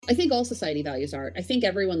I think all society values art. I think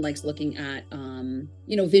everyone likes looking at,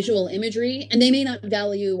 visual imagery, and they may not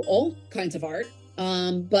value all kinds of art,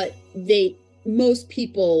 but most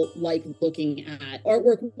people like looking at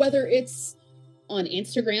artwork, whether it's on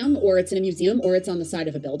Instagram or it's in a museum or it's on the side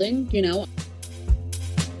of a building.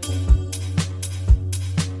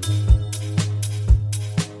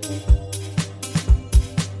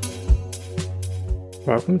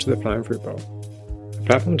 Welcome to the Flying Fruit Bowl, a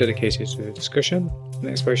platform dedicated to the discussion and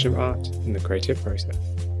exploration of art in the creative process.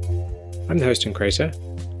 I'm the host and creator,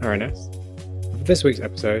 RNS, and for this week's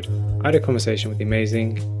episode, I had a conversation with the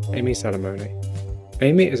amazing Amy Salomone.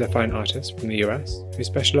 Amy is a fine artist from the US who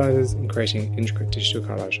specialises in creating intricate digital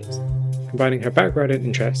collages. Combining her background and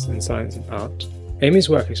interests in science and art, Amy's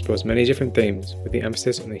work explores many different themes with the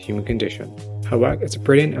emphasis on the human condition. Her work is a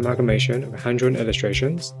brilliant amalgamation of hand-drawn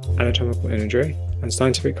illustrations, anatomical imagery, and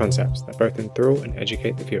scientific concepts that both enthrall and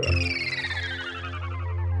educate the viewer.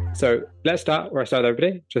 So let's start where I started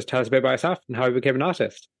everybody. Just tell us a bit about yourself and how you became an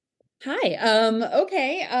artist. Hi.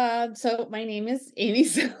 Okay. So my name is Amy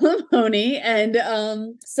Salomone,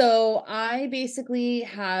 and so I basically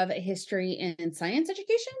have a history in science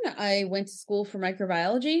education. I went to school for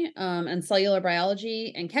microbiology, and cellular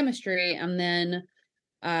biology and chemistry, and then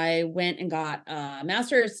I went and got a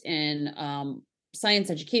master's in science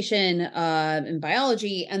education in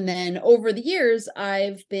biology. And then over the years,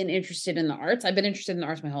 I've been interested in the arts. I've been interested in the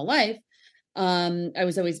arts my whole life. I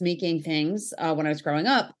was always making things when I was growing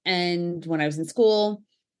up and when I was in school.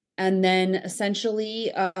 And then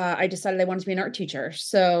essentially, I decided I wanted to be an art teacher.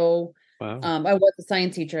 So Wow. I was a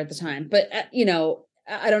science teacher at the time. But,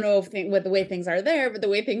 I don't know what the way things are there, but the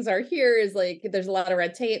way things are here is like there's a lot of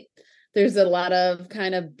red tape. There's a lot of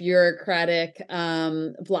kind of bureaucratic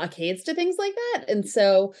blockades to things like that. And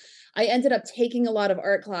so I ended up taking a lot of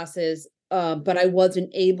art classes, but I wasn't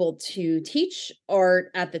able to teach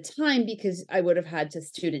art at the time because I would have had to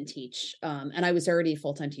student teach. And I was already a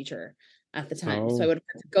full-time teacher at the time. So I would have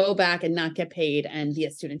had to go back and not get paid and be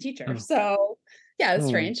a student teacher. Oh. So yeah, it's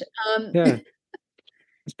strange. Yeah,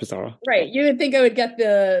 it's bizarre. Right. You would think I would get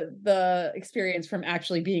the experience from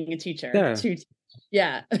actually being a teacher.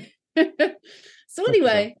 Yeah. So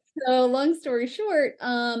anyway, so long story short,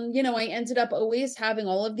 I ended up always having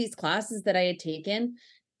all of these classes that I had taken.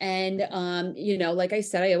 And, like I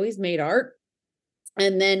said, I always made art.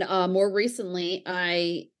 And then more recently,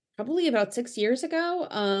 probably about 6 years ago,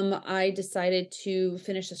 I decided to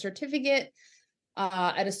finish a certificate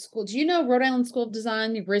at a school. Do you know Rhode Island School of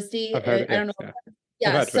Design, RISD? I've heard it, I don't know. Yeah.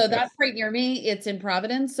 Yeah, so that's right near me. It's in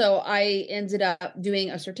Providence. So I ended up doing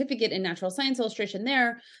a certificate in natural science illustration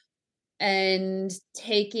there and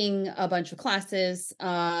taking a bunch of classes,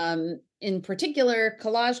 in particular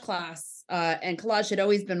collage class, and collage had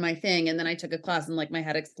always been my thing. And then I took a class and like my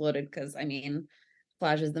head exploded because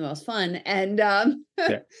collage is the most fun. And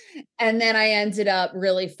and then I ended up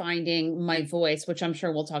really finding my voice, which I'm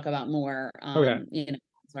sure we'll talk about more,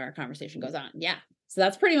 as our conversation goes on. Yeah. So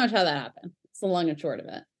that's pretty much how that happened. It's the long and short of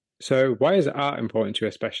it. So why is art important to you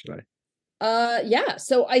especially?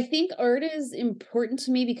 So I think art is important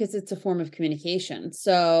to me because it's a form of communication.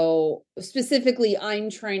 So specifically, I'm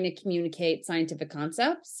trying to communicate scientific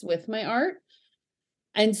concepts with my art.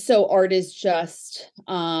 And so art is just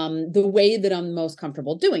the way that I'm most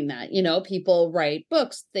comfortable doing that. People write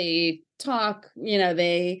books, they talk,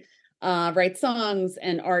 they write songs,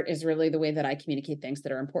 and art is really the way that I communicate things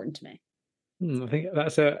that are important to me. I think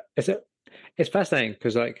it's fascinating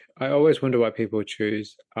because I always wonder why people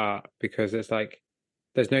choose art, because it's like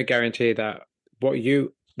there's no guarantee that what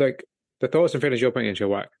you like, the thoughts and feelings you're putting into your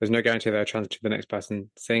work, there's no guarantee they'll translate to the next person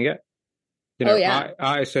seeing it.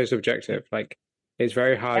 Art is so subjective. Like it's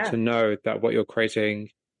very hard to know that what you're creating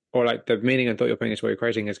or like the meaning and thought you're putting into what you're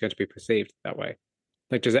creating is going to be perceived that way.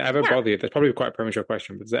 Like, does it ever bother you? That's probably quite a premature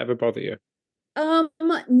question, but does it ever bother you?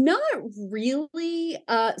 Not really.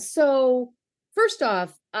 So first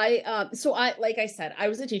off, like I said, I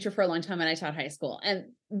was a teacher for a long time and I taught high school. And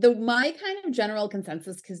my kind of general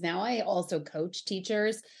consensus, because now I also coach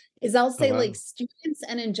teachers, is I'll say like students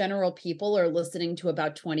and in general people are listening to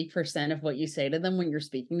about 20% of what you say to them when you're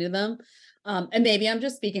speaking to them. And maybe I'm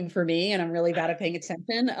just speaking for me and I'm really bad at paying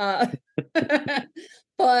attention.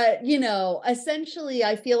 But, essentially,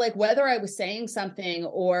 I feel like whether I was saying something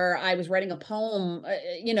or I was writing a poem,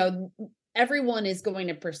 everyone is going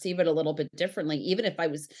to perceive it a little bit differently, even if I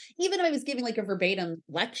was giving like a verbatim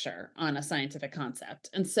lecture on a scientific concept.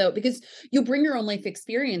 And so, because you bring your own life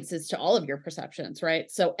experiences to all of your perceptions, right?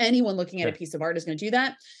 So anyone looking at a piece of art is going to do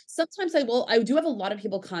that. Sometimes I do have a lot of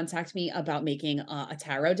people contact me about making a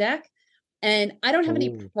tarot deck. And I don't have any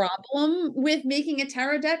Oh, problem with making a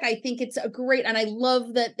tarot deck. I think it's a great, and I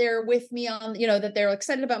love that they're with me on, that they're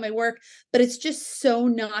excited about my work, but it's just so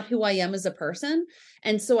not who I am as a person.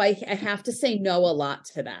 And so I have to say no a lot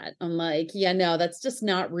to that. I'm like, yeah, no, that's just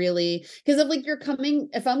not really, because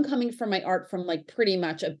if I'm coming from my art from like pretty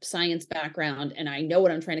much a science background and I know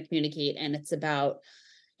what I'm trying to communicate, and it's about,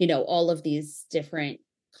 all of these different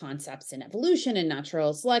concepts in evolution and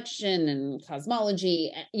natural selection and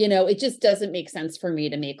cosmology, it just doesn't make sense for me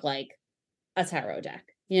to make like a tarot deck.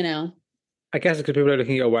 I guess because people are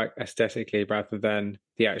looking at your work aesthetically rather than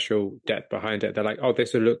the actual depth behind it. They're like, oh,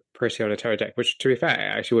 this would look pretty on a tarot deck, which to be fair,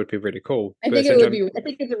 it actually would be really cool. I But at think the it same would time, be, I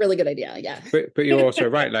think it's a really good idea. Yeah. but you're also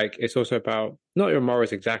right. Like it's also about not your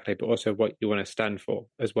morals exactly, but also what you want to stand for,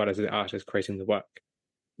 as well as the artist creating the work.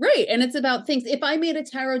 Right. And it's about things. If I made a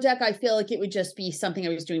tarot deck, I feel like it would just be something I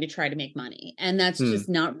was doing to try to make money. And that's Hmm. just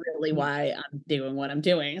not really why I'm doing what I'm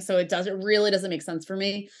doing. So it really doesn't make sense for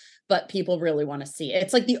me, but people really want to see it.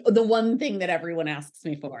 It's like the one thing that everyone asks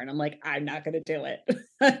me for. And I'm like, I'm not going to do it.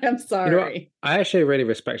 I'm You know what? sorry. I actually really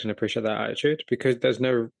respect and appreciate that attitude because there's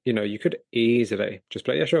no, you could easily just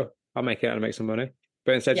be like, yeah, sure, I'll make it and make some money.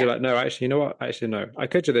 But instead, you're Yeah. like, no, actually, you know what? Actually, no, I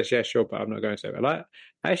could do this, yeah, sure, but I'm not going to. And I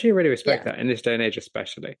actually really respect Yeah. that in this day and age,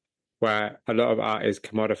 especially where a lot of art is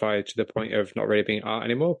commodified to the point of not really being art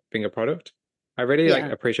anymore, being a product. I really like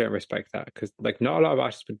Yeah. appreciate and respect that because like not a lot of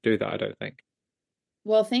artists would do that, I don't think.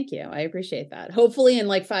 Well, thank you. I appreciate that. Hopefully in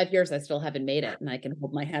like 5 years, I still haven't made it and I can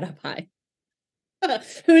hold my head up high.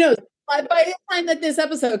 Who knows? By the time that this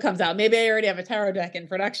episode comes out, maybe I already have a tarot deck in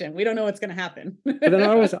production. We don't know what's going to happen. But then I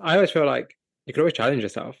always feel like you could always challenge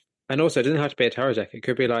yourself. And also, it doesn't have to be a tarot deck. It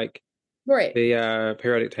could be like Right. the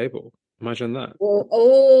periodic table. Imagine that.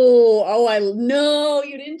 I no,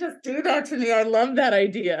 you didn't just do that to me. I love that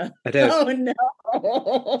idea. I did. Oh no.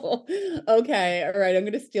 Okay, all right. I'm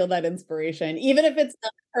going to steal that inspiration, even if it's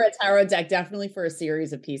not for a tarot deck. Definitely for a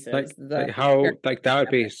series of pieces. Like how like that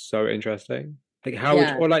would be so interesting. Like how would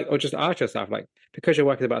Yeah, or just ask yourself like because your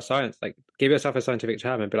work is about science, like give yourself a scientific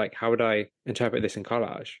term and be like, how would I interpret this in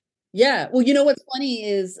collage? yeah. Well, what's funny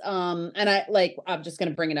is, and I'm just going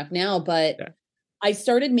to bring it up now, but Yeah, I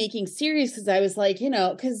started making series because I was like,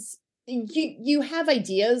 because you have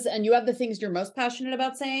ideas and you have the things you're most passionate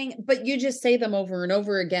about saying, but you just say them over and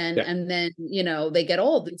over again, yeah, and then they get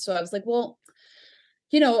old. And so I was like, well,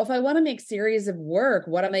 if I want to make series of work,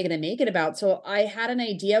 what am I going to make it about? So I had an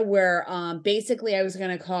idea where basically I was going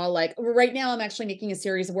to call, like, right now I'm actually making a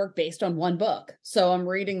series of work based on one book. So I'm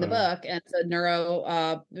reading the uh, book, and it's a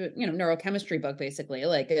neurochemistry book, basically.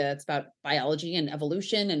 Like it's about biology and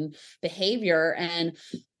evolution and behavior. And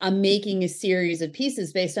I'm making a series of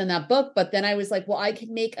pieces based on that book. But then I was like, well, I could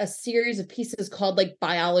make a series of pieces called like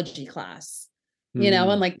biology class, and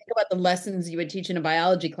mm, like think about the lessons you would teach in a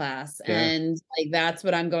biology class, yeah, and like that's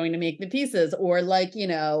what I'm going to make the pieces. Or like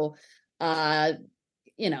uh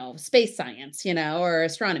space science, or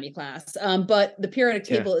astronomy class. But the periodic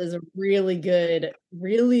yeah, table is a really good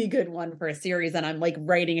one for a series, and I'm like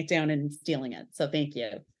writing it down and stealing it, so thank you.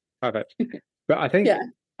 perfect. But Yeah.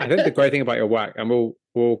 I think the great thing about your work, and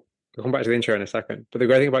we'll come back to the intro in a second, but the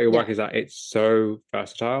great thing about your Yeah. work is that it's so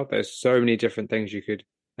versatile. There's so many different things you could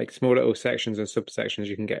like small little sections and subsections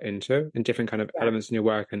you can get into and different kind of Yeah. elements in your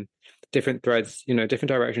work and different threads, different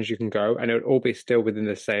directions you can go, and it would all be still within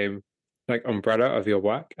the same like umbrella of your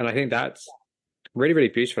work. And I think that's really, really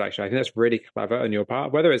beautiful, actually. I think that's really clever on your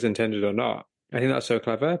part, whether it's intended or not. I think that's so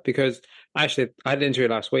clever because actually, I had an interview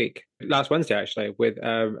last Wednesday, actually, with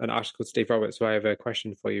an artist called Steve Roberts, who I have a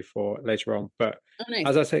question for you for later on. But Oh, nice.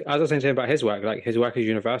 as I was saying to him about his work, like his work is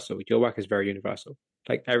universal. Your work is very universal.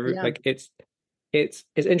 Yeah. It's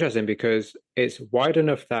interesting because it's wide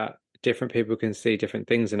enough that different people can see different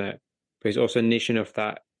things in it, but it's also niche enough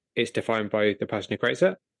that it's defined by the person who creates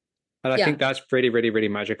it. And I Yeah. think that's really, really, really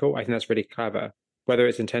magical. I think that's really clever. Whether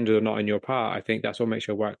it's intended or not on your part, I think that's what makes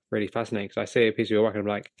your work really fascinating. Because I see a piece of your work and I'm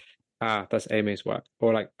like, ah, that's Amy's work.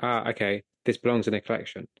 Or like, ah, okay, this belongs in a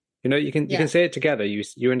collection. You can Yeah. see it together. You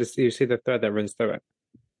see the thread that runs through it.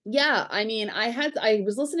 Yeah, I mean, I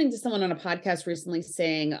was listening to someone on a podcast recently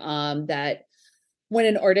saying that when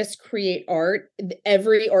an artist create art,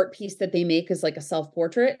 every art piece that they make is like a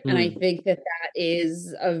self-portrait. And I Mm, think that that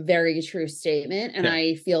is a very true statement. And yeah,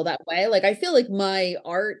 I feel that way. Like, I feel like my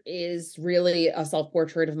art is really a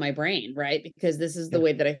self-portrait of my brain, right? Because this is the yeah.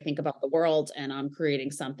 way that I think about the world, and I'm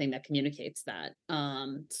creating something that communicates that.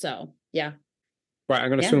 So yeah. Right, I'm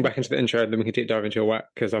going to Yeah, swing back into the intro and then we can deep dive into your work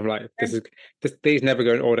because I'm like, these never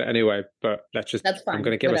go in order anyway. But that's I'm fine.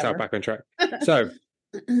 going to get myself Whatever. back on track. So,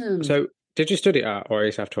 so did you study art or are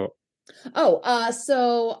you self-taught?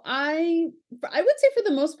 So I would say for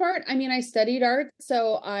the most part, I mean, I studied art,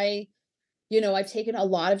 so I've taken a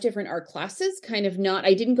lot of different art classes, kind of not,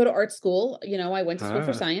 I didn't go to art school, I went to school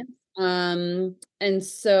for Ah, science. And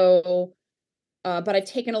so but I've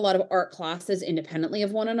taken a lot of art classes independently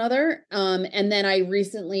of one another. And then I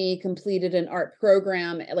recently completed an art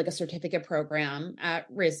program, like a certificate program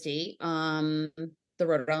at RISD, the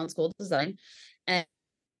Rhode Island School of Design.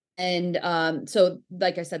 And so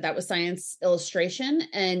like I said, that was science illustration.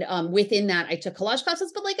 And within that, I took collage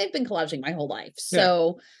classes, but like I've been collaging my whole life. yeah.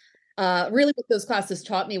 So really what those classes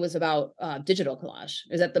taught me was about digital collage.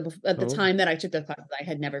 Is at the Oh. time that I took the class, I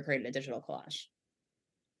had never created a digital collage.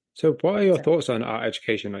 So what are your So thoughts on art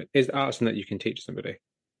education? Like, is art something that you can teach somebody?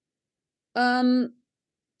 um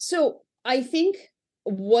So I think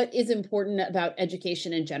what is important about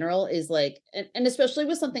education in general is like, and especially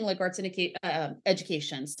with something like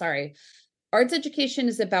education, sorry, arts education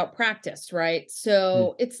is about practice, right? Mm,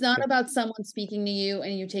 So it's not yeah, about someone speaking to you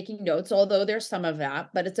and you taking notes, although there's some of that,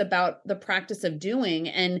 but it's about the practice of doing.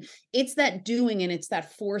 And it's that doing and it's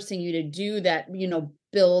that forcing you to do that,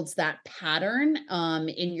 builds that pattern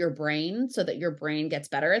in your brain so that your brain gets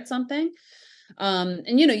better at something.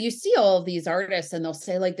 And you see all of these artists and they'll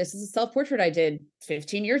say like, this is a self-portrait I did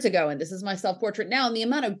 15 years ago and this is my self-portrait now, and the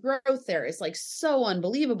amount of growth there is like so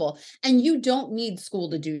unbelievable, and you don't need school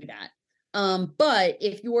to do that. But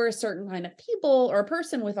if you're a certain kind of people or a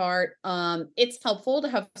person with art, it's helpful to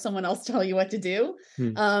have someone else tell you what to do,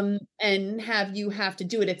 mm, and have to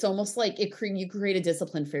do it. It's almost like you create a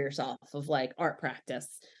discipline for yourself of like art practice.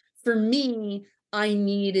 For me, I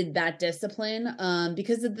needed that discipline,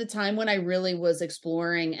 because at the time when I really was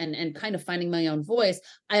exploring and kind of finding my own voice,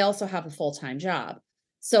 I also have a full-time job.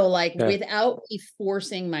 So like yeah, without me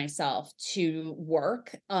forcing myself to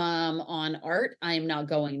work on art, I'm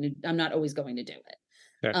not always going to do it.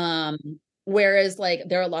 yeah. Um, Whereas like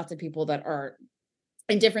there are lots of people that are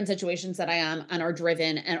in different situations that I am and are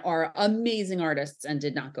driven and are amazing artists and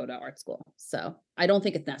did not go to art school. So I don't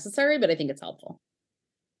think it's necessary, but I think it's helpful.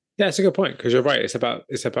 Yeah, it's a good point because you're right. It's about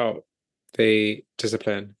the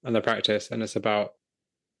discipline and the practice, and it's about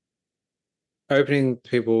opening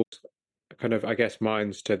people's kind of, I guess,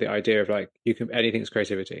 minds to the idea of like you can anything's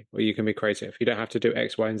creativity or you can be creative. You don't have to do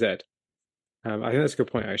X, Y, and Z. I think that's a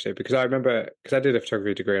good point actually, because I remember because I did a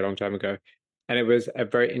photography degree a long time ago, and it was a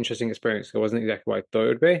very interesting experience. It wasn't exactly what I thought it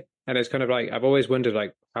would be, and it's kind of like I've always wondered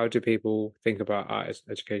like how do people think about art as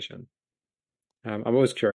education? I'm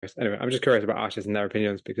always curious. Anyway, I'm just curious about artists and their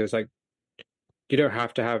opinions because like you don't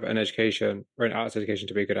have to have an education or an arts education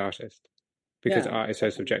to be a good artist because Yeah. art is so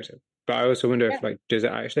subjective. But I also wonder if like does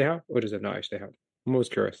it actually help or does it not actually help? I'm always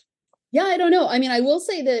curious. Yeah, I don't know. I mean, I will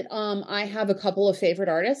say that I have a couple of favorite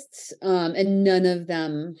artists, and none of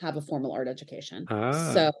them have a formal art education. Ah,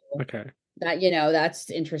 So okay. that's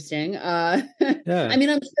interesting. I Yeah. mean,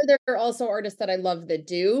 I'm sure there are also artists that I love that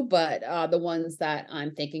do, but the ones that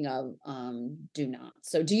I'm thinking of do not.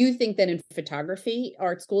 So do you think that in photography,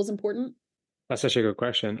 art school is important? That's such a good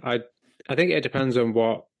question. I think it depends on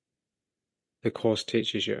what the course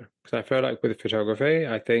teaches you. Because I feel like with photography,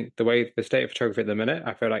 I think the state of photography at the minute,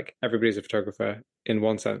 I feel like everybody's a photographer in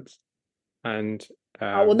one sense. And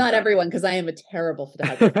Oh, well, um not everyone, because I am a terrible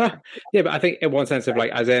photographer. yeah, but I think in one sense of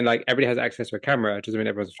like as in like everybody has access to a camera, it doesn't mean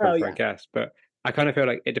everyone's a Oh, photographer, I yeah. guess. But I kind of feel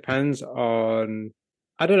like it depends on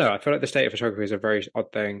I don't know. I feel like the state of photography is a very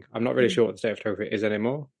odd thing. I'm not really Mhm. sure what the state of photography is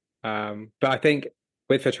anymore. But I think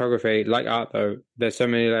with photography, like art though, there's so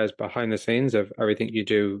many layers behind the scenes of everything you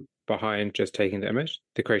do behind just taking the image,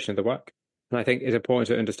 the creation of the work. And I think it's important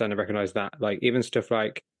to understand and recognize that. Like even stuff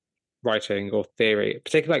like writing or theory,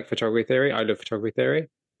 particularly like photography theory. I love photography theory.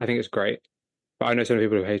 I think it's great. But I know some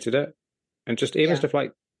people who hated it. And just even Yeah. stuff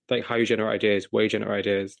like how you generate ideas, where you generate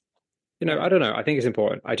ideas. Yeah. I don't know. I think it's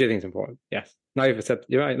important. I do think it's important. Yes. Now you've said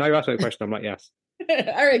you're right. Now you asked me a question. I'm like, yes.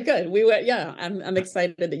 All right, good. We went, yeah. I'm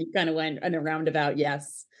excited that you kind of went in a roundabout.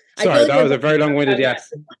 Yes. I feel Sorry, like that we're was a both very long-winded about yes.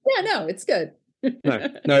 yes. Yeah, no, it's good. No,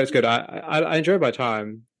 no, it's good. I enjoy my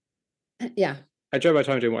time. Yeah. I enjoy my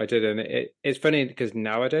time doing what I did, and it's funny because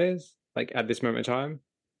nowadays, like at this moment in time,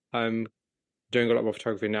 I'm doing a lot more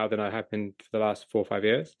photography now than I have been for the last 4 or 5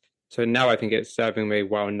 years. So now I think it's serving me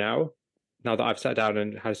well now. Now that I've sat down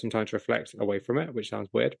and had some time to reflect away from it, which sounds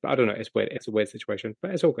weird, but I don't know. It's weird. It's a weird situation,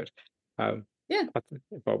 but it's all good. Um, Yeah.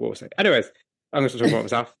 but we'll see. Anyways, I'm going to talk about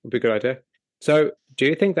myself. Would be a good idea. So, do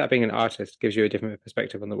you think that being an artist gives you a different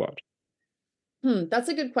perspective on the world? That's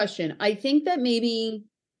a good question. I think that maybe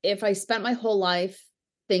if I spent my whole life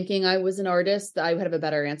thinking I was an artist, I would have a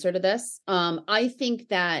better answer to this. I think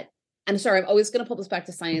that, I'm sorry, I'm always going to pull this back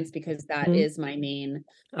to science because that Mm, is my main,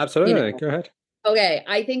 you absolutely. know, Go ahead. Okay,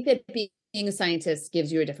 I think that being a scientist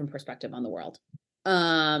gives you a different perspective on the world.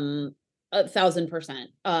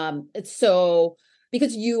 1,000%. It's so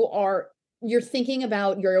because you're thinking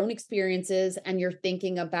about your own experiences and you're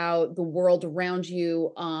thinking about the world around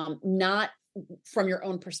you, not from your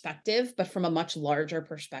own perspective, but from a much larger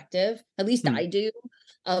perspective. At least Hmm. I do,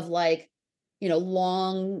 of like,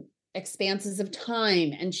 long expanses of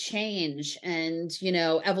time and change and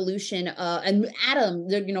evolution and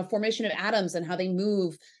the formation of atoms and how they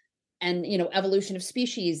move and evolution of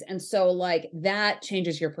species. And so like that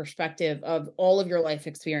changes your perspective of all of your life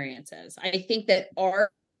experiences. I think that art,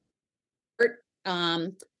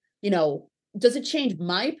 um you know does it change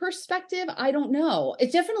my perspective? I don't know.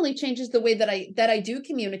 It definitely changes the way that I do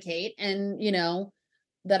communicate, and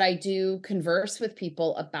that I do converse with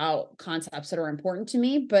people about concepts that are important to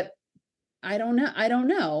me. But I don't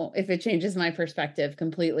know if it changes my perspective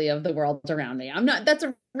completely of the world around me. That's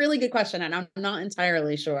a really good question, and I'm not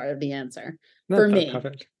entirely sure of the answer No, for that's me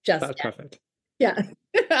perfect. just That's perfect. yet.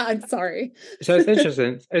 Yeah. I'm sorry. So it's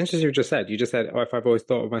interesting. Interesting you just said, oh, if I've always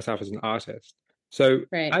thought of myself as an artist. So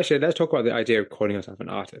Right. actually, let's talk about the idea of calling yourself an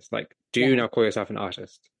artist. Like, do you Yeah. now call yourself an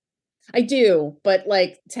artist? I do, but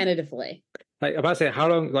like tentatively. Like, about to say, how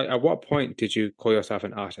long, like, at what point did you call yourself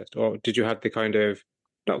an artist? Or did you have the kind of,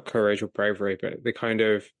 not courage or bravery, but the kind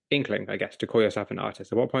of inkling, I guess, to call yourself an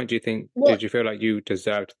artist? At what point do you think, did Well, you feel like you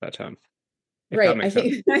deserved that term? If that right. I makes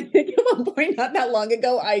sense. think I think at one point not that long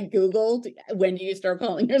ago, I Googled when do you start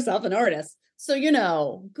calling yourself an artist. So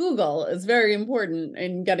Google is very important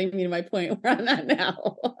in getting me to my point where I'm at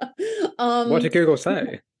now. What um, did Google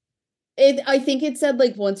say? I think it said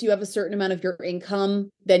like once you have a certain amount of your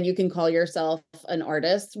income, then you can call yourself an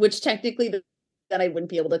artist, which technically that I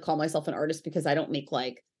wouldn't be able to call myself an artist because I don't make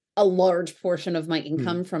like a large portion of my Hmm.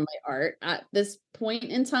 income from my art at this point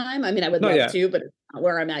in time. I mean, I would Not love yet. to, but it's not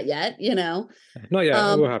where I'm at yet. Not yet. It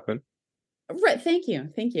Um, will happen. right. Thank you.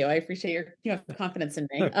 Thank you. I appreciate you have confidence in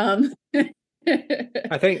me. No,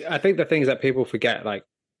 I think the things that people forget, like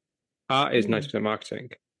art is Mhm. 90% marketing,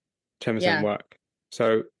 10% Yeah. work.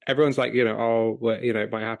 So everyone's like, oh, well,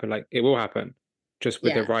 it might happen. Like it will happen, just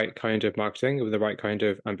with the Yeah. right kind of marketing, with the right kind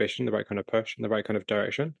of ambition, the right kind of push, and the right kind of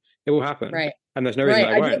direction. It will happen, Right. and there's no reason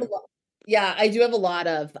Right. that it I do have won't. a lot. Yeah, I do have a lot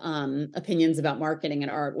of opinions about marketing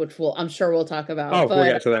and art, which I'm sure we'll talk about. Oh, we'll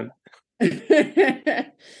But get to them.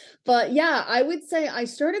 but yeah, I would say I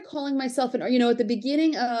started calling myself at the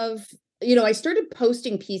beginning of, I started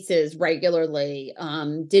posting pieces regularly,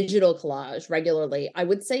 digital collage regularly. I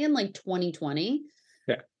would say in like 2020.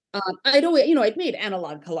 Yeah. I'd always, I'd made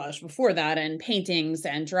analog collage before that and paintings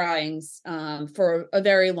and drawings for a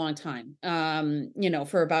very long time.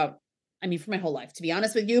 For about, I mean, for my whole life, to be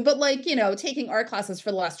honest with you, but like, taking art classes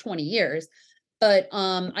for the last 20 years. But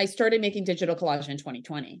I started making digital collage in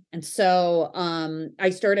 2020. And so I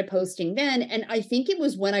started posting then. And I think it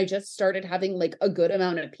was when I just started having like a good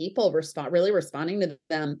amount of people really responding to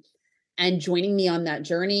them and joining me on that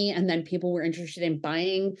journey. And then people were interested in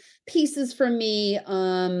buying pieces from me.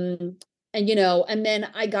 And then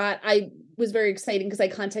I was very excited because I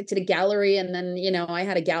contacted a gallery, and then, I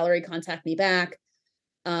had a gallery contact me back.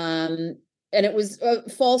 Um, and it was a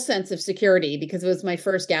false sense of security because it was my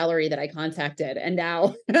first gallery that I contacted. And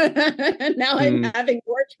now, now I'm Mm, having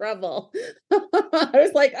more trouble. I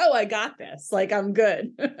was like, oh, I got this. Like, I'm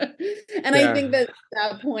good. And I think yeah. that at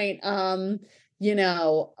that point,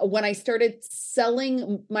 when I started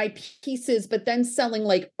selling my pieces, but then selling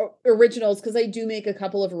like originals, because I do make a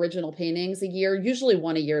couple of original paintings a year, usually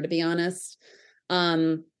one a year, to be honest.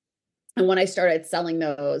 Um, and when I started selling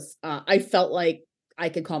those, I felt like I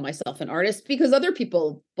could call myself an artist because other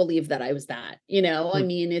people believe that I was that. I Mm.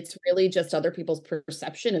 mean, it's really just other people's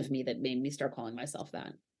perception of me that made me start calling myself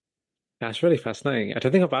that. That's really fascinating. I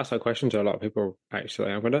don't think I've asked that question to a lot of people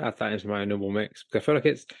actually. I'm going to add that into my normal mix because I feel like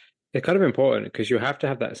it's kind of important because you have to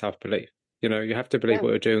have that self-belief. You have to believe Yeah. what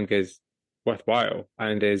you're doing is worthwhile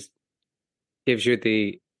and is gives you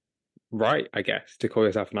the right, I guess, to call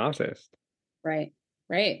yourself an artist. Right.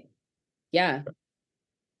 Right. Yeah.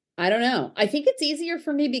 I don't know. I think it's easier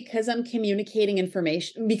for me because I'm communicating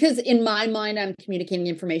information, because in my mind, I'm communicating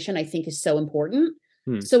information I think is so important.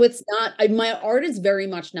 Hmm. So it's not, my art is very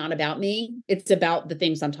much not about me. It's about the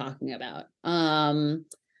things I'm talking about.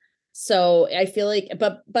 So I feel like,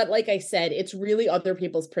 but like I said, it's really other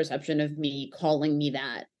people's perception of me calling me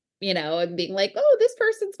that, and being like, oh, this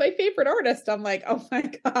person's my favorite artist. I'm like, oh my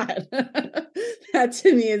God. That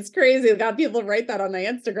to me is crazy. I got people write that on my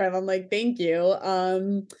Instagram. I'm like, thank you.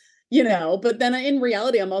 But then in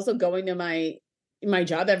reality, I'm also going to my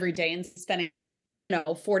job every day and spending,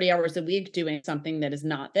 40 hours a week doing something that is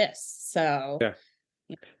not this. So Yeah.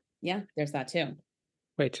 Yeah, there's that too.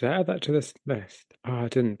 Wait, did I add that to this list? Oh, I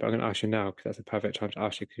didn't, but I'm going to ask you now because that's a perfect time to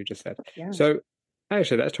ask you because you just said. Yeah. So,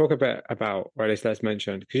 actually, let's talk a bit about, or at least let's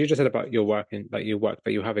mention, because you just said about your work and like you work,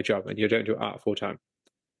 but you have a job and you don't do art full time.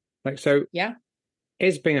 Like, so Yeah.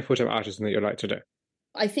 is being a full time artist something that you'd like to do?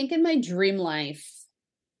 I think in my dream life,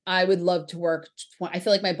 I would love to work. I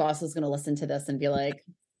feel like my boss is going to listen to this and be like,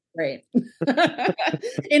 great.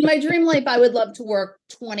 In my dream life, I would love to work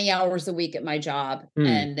 20 hours a week at my job Hmm.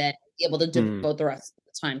 and then be able to Hmm. devote the rest of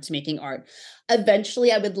the time to making art.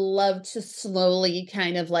 Eventually, I would love to slowly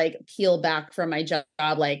kind of like peel back from my job,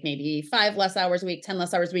 like maybe 5 less hours a week, 10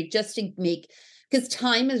 less hours a week, just to make, because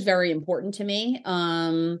time is very important to me.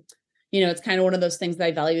 It's kind of one of those things that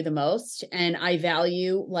I value the most. And I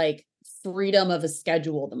value like freedom of a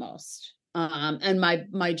schedule the most. And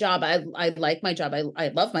my job, I like my job. I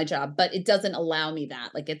love my job, but it doesn't allow me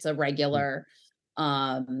that. Like it's a Hmm. regular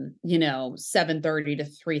 7:30 to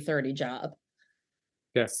 3:30 job.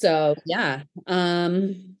 Yeah. So yeah.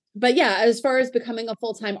 But yeah, as far as becoming a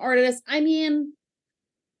full-time artist, I mean,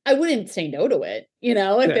 I wouldn't say no to it, if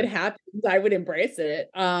Yeah. it happens, I would embrace it.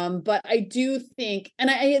 But I do think, and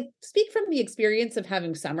I speak from the experience of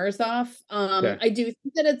having summers off. Yeah. I do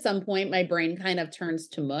think that at some point my brain kind of turns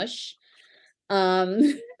to mush. Um,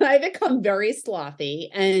 I become very slothy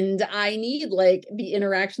and I need like the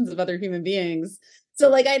interactions of other human beings. So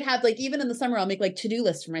like I'd have like even in the summer I'll make like to-do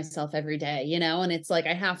lists for myself every day, and it's like Oh,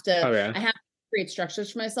 yeah. I have to create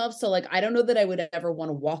structures for myself. So like I don't know that I would ever want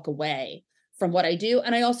to walk away from what I do.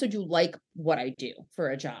 And I also do like what I do for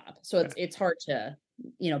a job. So Yeah. it's hard to,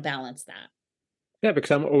 balance that. Yeah,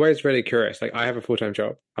 because I'm always really curious. Like, I have a full time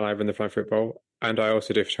job and I run the Flying Football and I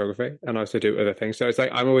also do photography and I also do other things. So it's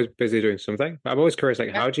like I'm always busy doing something. But I'm always curious, like,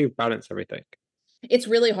 Yeah. how do you balance everything? It's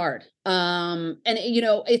really hard. And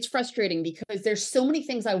it's frustrating because there's so many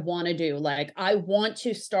things I want to do. Like I want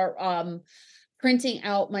to start printing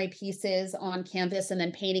out my pieces on canvas and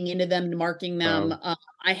then painting into them, marking them. Wow.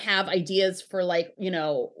 I have ideas for like,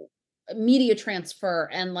 media transfer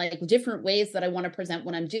and like different ways that I want to present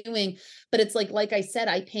what I'm doing. But it's like I said,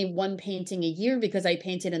 I paint one painting a year because I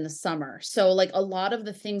painted in the summer. So like a lot of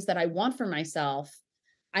the things that I want for myself,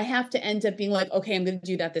 I have to end up being like, okay, I'm going to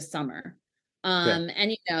do that this summer. Yeah.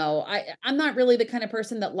 And I'm not really the kind of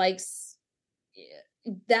person that likes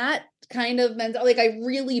that kind of mental, like I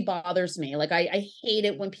really bothers me. Like I hate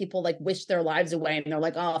it when people like wish their lives away and they're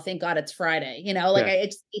like, oh, thank God it's Friday. Like Yeah. I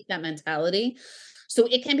just hate that mentality. So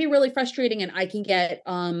it can be really frustrating and I can get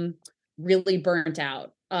really burnt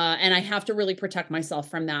out. And I have to really protect myself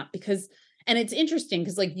from that because and it's interesting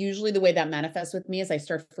because like usually the way that manifests with me is I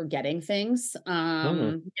start forgetting things.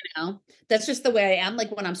 Oh, That's just the way I am.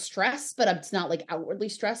 Like when I'm stressed, but it's not like outwardly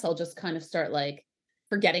stressed, I'll just kind of start like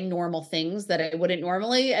forgetting normal things that I wouldn't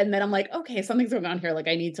normally. And then I'm like, okay, something's going on here. Like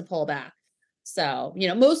I need to pull back. So,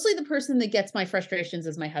 mostly the person that gets my frustrations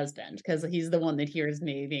is my husband because he's the one that hears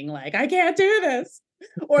me being like, I can't do this.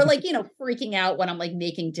 Or like, freaking out when I'm like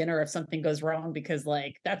making dinner if something goes wrong because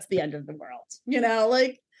like that's the end of the world,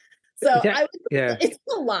 like so yeah. I would Yeah. it's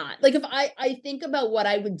a lot. Like if I think about what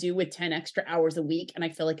I would do with 10 extra hours a week and I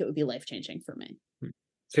feel like it would be life changing for me.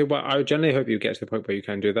 So, well, I would generally hope you get to the point where you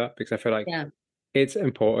can do that because I feel like Yeah. it's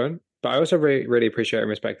important. But I also really, really appreciate and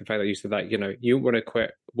respect the fact that you said that, you want to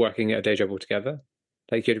quit working at a day job altogether.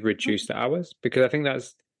 Like you'd reduce the hours because I think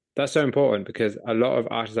that's so important because a lot of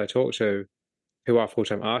artists I talk to who are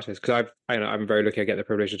full-time artists, because I'm very lucky I get the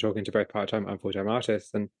privilege of talking to both part-time and full-time artists.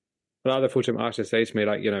 And a lot of the full-time artists say to me,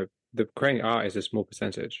 like, the creating art is a small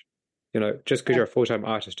percentage. Just because Yeah. you're a full-time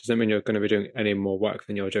artist doesn't mean you're going to be doing any more work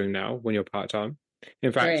than you're doing now when you're part-time.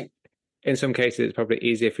 In fact, Right. in some cases, it's probably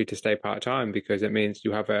easier for you to stay part-time because it means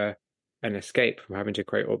you have an escape from having to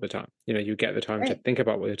create all the time. You get the time to Right. think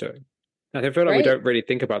about what you're doing. And I feel like we Right. don't really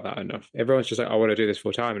think about that enough. Everyone's just like, I want to do this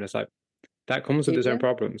full time. And it's like, that comes with You its own do.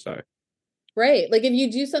 problems. So, Right. Like if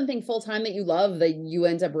you do something full time that you love, that you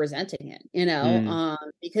end up resenting it, mm,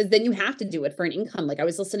 because then you have to do it for an income. Like I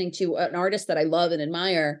was listening to an artist that I love and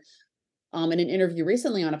admire in an interview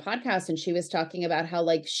recently on a podcast, and she was talking about how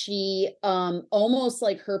like she almost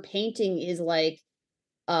like her painting is like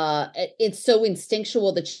it's so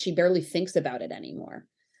instinctual that she barely thinks about it anymore.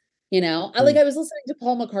 I mm, was listening to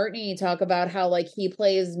Paul McCartney talk about how like he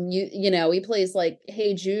plays like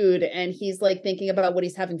Hey Jude and he's like thinking about what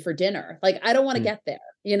he's having for dinner. Like I don't want to mm. get there,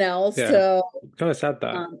 Yeah, so kind of sad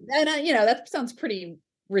that. and that sounds pretty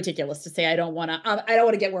ridiculous to say I don't want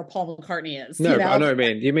to get where Paul McCartney is, No, but I know what I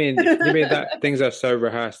mean. You mean that things are so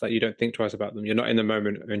rehearsed that you don't think twice about them. You're not in the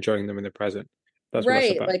moment of enjoying them in the present. That's what that's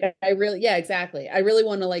Right. about. Like I really, yeah, exactly. I really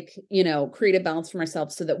want to like, create a balance for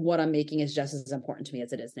myself so that what I'm making is just as important to me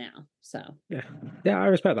as it is now. So Yeah, yeah, I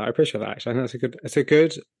respect that. I appreciate that. Actually, I think it's a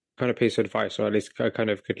good kind of piece of advice, or at least a kind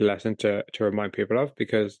of good lesson to remind people of,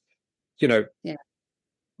 because you know yeah,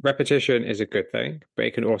 repetition is a good thing, but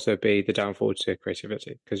it can also be the downfall to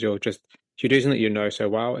creativity because if you do something you know so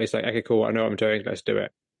well, it's like, okay, cool, I know what I'm doing, let's do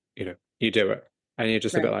it. You do it, and you're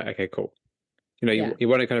just a bit right. like, okay, cool. Yeah. You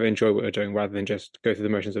want to kind of enjoy what you're doing rather than just go through the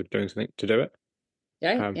motions of doing something to do it.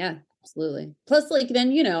 Yeah. Um, Yeah. Absolutely. Plus, like, then,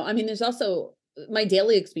 I mean, there's also my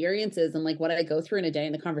daily experiences and like what I go through in a day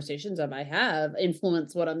and the conversations that I have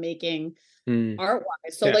influence what I'm making mm, art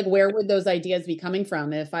wise. So, yeah, like, where would those ideas be coming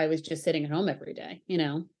from if I was just sitting at home every day,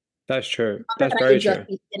 that's true. Not That's that I very would just true.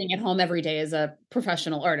 be sitting at home every day as a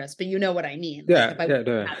professional artist, but you know what I mean. Like, Yeah, if I yeah,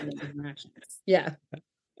 no, have those interactions. Yeah.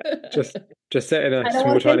 just just sit in a I don't small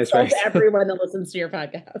want to tiny insult space. everyone that listens to your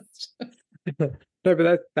podcast. No,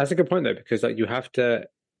 but that's a good point though, because like you have to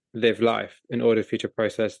live life in order for you to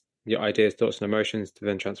process your ideas, thoughts, and emotions to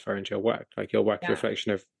then transfer into your work. Like your work is a Yeah.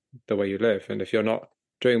 reflection of the way you live. And if you're not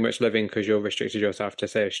doing much living because you're restricted yourself to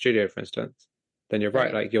say a studio, for instance, then you're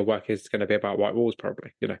right. Right. Like your work is going to be about white walls,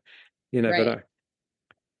 probably. You never Right. know.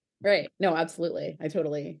 Right. No, absolutely. I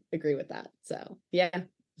totally agree with that. So, yeah.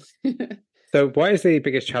 So, what is the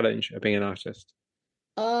biggest challenge of being an artist?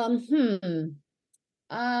 Um, hmm.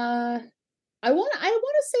 Uh, I want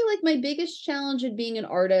to say like my biggest challenge in being an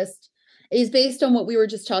artist is based on what we were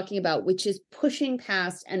just talking about, which is pushing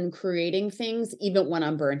past and creating things even when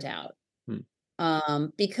I'm burnt out. Hmm.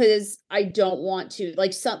 Because I don't want to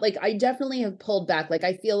like I definitely have pulled back. Like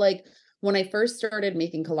I feel like when I first started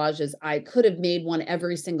making collages, I could have made one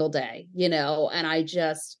every single day, and I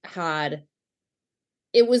just had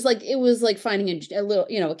it was like finding a little,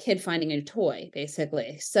 a kid finding a toy,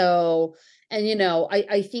 basically. So, and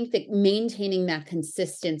I think that maintaining that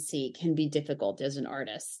consistency can be difficult as an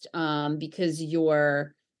artist, because I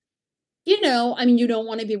mean, you don't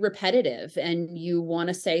want to be repetitive and you want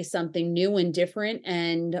to say something new and different,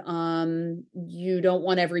 and you don't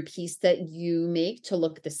want every piece that you make to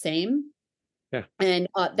look the same. Yeah, And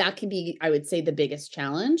that can be, I would say, the biggest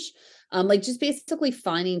challenge. Like just basically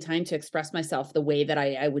finding time to express myself the way that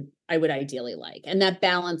I would ideally like, and that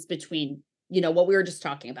balance between what we were just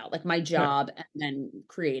talking about, like my yeah, job and then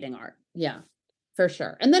creating art. Yeah, for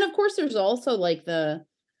sure. And then of course there's also like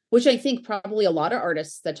which I think probably a lot of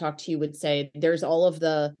artists that talk to you would say, there's all of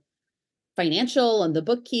the financial and the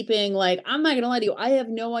bookkeeping. Like, I'm not gonna lie to you, I have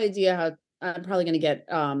no idea how I'm probably gonna get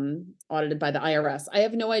audited by the IRS. I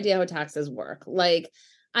have no idea how taxes work. Like,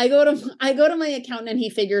 I go to my accountant and he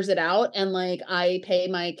figures it out, and like I pay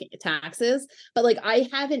my taxes, but like I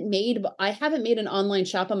haven't made an online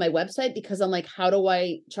shop on my website because I'm like, how do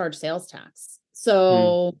I charge sales tax? hmm.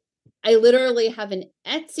 So I literally have an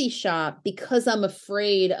Etsy shop because I'm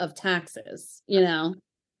afraid of taxes.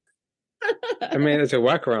 I mean, there's a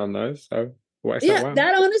workaround though, so works out Yeah, well.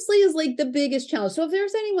 that honestly is like the biggest challenge. So if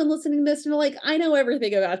there's anyone listening to this and they're like, I know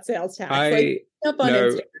everything about sales tax, like I up on know,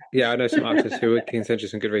 Instagram. yeah, I know some artists who can send you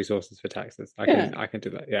some good resources for taxes. I can, Yeah. I can do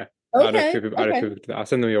that. Yeah, Okay. I know Okay. people do that. I'll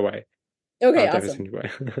send them your way. Okay. I'll definitely Awesome. send you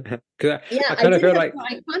away because Yeah, I I kind of did feel have like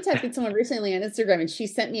I contacted someone recently on Instagram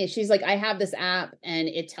and she's like, I have this app and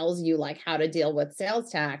it tells you like how to deal with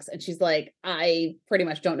sales tax. And she's like, I pretty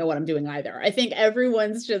much don't know what I'm doing either. I think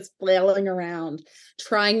everyone's just flailing around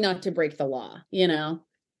trying not to break the law.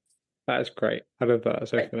 that is great. I love that.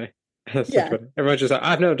 That's so Right. funny. That's so Yeah. funny. Everyone's just like,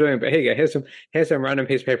 I know what I'm doing, but here you go. Here's some random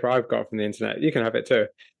piece of paper I've got from the internet. You can have it too.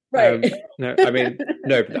 Right. No, I mean,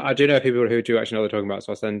 no, but I do know people who do actually know what they're talking about,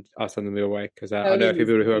 so I'll send them your way because I know a few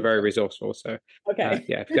people who are Amazing. very resourceful. So, Okay.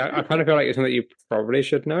 yeah, I kind of feel like it's something that you probably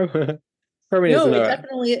should know. Probably need to No, know it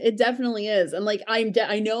it. definitely is. And like I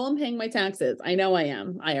know I'm paying my taxes. I know I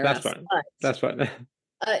am That's IRS. fine. But That's fine.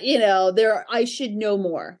 I should know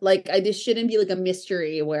more. Like this shouldn't be like a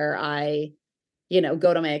mystery where I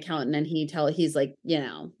go to my accountant and he's like,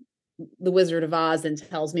 the Wizard of Oz and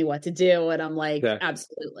tells me what to do, and I'm like, Yeah,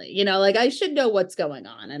 absolutely. Like I should know what's going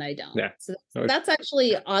on and I don't. yeah. So No, that's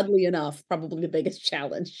actually oddly enough probably the biggest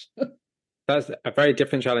challenge. that's a very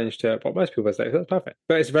different challenge to what most people say. So that's perfect.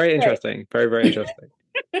 But it's very Right. interesting. Very, very interesting.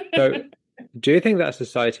 So, do you think that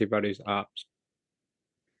society values art?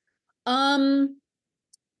 Um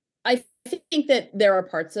I think that there are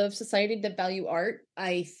parts of society that value art.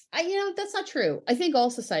 That's not true. I think all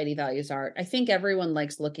society values art. I think everyone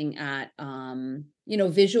likes looking at,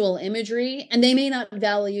 visual imagery, and they may not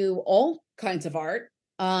value all kinds of art.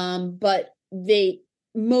 But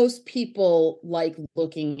most people like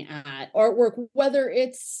looking at artwork, whether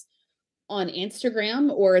it's on Instagram,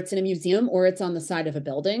 or it's in a museum, or it's on the side of a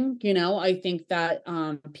building. I think that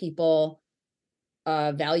people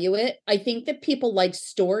value it. I think that people like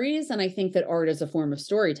stories, and I think that art is a form of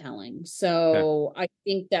storytelling. Yeah. So I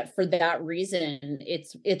think that for that reason,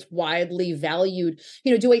 it's widely valued.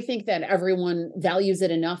 Do I think that everyone values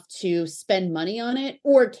it enough to spend money on it,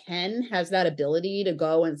 or has that ability to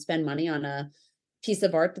go and spend money on a piece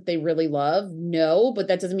of art that they really love? No, but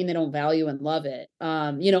that doesn't mean they don't value and love it.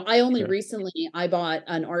 I only recently I bought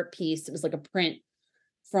an art piece. It was like a print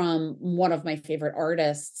from one of my favorite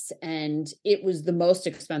artists, and it was the most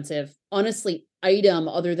expensive, honestly, item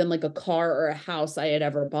other than like a car or a house I had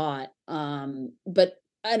ever bought. And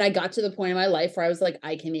I got to the point in my life where I was like,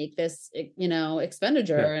 I can make this,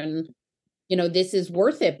 expenditure, and this is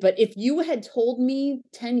worth it. But if you had told me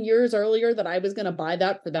 10 years earlier that I was going to buy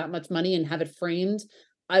that for that much money and have it framed,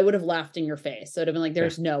 I would have laughed in your face. So it'd have been like,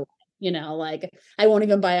 there's no, like I won't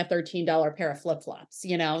even buy a $13 pair of flip-flops,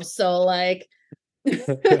 so like,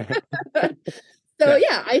 so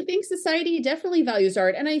yeah, I think society definitely values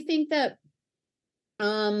art. And I think that,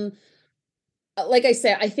 like I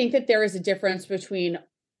said, I think that there is a difference between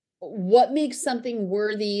what makes something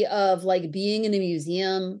worthy of like being in a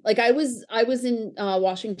museum. Like I was in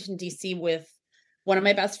Washington, D.C. with one of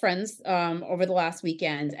my best friends over the last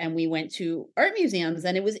weekend, and we went to art museums,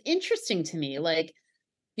 and it was interesting to me, like,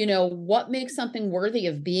 what makes something worthy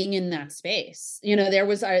of being in that space? There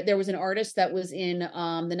was an artist that was in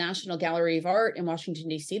the National Gallery of Art in Washington,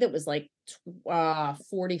 D.C. that was like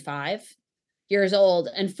 45 years old.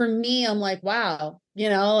 And for me, I'm like, wow,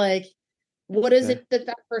 like, what is it that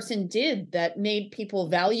person did that made people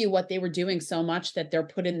value what they were doing so much that they're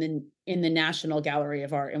put in the National Gallery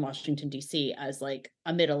of Art in Washington, D.C. as like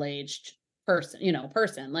a middle-aged person.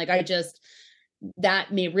 Like that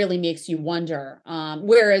really makes you wonder.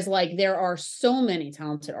 Whereas like there are so many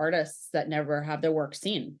talented artists that never have their work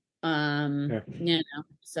seen. So, and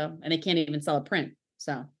they can't even sell a print.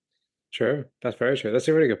 So True. That's very true. That's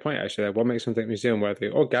a really good point, actually. What makes something museum worthy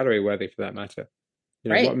or gallery worthy for that matter?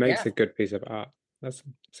 Right, what makes a good piece of art? That's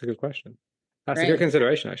a good question. That's a good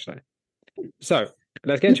consideration, actually. So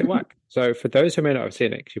let's get into work. So for those who may not have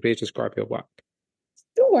seen it, could you please describe your work?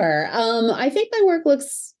 Sure. I think my work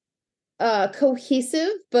looks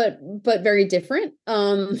cohesive, but very different.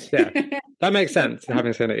 Yeah, that makes sense.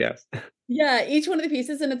 Having seen it, yes. Yeah, each one of the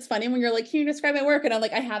pieces, and it's funny when you're like, "Can you describe my work?" And I'm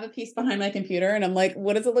like, "I have a piece behind my computer," and I'm like,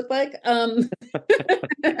 "What does it look like?"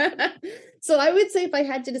 So I would say if I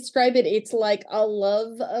had to describe it, it's like a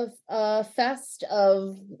love of fest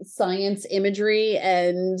of science imagery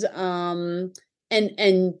and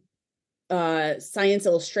science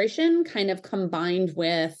illustration, kind of combined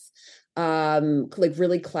with like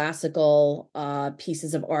really classical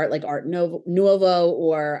pieces of art, like art nouveau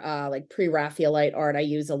or like pre-Raphaelite art. I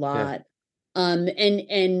use a lot.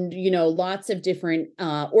 And lots of different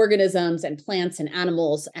organisms and plants and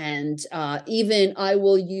animals, and even I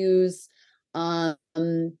will use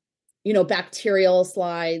bacterial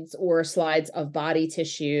slides or slides of body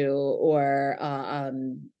tissue, or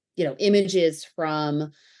images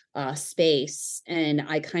from space, and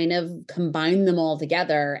I kind of combine them all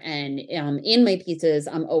together. And in my pieces,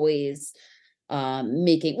 I'm always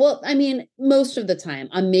most of the time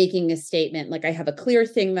I'm making a statement. Like I have a clear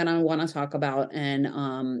thing that I want to talk about, and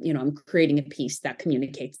I'm creating a piece that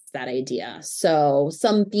communicates that idea. So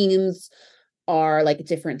some themes are like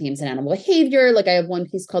different themes in animal behavior. Like I have one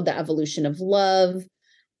piece called The Evolution of Love.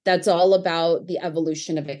 That's all about the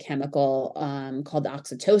evolution of a chemical called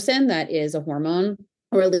oxytocin. That is a hormone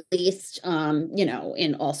released,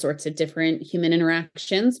 in all sorts of different human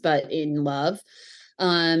interactions, but in love.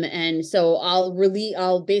 And so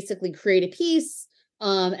I'll basically create a piece.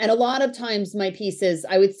 And a lot of times my pieces,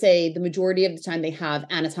 I would say the majority of the time, they have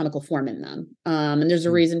anatomical form in them. And there's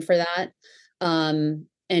a reason for that. And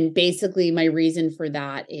basically my reason for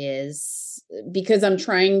that is because I'm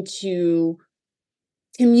trying to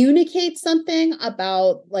communicate something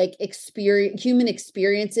about like human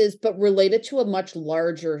experiences, but related to a much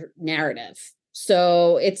larger narrative.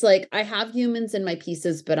 So it's like I have humans in my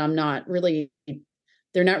pieces, but they're not really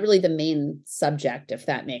the main subject, if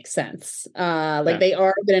that makes sense. They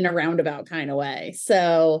are, but in a roundabout kind of way.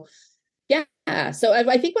 So yeah. So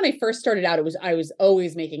I think when I first started out, I was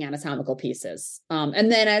always making anatomical pieces.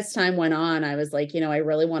 And then as time went on, I was like, I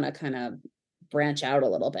really want to kind of branch out a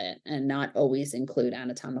little bit and not always include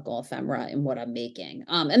anatomical ephemera in what I'm making.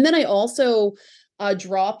 And then I also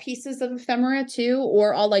draw pieces of ephemera too,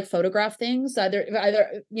 or I'll like photograph things. Either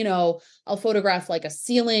I'll photograph like a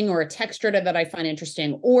ceiling or a texture that I find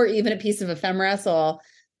interesting, or even a piece of ephemera. So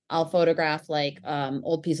I'll photograph like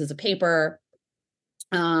old pieces of paper.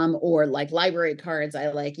 or like library cards I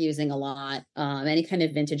like using a lot, any kind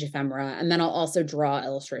of vintage ephemera. And then I'll also draw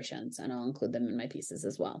illustrations and I'll include them in my pieces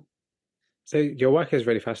as well. So your work is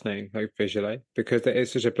really fascinating, like visually, because it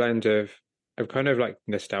is such a blend of kind of like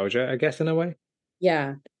nostalgia, I guess, in a way.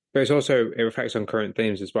 Yeah. But it's also it reflects on current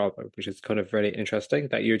themes as well, though, which is kind of really interesting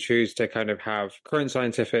that you choose to kind of have current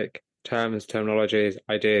scientific terms, terminologies,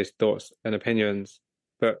 ideas, thoughts, and opinions,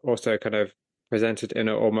 but also kind of presented in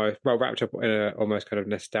a almost well wrapped up in a almost kind of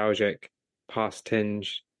nostalgic past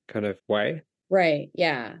tinge kind of way. Right.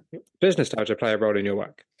 Yeah. Does nostalgia play a role in your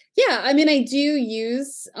work? Yeah, I mean, I do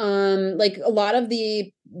use like a lot of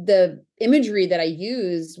the imagery that I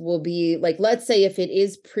use will be like, let's say if it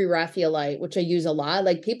is pre-Raphaelite, which I use a lot,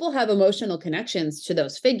 like people have emotional connections to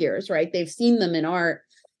those figures, right? They've seen them in art.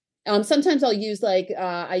 Sometimes I'll use like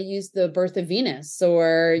I use the Birth of Venus,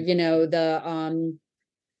 or the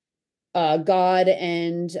God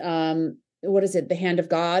and what is it, the Hand of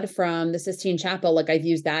God from the Sistine Chapel. Like I've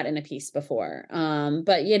used that in a piece before,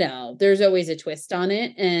 but there's always a twist on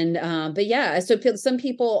it. And but yeah, so some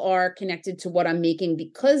people are connected to what I'm making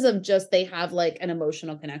because of just they have like an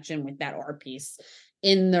emotional connection with that art piece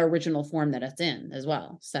in the original form that it's in as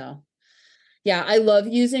well. So yeah, I love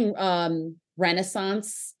using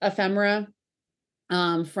Renaissance ephemera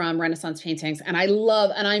from Renaissance paintings. And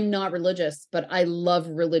I'm not religious, but I love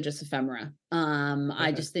religious ephemera. I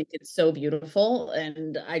Okay. just think it's so beautiful,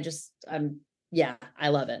 and yeah, I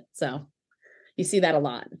love it. So you see that a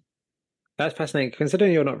lot. That's fascinating.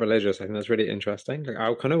 Considering you're not religious, I think that's really interesting. Like,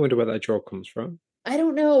 I kind of wonder where that draw comes from. I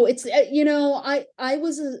don't know. It's I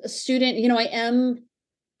was a student, I am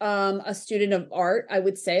a student of art, I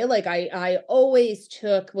would say. Like I always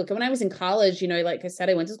took, look, when I was in college, like I said,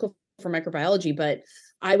 I went to school for microbiology, but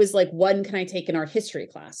I was like, when can I take an art history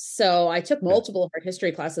class? So I took Yeah. multiple art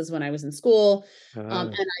history classes when I was in school. And Ah,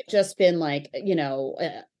 I've just been like,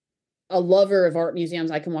 a lover of art museums.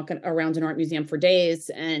 I can walk around an art museum for days,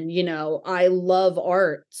 and I love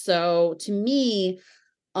art. So to me,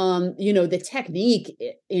 the technique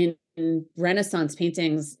in Renaissance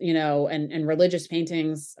paintings, and religious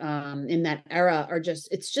paintings in that era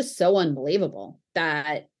it's just so unbelievable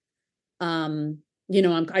that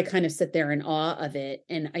I kind of sit there in awe of it,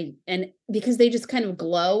 and because they just kind of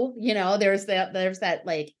glow, there's that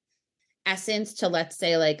like essence to, let's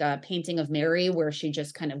say, like a painting of Mary where she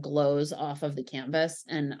just kind of glows off of the canvas,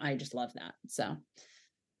 and I just love that. So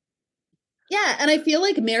yeah, and I feel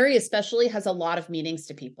like Mary especially has a lot of meanings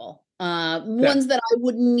to people. yeah. Ones that I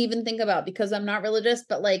wouldn't even think about because I'm not religious,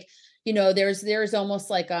 but like, there's almost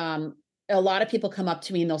like a lot of people come up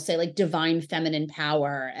to me and they'll say like divine feminine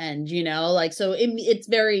power, and like, so it's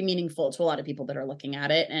very meaningful to a lot of people that are looking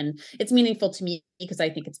at it, and it's meaningful to me because I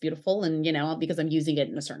think it's beautiful, and because I'm using it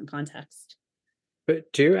in a certain context.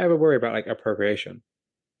 But do you ever worry about like appropriation?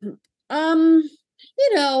 Um,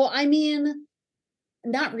 I mean,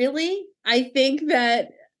 not really. I think that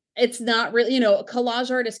it's not really,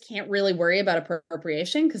 collage artists can't really worry about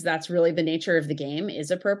appropriation because that's really the nature of the game,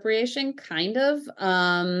 is appropriation, kind of.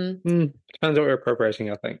 Depends what you're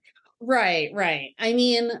appropriating, I think. Right. I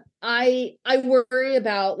mean, I worry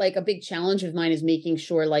about, like, a big challenge of mine is making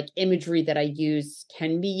sure like imagery that I use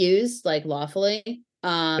can be used like lawfully.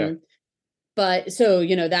 Yeah. But so,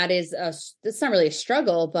 that is it's not really a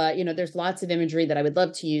struggle, but there's lots of imagery that I would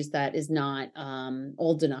love to use that is not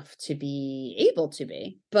old enough to be able to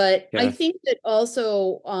be. But I Yeah. think that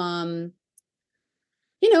also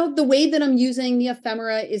the way that I'm using the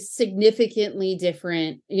ephemera is significantly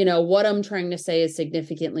different. What I'm trying to say is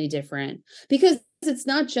significantly different, because it's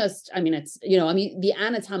not just, I mean, it's, the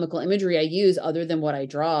anatomical imagery I use other than what I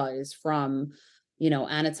draw is from,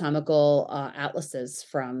 anatomical atlases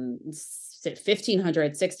from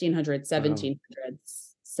 1500, 1600, Wow.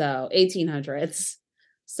 1700s, so 1800s.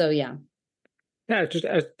 So yeah. Yeah, just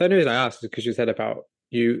the only reason I asked is because you said about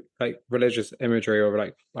you like religious imagery or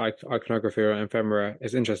like iconography or ephemera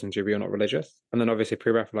is interesting to you, but you're not religious. And then obviously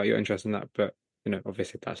pre-Raphaelite, you're interested in that, but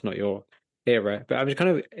obviously that's not your era. But I'm just kind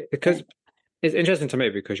of because Right. it's interesting to me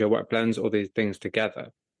because your work blends all these things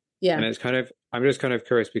together. And Yeah. it's kind of I'm just kind of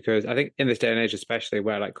curious because I think in this day and age, especially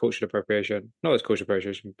where like cultural appropriation, not as cultural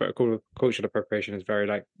appropriation, but cultural appropriation is very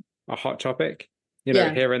like a hot topic,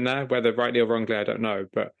 Yeah. here and there, whether rightly or wrongly, I don't know.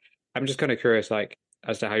 But I'm just kind of curious, like,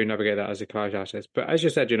 as to how you navigate that as a collage artist. But as you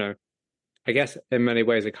said, I guess in many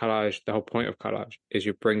ways, a collage, the whole point of collage is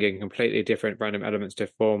you're bringing completely different random elements to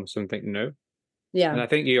form something new. And Yeah. I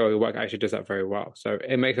think your work actually does that very well. So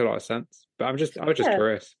it makes a lot of sense. But I was just Yeah.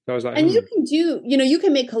 curious. I was like, And hmm. you can do, you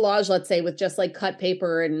can make collage, let's say, with just like cut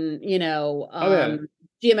paper and, Oh yeah.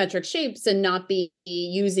 geometric shapes and not be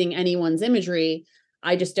using anyone's imagery.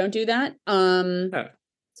 I just don't do that. Yeah.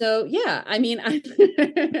 So yeah, I mean,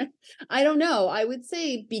 I don't know. I would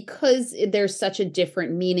say because there's such a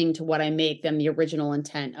different meaning to what I make than the original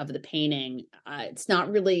intent of the painting. It's not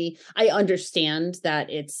really. I understand that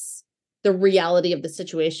it's the reality of the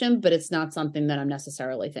situation, but it's not something that I'm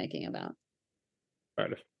necessarily thinking about. Right.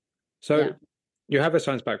 So Yeah. you have a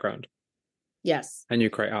science background Yes. and you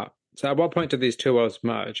create art. So at what point did these two worlds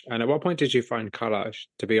merge? And at what point did you find collage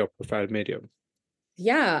to be your preferred medium?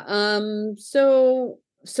 Yeah.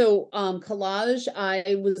 Collage,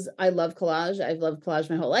 I love collage. I've loved collage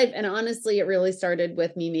my whole life. And honestly, it really started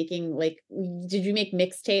with me making did you make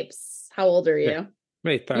mixtapes? How old are Yeah, you?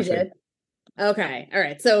 me, You 30. did? Okay. All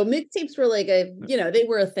right. So mixtapes were they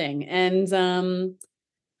were a thing. And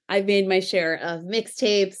I've made my share of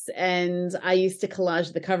mixtapes, and I used to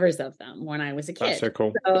collage the covers of them when I was a That's so kid.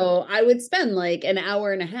 cool. So I would spend like an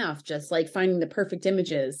hour and a half just like finding the perfect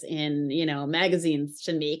images in, magazines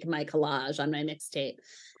to make my collage on my mixtape.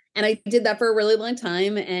 And I did that for a really long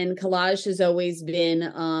time. And collage has always been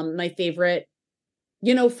my favorite,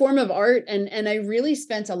 form of art. And I really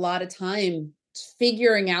spent a lot of time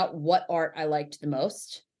figuring out what art I liked the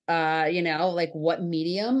most. Like what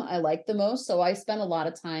medium I liked the most. So I spent a lot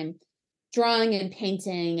of time drawing and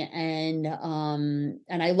painting, and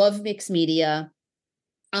I love mixed media.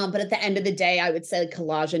 But at the end of the day, I would say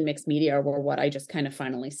collage and mixed media were what I just kind of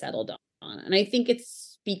finally settled on. And I think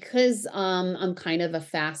it's because I'm kind of a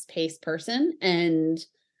fast-paced person, and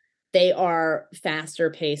they are faster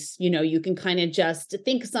paced. You can kind of just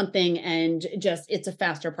think something and just it's a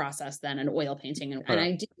faster process than an oil painting. And Right.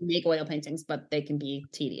 I do make oil paintings, but they can be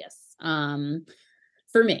tedious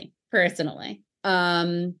for me personally.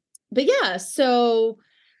 But yeah, so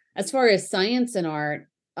as far as science and art,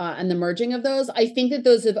 and the merging of those, I think that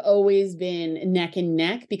those have always been neck and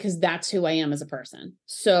neck because that's who I am as a person. Yeah.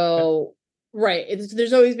 So, right,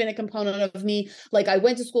 there's always been a component of me. Like I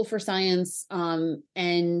went to school for science, and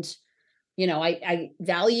I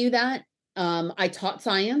value that. I taught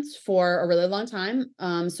science for a really long time.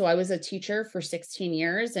 So I was a teacher for 16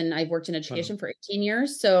 years, and I've worked in Wow. education for 18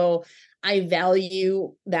 years. So I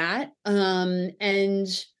value that. And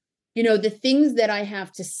the things that I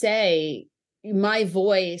have to say, my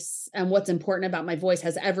voice and what's important about my voice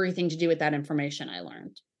has everything to do with that information I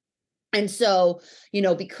learned. And so,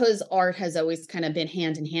 because art has always kind of been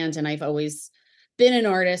hand in hand, and I've always been an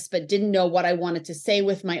artist, but didn't know what I wanted to say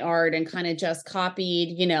with my art and kind of just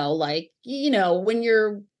copied, when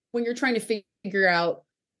you're trying to figure out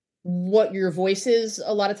what your voice is,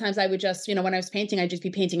 a lot of times I would just, when I was painting, I'd just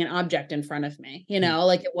be painting an object in front of me, Mm.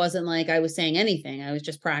 like it wasn't like I was saying anything. I was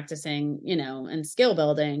just practicing, and skill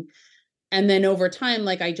building. And then over time,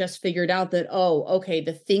 like I just figured out that, oh, okay,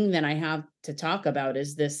 the thing that I have to talk about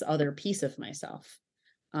is this other piece of myself.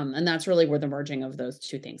 And that's really where the merging of those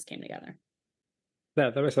two things came together.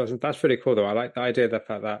 Yeah, that makes sense. That's really cool, though. I like the idea of the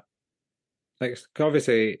fact that, like,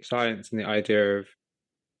 obviously, science and the idea of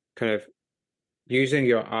kind of using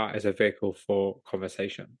your art as a vehicle for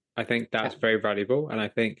conversation. I think Yeah. that's very valuable. And I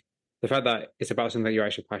think the fact that it's about something that you're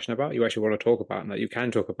actually passionate about, you actually want to talk about, and that you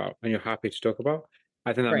can talk about, and you're happy to talk about,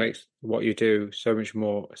 I think that Right. makes what you do so much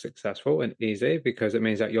more successful and easy because it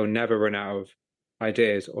means that you'll never run out of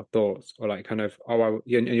ideas or thoughts or like kind of,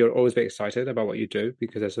 you'll always be excited about what you do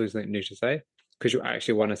because there's always something new to say because you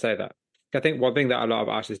actually want to say that. I think one thing that a lot of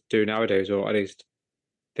artists do nowadays, or at least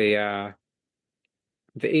the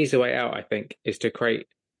the easy way out, I think, is to create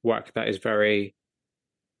work that is very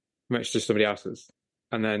much just somebody else's,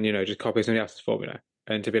 and then just copy somebody else's formula,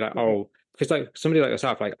 and to be like, Right. oh, because like somebody like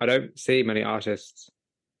yourself, like I don't see many artists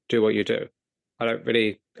do what you do. I can't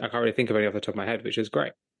really think of any off the top of my head, which is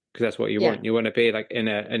great because that's what you Yeah. want. You want to be like in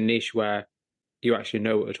a niche where you actually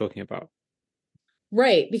know what you're talking about.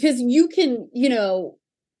 Right. Because you can be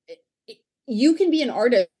an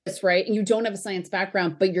artist, right? And you don't have a science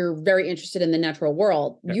background, but you're very interested in the natural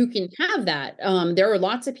world. Yeah, You can have that. There are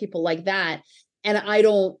lots of people like that. And I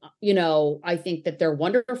think that they're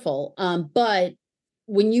wonderful. But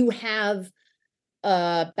when you have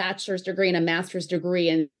a bachelor's degree and a master's degree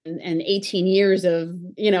and 18 years of,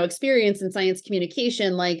 experience in science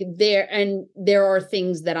communication, like there are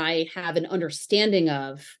things that I have an understanding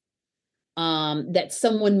of that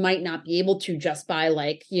someone might not be able to just by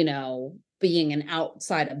being an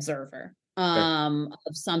outside observer yeah,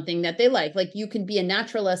 of something that they like you can be a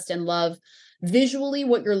naturalist and love visually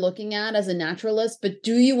what you're looking at as a naturalist, but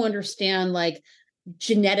do you understand like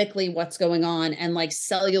genetically what's going on and like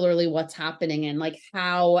cellularly what's happening and like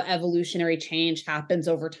how evolutionary change happens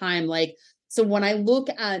over time? Like, so when I look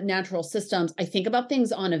at natural systems, I think about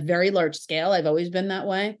things on a very large scale. I've always been that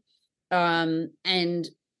way. And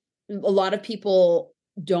a lot of people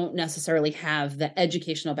don't necessarily have the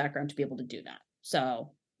educational background to be able to do that.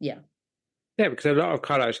 So yeah. Yeah, because a lot of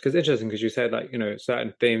collage, because it's interesting because you said like,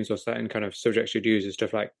 certain themes or certain kind of subjects you'd use is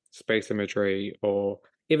stuff like space imagery or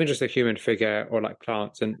even just a human figure or like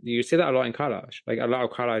plants. And you see that a lot in collage. Like a lot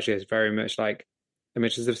of collage is very much like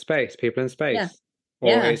images of space, people in Yeah. space, or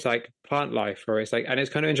Yeah. it's like plant life, or it's like, and it's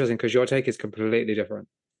kind of interesting because your take is completely different.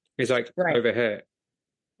 It's like Right. over here,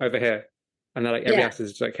 and then like every Yeah. aspect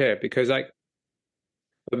is like here because like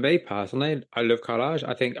for me personally, I love collage.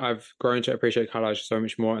 I think I've grown to appreciate collage so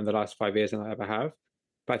much more in the last 5 years than I ever have.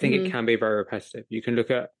 But I think it Hmm. can be very repetitive. You can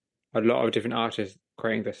look at a lot of different artists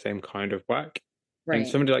creating the same kind of work. And Right.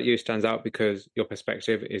 somebody like you stands out because your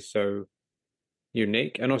perspective is so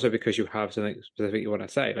unique and also because you have something specific you want to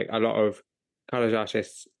say. Like a lot of college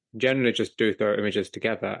artists generally just do throw images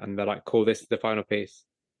together and they're like, cool, this is the final piece.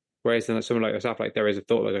 Whereas then someone like yourself, like there is a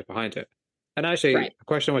thought that goes behind it. And actually, Right. a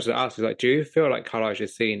question I wanted to ask is like, do you feel like collage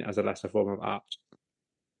is seen as a lesser form of art?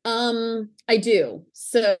 I do.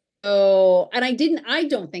 So, and I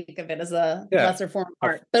don't think of it as a Yeah, lesser form of I've,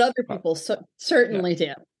 art, but other uh, people yeah, certainly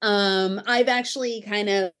do. I've actually kind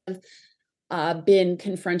of been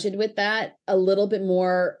confronted with that a little bit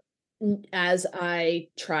more as I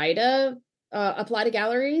try to apply to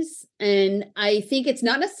galleries. And I think it's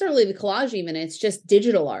not necessarily the collage, even, it's just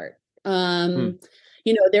digital art. mm, Um,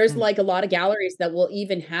 there's mm, like a lot of galleries that will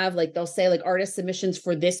even have like, they'll say like artist submissions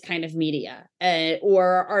for this kind of media,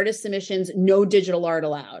 or artist submissions, no digital art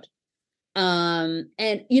allowed. And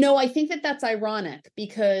I think that that's ironic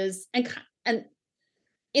because, and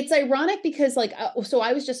it's ironic because like, so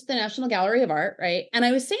I was just at the National Gallery of Art, right? And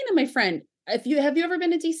I was saying to my friend, if you have you ever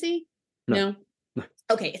been to DC? no, No. no,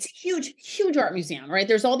 Okay, it's a huge, huge art museum, right?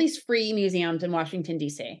 There's all these free museums in Washington,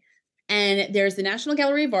 D.C. And there's the National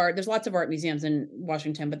Gallery of Art. There's lots of art museums in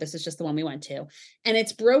Washington, but this is just the one we went to. And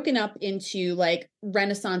it's broken up into like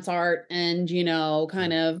Renaissance art and, kind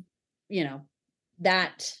mm, of, you know,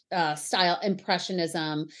 that style,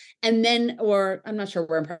 impressionism, and then, or I'm not sure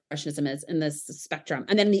where impressionism is in this spectrum,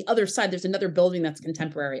 and then on the other side there's another building that's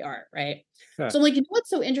contemporary art, right? yeah, So I'm like, what's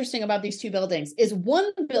so interesting about these two buildings is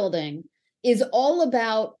one building is all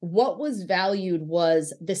about what was valued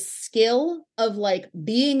was the skill of like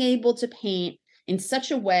being able to paint in such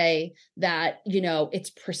a way that it's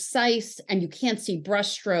precise and you can't see brush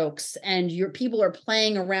strokes and your people are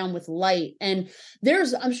playing around with light, and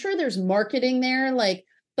I'm sure there's marketing there, like,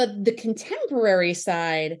 but the contemporary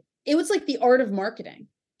side, it was like the art of marketing,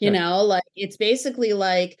 yeah, like it's basically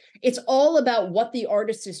like it's all about what the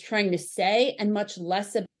artist is trying to say and much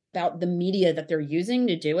less about the media that they're using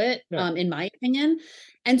to do it, yeah. in my opinion.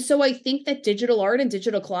 And so I think that digital art and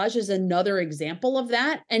digital collage is another example of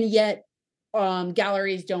that, and yet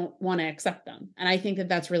galleries don't want to accept them, and I think that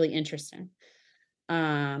that's really interesting.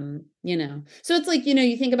 So it's like,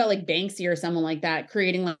 you think about like Banksy or someone like that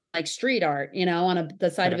creating like street art, on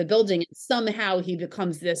the side Yeah. of a building, and somehow he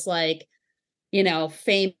becomes this like,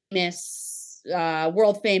 famous,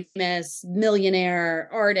 world famous millionaire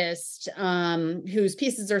artist, whose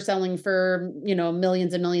pieces are selling for,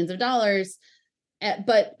 millions and millions of dollars.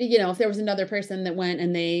 But if there was another person that went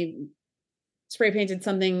and they spray painted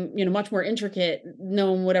something, much more intricate,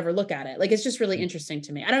 no one would ever look at it. Like, it's just really Mm. interesting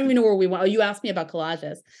to me. I don't even know where we want. Oh, you asked me about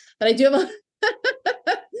collages, but I do have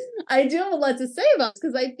I do have a lot to say about this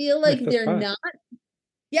because I feel Yeah, like that's they're fine. not,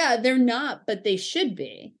 yeah, they're not, but they should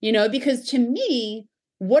be, because to me,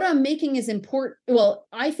 what I'm making is important. Well,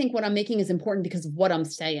 I think what I'm making is important because of what I'm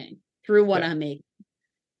saying through what Yeah, I'm making.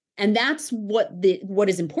 And that's what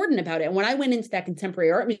is important about it. And when I went into that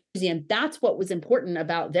contemporary art museum, that's what was important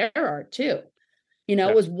about their art too.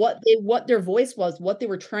 yeah, Was what their voice was, what they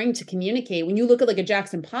were trying to communicate. When you look at like a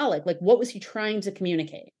Jackson Pollock, like what was he trying to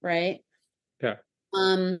communicate, right? yeah.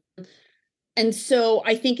 Um, and so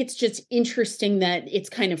I think it's just interesting that it's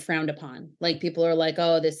kind of frowned upon. Like people are like,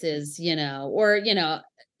 oh, this is, or,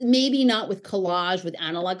 maybe not with collage, with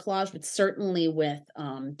analog collage, but certainly with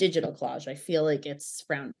digital collage. I feel like it's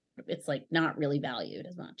frowned, it's like not really valued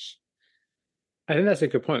as much. I think that's a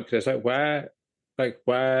good point because it's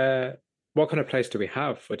what kind of place do we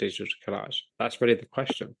have for digital collage? That's really the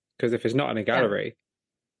question. Because if it's not in a Yeah. gallery,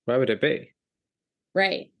 where would it be?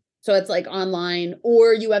 Right. So it's like online,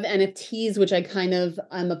 or you have NFTs, which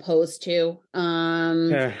I'm opposed to.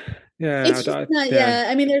 Yeah, yeah, It's just not, yeah. yeah.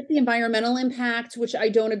 I mean, there's the environmental impact, which I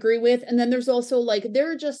don't agree with. And then there's also like,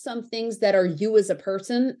 there are just some things that are you as a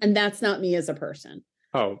person, and that's not me as a person.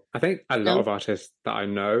 Oh, I think a lot No? of artists that I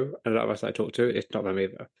know, and a lot of us that I talk to, it's not them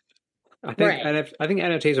either. Right. I think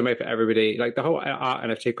NFTs are made for everybody. Like the whole art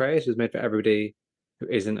NFT craze is made for everybody who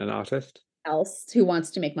isn't an artist. Else who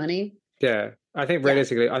wants to make money. Yeah, I think Yeah.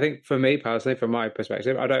 realistically, I think for me personally, from my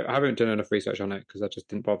perspective, I haven't done enough research on it because I just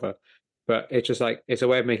didn't bother. But it's just like it's a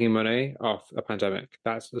way of making money off a pandemic.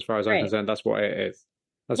 That's as far as I'm Right. concerned. That's what it is.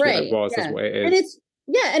 That's what it Right. was. That's Yeah. what it And is. it's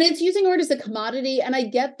yeah, and it's using art as a commodity. And I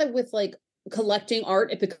get that with like collecting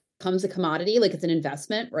art, it becomes a commodity, like it's an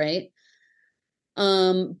investment, right?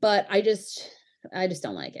 But I just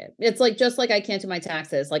don't like it. It's like just like I can't do my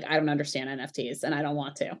taxes. Like I don't understand NFTs and I don't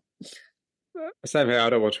want to. Same here. I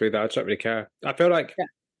don't want to read that. I just don't really care. I feel like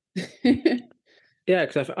Yeah. yeah,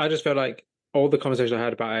 because I just feel like all the conversation I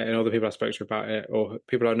had about it and all the people I spoke to about it or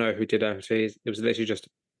people I know who did NFTs, it was literally just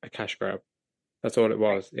a cash grab. That's all it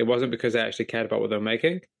Right. was. It wasn't because they actually cared about what they were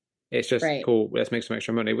making. It's just Right. cool. Let's make some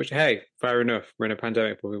extra money. Which, hey, fair enough. We're in a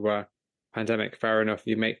pandemic, but we were pandemic. Fair enough.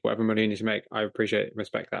 You make whatever money you need to make. I appreciate,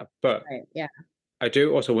 respect that. But Right. Yeah. I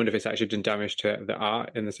do also wonder if it's actually done damage to the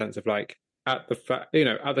art in the sense of like at the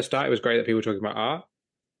start it was great that people were talking about art,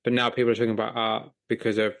 but now people are talking about art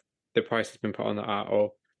because of the price that's been put on the art,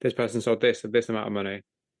 or this person sold this at this amount of money.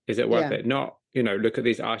 Is it worth Yeah. it? Not, look at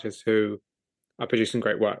these artists who are producing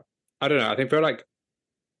great work. I don't know. I think feel like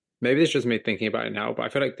maybe it's just me thinking about it now, but I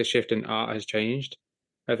feel like the shift in art has changed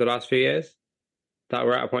over the last few years. That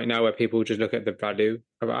we're at a point now where people just look at the value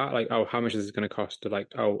of art, like, oh, how much is this going to cost? To like,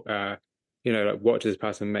 oh, like what does this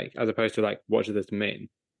person make, as opposed to like, what does this mean?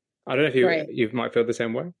 I don't know if you Right. you might feel the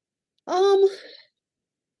same way. Um,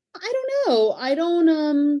 I don't know. I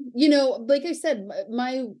don't like I said,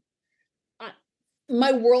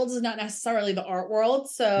 my world is not necessarily the art world. Hmm.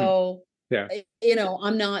 So Yeah,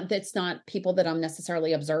 I'm not, that's not people that I'm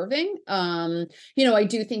necessarily observing. I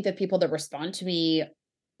do think that people that respond to me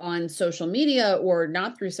on social media or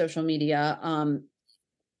not through social media,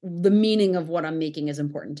 the meaning of what I'm making is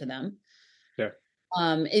important to them. yeah.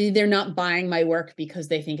 They're not buying my work because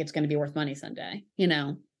they think it's going to be worth money someday.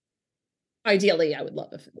 Ideally, I would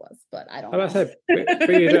love if it was, but I don't I know. said, but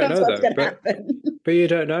you Who don't knows know what's though. going to happen? But you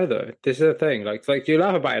don't know though. This is the thing. Like you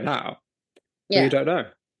laugh about it now, but you Yeah. don't know.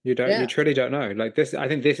 You don't. You Yeah. truly don't know. Like this, I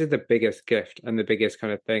think this is the biggest gift and the biggest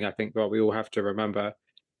kind of thing. I think what we all have to remember.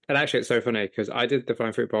 And actually, it's so funny because I did the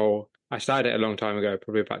Flying Fruit Bowl. I started it a long time ago,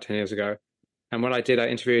 probably about 10 years ago. And when I did, I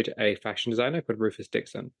interviewed a fashion designer called Rufus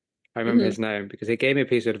Dixon. I remember Hmm. his name because he gave me a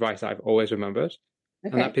piece of advice that I've always remembered.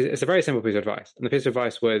 And that Okay. piece, it's a very simple piece of advice. And the piece of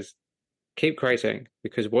advice was keep creating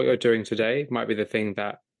because what you're doing today might be the thing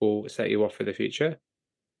that will set you off for the future.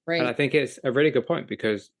 And I Right. think it's a really good point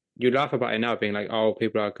because you laugh about it now being like, oh,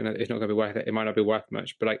 people are gonna, it's not gonna be worth it. It might not be worth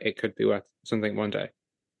much, but like it could be worth something one day.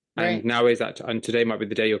 And Right. now is that, and today might be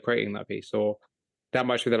the day you're creating that piece, or that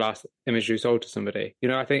might be the last image you sold to somebody.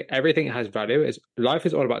 I think everything has value. Is life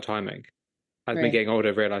is all about timing. As me Right. getting older,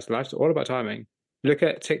 I've realized life's all about timing. Look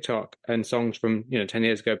at TikTok and songs from 10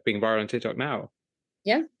 years ago being viral on TikTok now.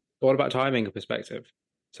 Yeah. All about timing and perspective.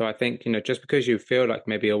 So I think just because you feel like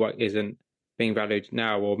maybe your work isn't being valued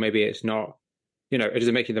now, or maybe it's not, it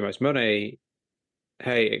doesn't make you the most money.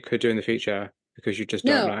 Hey, it could do in the future because you just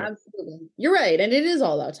don't No, know. absolutely. You're right. And it is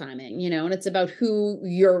all about timing, and it's about who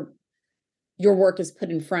your work is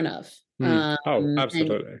put in front of. Hmm. Oh, And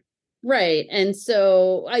absolutely. right. And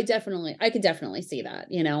so I could definitely see that,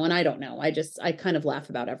 and I don't know. I kind of laugh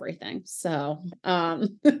about everything. So,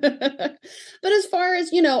 but as far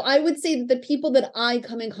as, I would say that the people that I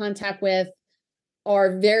come in contact with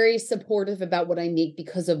are very supportive about what I make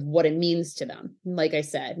because of what it means to them. Like I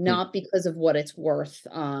said, Hmm. not because of what it's worth,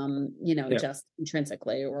 Yeah. just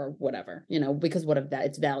intrinsically or whatever, because what of that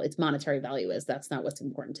its monetary value is, that's not what's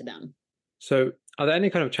important to them. So, are there any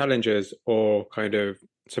kind of challenges or kind of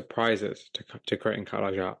surprises to creating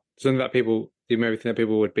collage art? Something that you maybe think that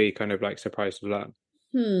people would be kind of like surprised to learn.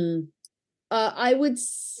 Hmm. I would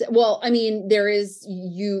well, I mean, there is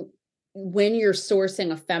when you're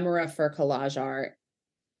sourcing ephemera for collage art,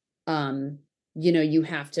 um, you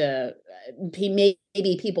have to maybe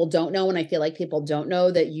people don't know, and I feel like people don't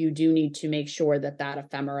know that you do need to make sure that that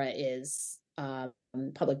ephemera is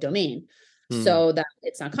public domain Hmm. so that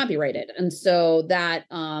it's not copyrighted. And so that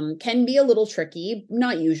can be a little tricky,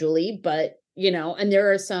 not usually, but and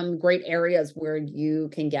there are some great areas where you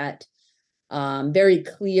can get very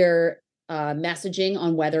clear messaging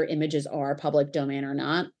on whether images are public domain or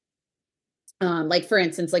not. Like for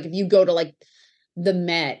instance, like if you go to like the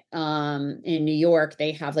Met in New York,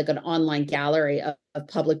 they have like an online gallery of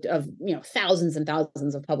public of thousands and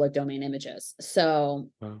thousands of public domain images. So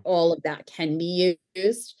Wow. all of that can be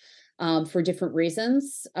used. for different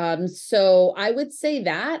reasons. So I would say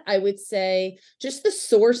just the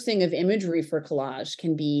sourcing of imagery for collage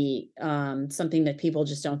can be something that people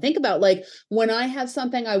just don't think about. Like when I have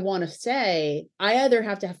something I want to say, I either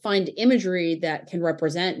have to find imagery that can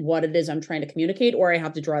represent what it is I'm trying to communicate, or I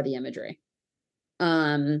have to draw the imagery.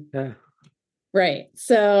 Yeah. Right.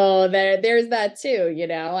 So there's that too,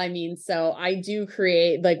 I mean, so I do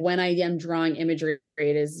create, like when I am drawing imagery,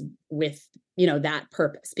 it is with, that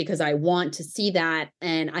purpose, because I want to see that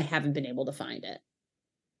and I haven't been able to find it.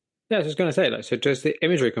 Yeah, I was just going to say, like, so does the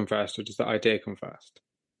imagery come first or does the idea come first?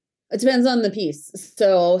 It depends on the piece.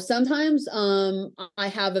 So sometimes I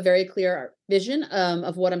have a very clear vision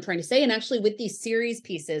of what I'm trying to say. And actually with these series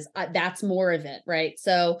pieces, that's more of it, right?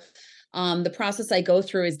 So the process I go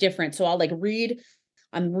through is different. So I'm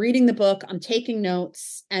reading the book, I'm taking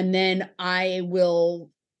notes, and then I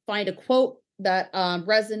will find a quote that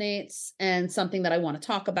resonates and something that I want to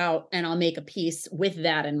talk about, and I'll make a piece with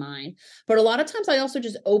that in mind. But a lot of times I also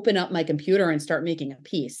just open up my computer and start making a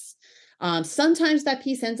piece. Sometimes that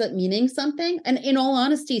piece ends up meaning something. And in all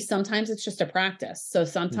honesty, sometimes it's just a practice. So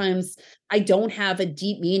sometimes I don't have a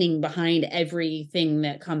deep meaning behind everything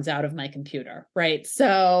that comes out of my computer, right?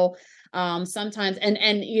 So sometimes, and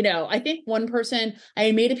I think one person,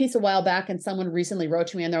 I made a piece a while back and someone recently wrote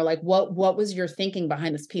to me and they're like, what was your thinking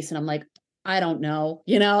behind this piece? And I'm like, I don't know,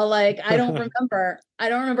 like I don't remember. I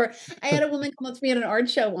had a woman come up to me at an art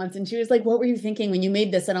show once and she was like, what were you thinking when you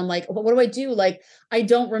made this? And I'm like, well, what do I do? Like, I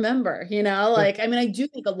don't remember, like, I mean, I do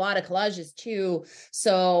make a lot of collages too.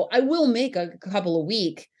 So I will make a couple a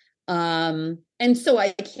week. And so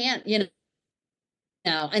I can't, and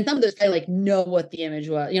some of those I like know what the image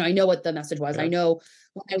was, I know what the message was. Yeah. I know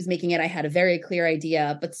when I was making it, I had a very clear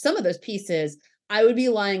idea, but some of those pieces, I would be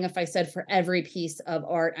lying if I said for every piece of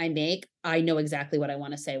art I make, I know exactly what I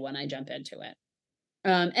want to say when I jump into it.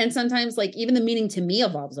 And sometimes like even the meaning to me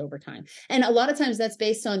evolves over time. And a lot of times that's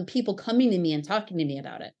based on people coming to me and talking to me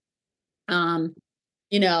about it.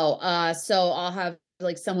 So I'll have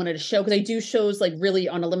like someone at a show, because I do shows like really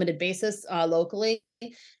on a limited basis locally.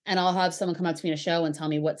 And I'll have someone come up to me in a show and tell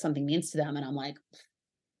me what something means to them. And I'm like,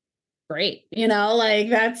 great, like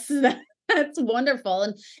that's wonderful.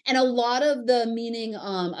 And a lot of the meaning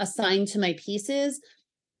assigned to my pieces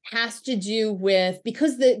has to do with,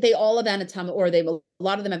 because they all have anatomical, or a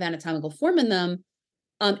lot of them have anatomical form in them.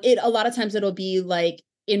 A lot of times it'll be like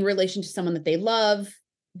in relation to someone that they love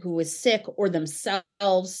who is sick, or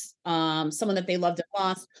themselves, someone that they loved and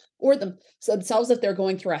lost, or themselves if they're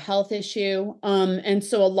going through a health issue. And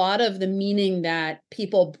so a lot of the meaning that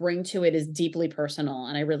people bring to it is deeply personal,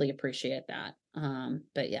 and I really appreciate that.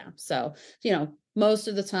 But yeah, so, most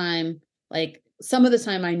of the time, like some of the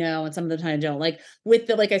time I know, and some of the time I don't. Like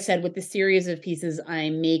like I said, with the series of pieces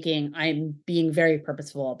I'm making, I'm being very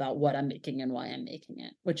purposeful about what I'm making and why I'm making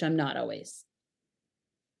it, which I'm not always.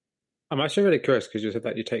 I'm actually really curious because you said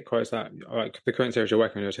that you take quotes out, like the current series you're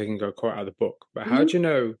working on, you're taking a quote out of the book. But how do you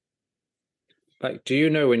know, like, do you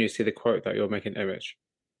know when you see the quote that you're making an image?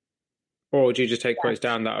 Or do you just take quotes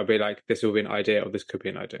down that will be like, this will be an idea, or this could be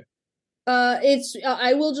an idea?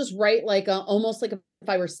 I will just write like almost like if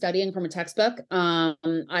I were studying from a textbook.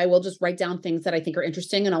 I will just write down things that I think are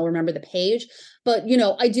interesting and I'll remember the page. But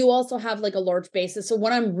I do also have like a large basis. So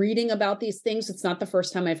when I'm reading about these things, it's not the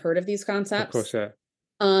first time I've heard of these Of course, concepts. yeah.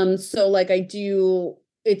 So like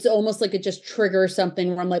it's almost like it just triggers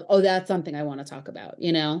something where I'm like, oh, that's something I want to talk about,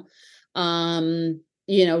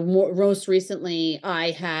 most recently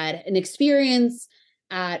I had an experience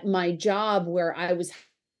at my job where I was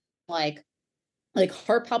like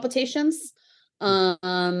heart palpitations.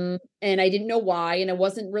 And I didn't know why, and I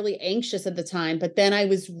wasn't really anxious at the time, but then I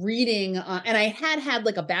was reading and I had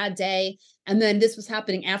like a bad day, and then this was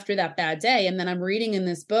happening after that bad day, and then I'm reading in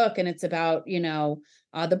this book and it's about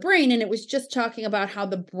the brain, and it was just talking about how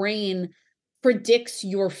the brain predicts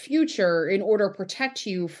your future in order to protect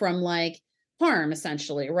you from like harm,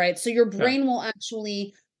 essentially, right? So your brain will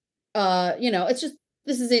actually it's just,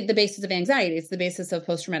 this is the basis of anxiety. It's the basis of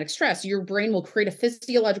post-traumatic stress. Your brain will create a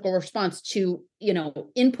physiological response to,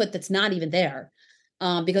 input that's not even there,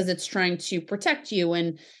 because it's trying to protect you.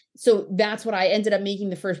 And so that's what I ended up making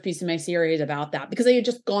the first piece of my series about, that because I had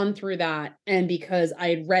just gone through that, and because I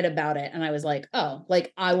had read about it, and I was like, oh,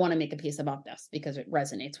 like I want to make a piece about this because it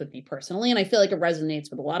resonates with me personally. And I feel like it resonates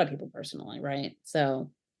with a lot of people personally. Right. So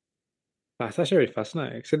That's actually really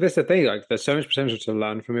fascinating. So this is the thing, like there's so much potential to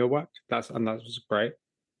learn from your work. That's great.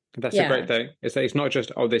 That's a great yeah. thing. It's that it's not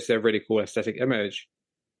just, oh, this is a really cool aesthetic image.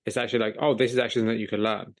 It's actually like, oh, this is actually something that you can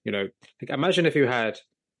learn. Like imagine if you had,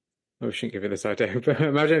 oh, I shouldn't give you this idea, but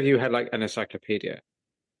imagine if you had like an encyclopedia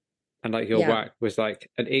and like your Yeah. work was like,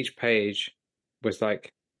 and each page was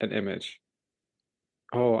like an image.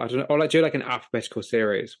 Oh, I don't know. Or like do like an alphabetical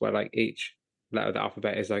series where like each letter of the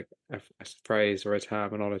alphabet is like a phrase or a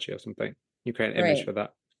terminology or something. You create an image Right. for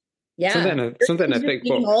that. Yeah. Something in He's a just thick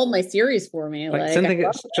making book. all my series for me. Like Like, I something,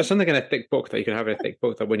 love it's just something in a thick book that you can have in a thick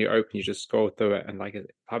book that when you open, you just scroll through it and like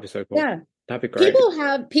that'd be so cool. yeah. That'd be great.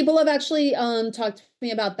 People have actually talked to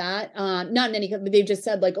me about that. Not in any, but they've just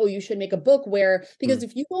said like, oh, you should make a book where, Hmm. because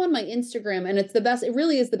if you go on my Instagram, and it's the best, it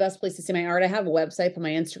really is the best place to see my art. I have a website, but my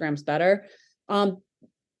Instagram's better. Um,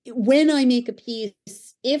 when I make a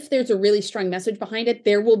piece, if there's a really strong message behind it,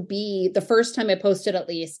 there will be, the first time I post it, at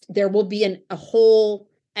least, there will be a whole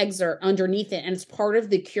excerpt underneath it. And it's part of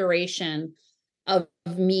the curation of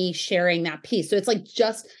me sharing that piece. So it's like,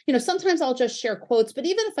 just, sometimes I'll just share quotes, but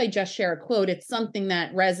even if I just share a quote, it's something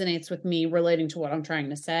that resonates with me relating to what I'm trying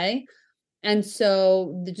to say. And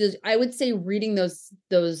so I would say reading those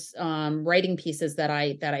writing pieces that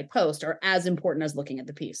I post are as important as looking at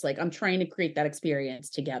the piece. Like, I'm trying to create that experience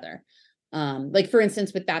together. Like, for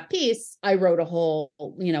instance, with that piece, I wrote a whole,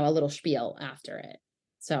 a little spiel after it.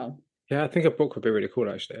 So Yeah, I think a book would be really cool,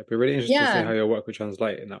 actually. It'd be really interesting to see yeah, how your work would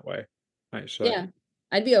translate in that way, actually. yeah,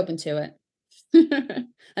 I'd be open to it.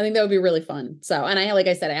 I think that would be really fun. So, and like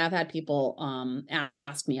I said, I have had people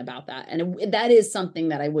ask me about that, and that is something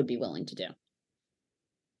that I would be willing to do.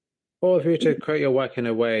 Or if you were to create your work in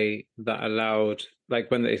a way that allowed, like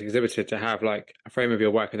when it's exhibited, to have like a frame of your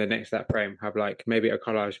work and then next to that frame have like maybe a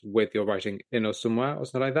collage with your writing in or somewhere or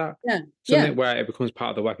something like that. Yeah, yeah, Something where it becomes part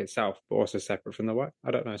of the work itself, but also separate from the work. I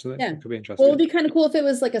don't know, something yeah. that could be Well, it'd interesting. be kind of cool if it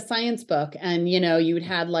was like a science book, and you would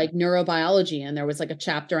have like neurobiology, and there was like a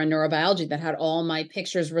chapter on neurobiology that had all my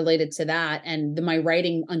pictures related to that, and my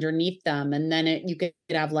writing underneath them, and then you could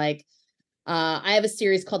have like, I have a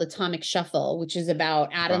series called Atomic Shuffle, which is about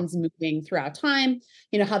Wow. atoms moving throughout time,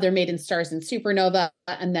 how they're made in stars and supernova,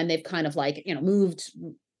 and then they've kind of like, moved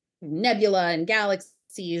nebula and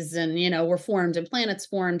galaxies, and, were formed, and planets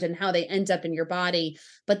formed, and how they end up in your body.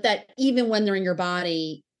 But that even when they're in your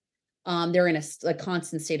body, they're in a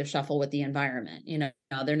constant state of shuffle with the environment.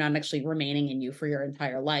 They're not actually remaining in you for your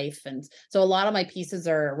entire life. And so a lot of my pieces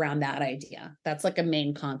are around that idea. That's like a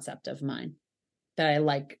main concept of mine that I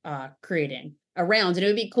like creating around. And it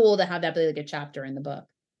would be cool to have that be like a chapter in the book.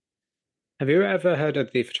 Have you ever heard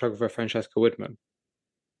of the photographer Francesca Woodman?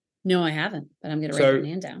 No, I haven't, but I'm going to write her So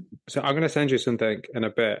name down. So I'm going to send you something in a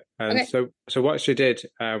bit. And Okay. so what she did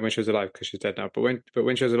when she was alive, because she's dead now, but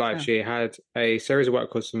when she was alive, Oh. she had a series of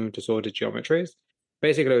work called Some Disordered Geometries.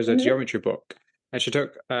 Basically, it was a Mhm. geometry book, and she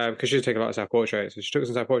took because she was taking a lot of self portraits, so she took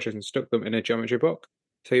some self portraits and stuck them in a geometry book.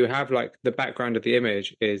 So you have like the background of the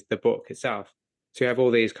image is the book itself. So you have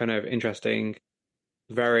all these kind of interesting,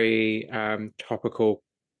 very topical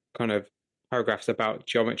kind of paragraphs about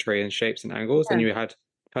geometry and shapes and angles, and Yeah. you had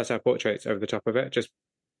her self portraits over the top of it, just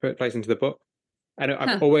put place into the book. And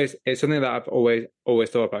Huh. it's something that I've always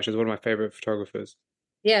thought about. She's one of my favorite photographers.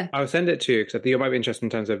 Yeah. I'll send it to you because I think it might be interesting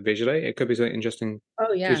in terms of visually. It could be something interesting Oh,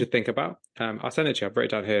 for you yeah. to think about. I'll send it to you. I've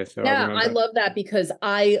written it down here, so I'll Yeah, I remember. love that, because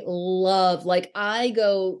I love, like, I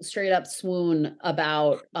go straight up swoon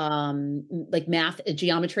about like math,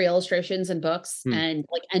 geometry illustrations in books, Hmm. and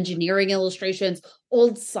like engineering illustrations,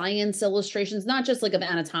 old science illustrations, not just like of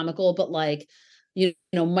anatomical, but like,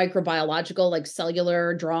 microbiological, like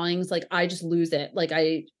cellular drawings. Like, I just lose it. Like,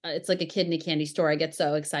 it's like a kid in a candy store. I get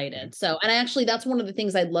so excited. So, and actually that's one of the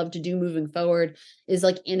things I'd love to do moving forward, is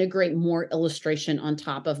like integrate more illustration on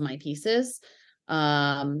top of my pieces.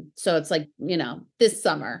 So it's like, this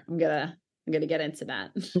summer I'm gonna get into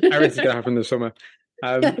that. Everything's gonna happen this summer.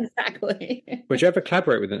 Yeah, Um, exactly. would you ever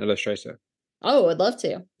collaborate with an illustrator? Oh, I'd love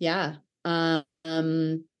to. Yeah.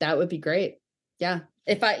 That would be great. Yeah.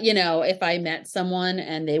 If I met someone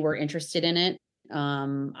and they were interested in it,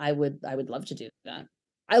 I would love to do that.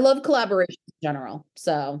 I love collaboration in general.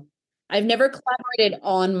 So I've never collaborated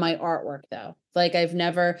on my artwork though. Like, I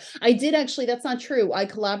did actually, that's not true. I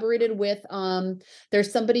collaborated with,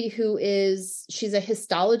 there's somebody she's a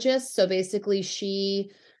histologist. So basically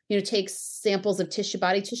she, takes samples of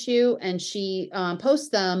body tissue, and she posts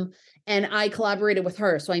them, and I collaborated with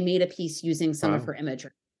her. So I made a piece using some of Wow, her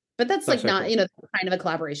imagery. But that's that's like so not, cool. kind of a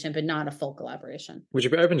collaboration, but not a full collaboration. Would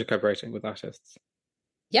you be open to collaborating with artists?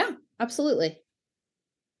 Yeah, absolutely.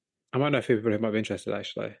 I might know a few people who might be interested.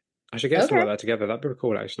 Actually, I should get something Okay. like that together. That'd be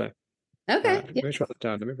cool. Actually, Okay. let Yeah. me write that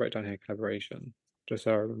down. Let me write down here collaboration, just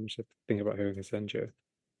so I remember to think about who I can send you.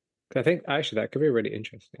 'Cause I think actually that could be really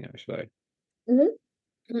interesting. Actually, Mhm.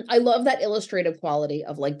 I love that illustrative quality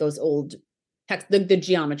of like those old text, the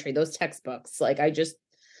geometry, those textbooks. Like, I just,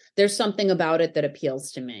 there's something about it that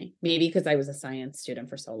appeals to me. Maybe because I was a science student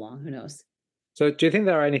for so long. Who knows? So do you think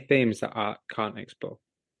there are any themes that art can't explore?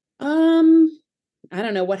 Um, I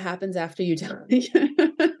don't know what happens after you die.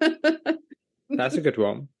 That's a good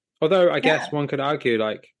one. Although I guess Yeah. one could argue,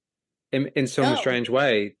 like, in some Oh. strange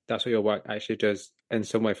way, that's what your work actually does in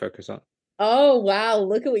some way focus on. Oh wow,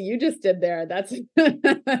 look at what you just did there. That's you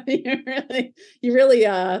really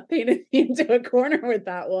painted me into a corner with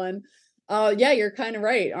that one. Yeah, you're kind of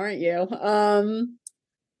right, aren't you?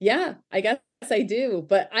 Yeah, I guess I do,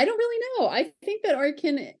 but I don't really know. I think that art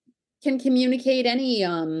can communicate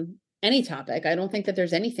any topic. I don't think that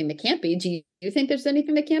there's anything that can't be. Do you think there's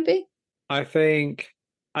anything that can't be? I think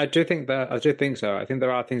I do think so. I think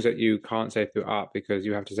there are things that you can't say through art because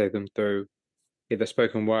you have to say them through either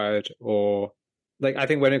spoken word or like I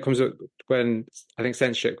think when I think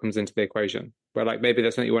censorship comes into the equation, where like maybe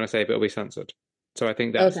that's something you want to say, but it'll be censored. So I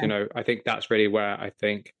think that's, Okay. I think that's really where I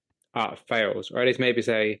think art fails, or at least maybe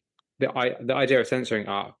say the idea of censoring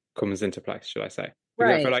art comes into place, should I say?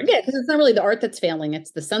 Because I feel Right. like Yeah, because it's not really the art that's failing,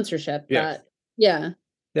 it's the censorship yes, that, yeah,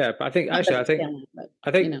 yeah, but I think not that actually it's failing, but I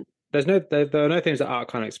you think know. there are no things that art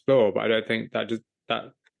can't explore, but I don't think that just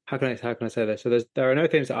that how can I say this? So there are no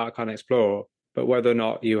things that art can't explore, but whether or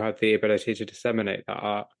not you have the ability to disseminate that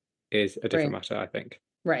art is a different Right. matter, I think. If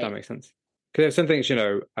that Right. makes sense. Because if something's,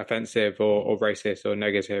 offensive or racist or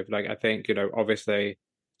negative, like I think, obviously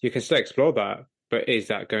you can still explore that, but is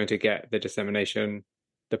that going to get the dissemination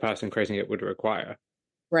the person creating it would require?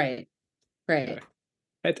 Right. You know,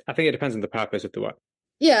 Right. I think it depends on the purpose of the work.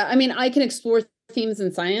 Yeah, I mean, I can explore themes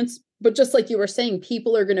in science, but just like you were saying,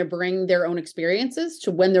 people are going to bring their own experiences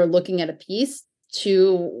to when they're looking at a piece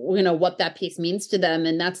to, what that piece means to them.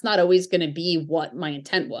 And that's not always going to be what my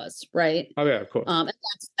intent was, right? Oh yeah, of course. And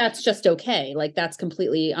that's just okay. Like that's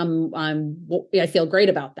completely, I feel great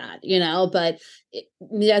about that, but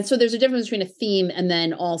yeah, so there's a difference between a theme and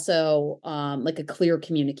then also like a clear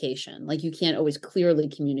communication. Like you can't always clearly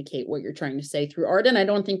communicate what you're trying to say through art. And I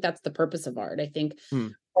don't think that's the purpose of art. I think Hmm.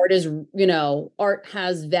 art is, art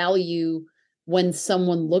has value when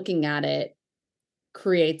someone looking at it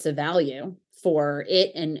creates a value for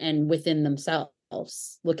it and within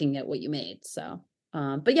themselves looking at what you made. So,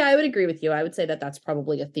 but yeah, I would agree with you. I would say that that's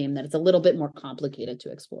probably a theme that it's a little bit more complicated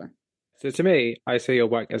to explore. So to me, I see your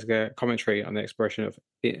work as a commentary on the expression of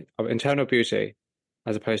internal beauty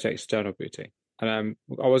as opposed to external beauty. And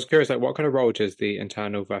I was curious, like, what kind of role does the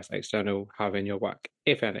internal versus external have in your work,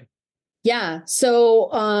 if any? Yeah. So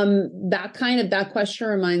that question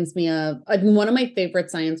reminds me of one of my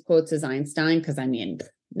favorite science quotes is Einstein, because I mean,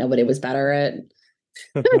 nobody was better at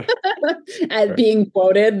at Right. being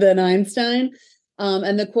quoted than Einstein.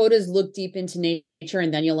 And the quote is look deep into nature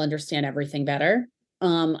and then you'll understand everything better.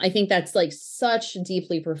 I think that's like such a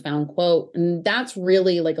deeply profound quote. And that's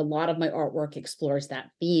really like a lot of my artwork explores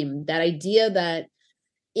that theme, that idea that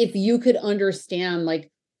if you could understand like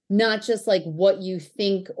not just like what you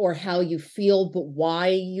think or how you feel, but why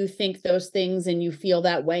you think those things and you feel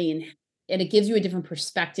that way, and it gives you a different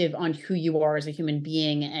perspective on who you are as a human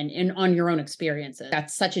being and on your own experiences.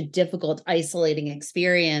 That's such a difficult, isolating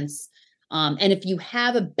experience. And if you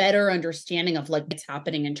have a better understanding of like what's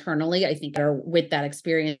happening internally, I think are with that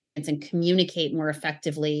experience and communicate more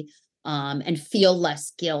effectively and feel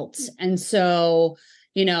less guilt. And so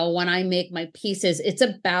when I make my pieces, it's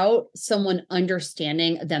about someone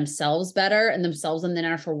understanding themselves better and themselves in the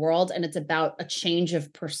natural world. And it's about a change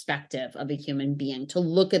of perspective of a human being to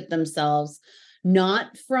look at themselves,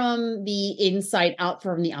 not from the inside out,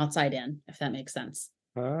 from the outside in, if that makes sense.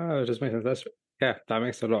 Oh, it just makes sense. Yeah, that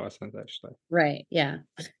makes a lot of sense actually. Right. Yeah.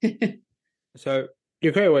 So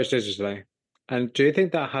you create works digitally, and do you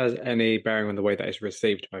think that has any bearing on the way that it's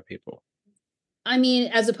received by people? I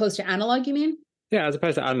mean, as opposed to analog, you mean? Yeah, as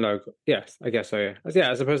opposed to analog. Yes, I guess so. Yeah, yeah,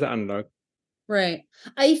 as opposed to analog. Right.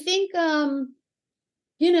 I think I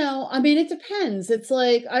mean, it depends. It's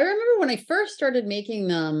like, I remember when I first started making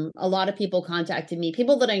them, a lot of people contacted me,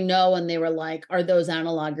 people that I know, and they were like, are those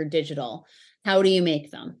analog or digital? How do you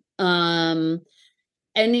make them?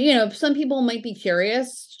 And some people might be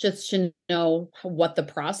curious just to know what the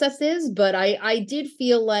process is, but I did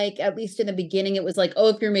feel like, at least in the beginning, it was like, oh,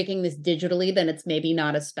 if you're making this digitally, then it's maybe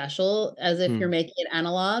not as special as if you're Hmm. making it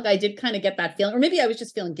analog. I did kind of get that feeling, or maybe I was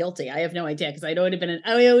just feeling guilty. I have no idea, because I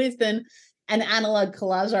always been an analog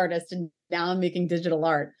collage artist, and now I'm making digital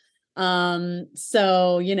art.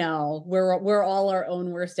 So we're all our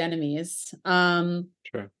own worst enemies.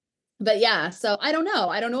 True. But yeah, so I don't know.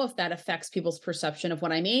 I don't know if that affects people's perception of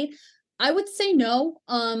what I made. I would say no.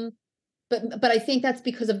 But I think that's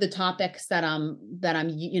because of the topics that I'm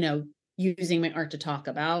using my art to talk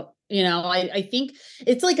about. I think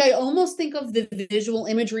it's like, I almost think of the visual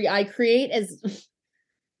imagery I create as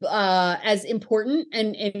important,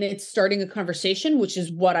 and it's starting a conversation, which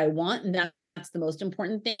is what I want. And that's the most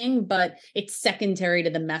important thing, but it's secondary to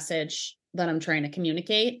the message that I'm trying to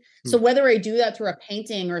communicate. So whether I do that through a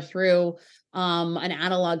painting or through an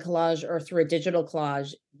analog collage or through a digital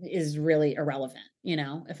collage is really irrelevant,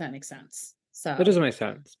 if that makes sense. So that doesn't make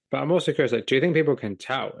sense. But I'm also curious, like, do you think people can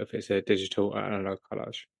tell if it's a digital or analog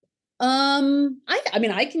collage? I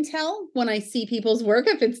mean, I can tell when I see people's work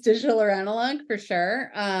if it's digital or analog for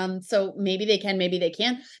sure. So maybe they can, maybe they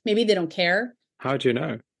can't, maybe they don't care. How do you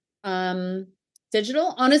know?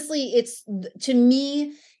 Digital, honestly, to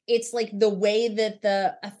me, it's like the way that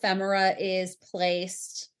the ephemera is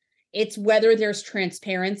placed. It's whether there's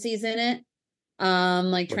transparencies in it.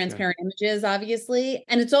 Like transparent images, obviously.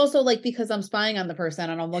 And it's also like, because I'm spying on the person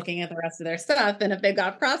and I'm looking at the rest of their stuff. And if they've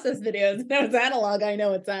got process videos and it's analog, I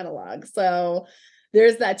know it's analog. So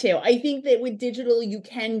there's that too. I think that with digital, you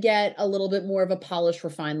can get a little bit more of a polished,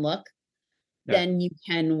 refined look than you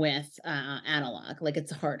can with analog. Like,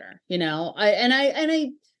 it's harder,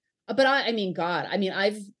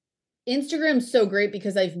 Instagram's so great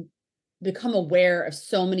because I've become aware of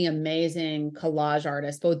so many amazing collage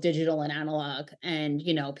artists, both digital and analog. And,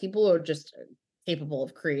 people are just capable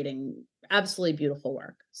of creating absolutely beautiful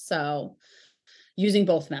work. So using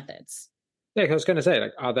both methods. Yeah, 'cause I was going to say,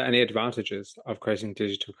 like, are there any advantages of creating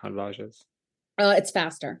digital collages? It's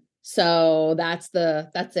faster. So that's it.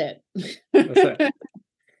 That's it.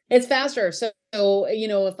 It's faster. So,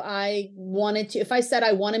 if I said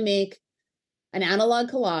I want to make an analog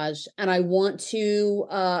collage and I want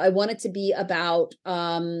it to be about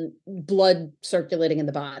blood circulating in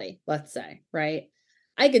the body, let's say, right?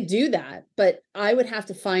 I could do that, but I would have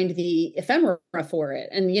to find the ephemera for it.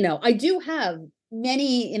 And, I do have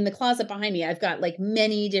many in the closet behind me. I've got like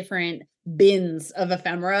many different bins of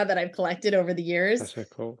ephemera that I've collected over the years. That's so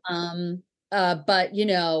cool. But,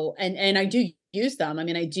 and I do use them. I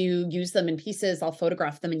mean, I do use them in pieces. I'll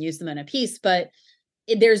photograph them and use them in a piece, but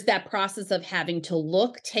there's that process of having to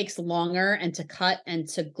look takes longer, and to cut and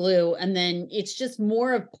to glue. And then it's just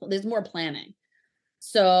there's more planning.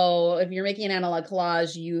 So if you're making an analog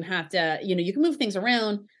collage, you have to, you can move things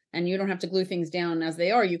around and you don't have to glue things down as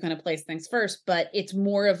they are. You kind of place things first, but it's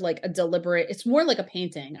more of like it's more like a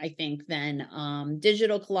painting, I think, than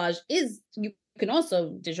digital collage is.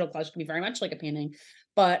 Digital collage can be very much like a painting,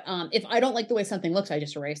 but if I don't like the way something looks, I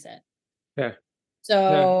just erase it. Yeah.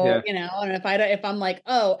 So, and if I'm like,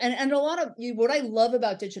 oh, and a lot of what I love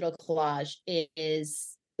about digital collage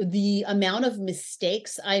is the amount of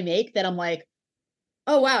mistakes I make that I'm like,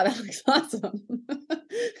 oh, wow, that looks awesome.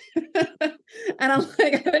 And I'm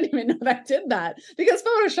like, I didn't even know that did that, because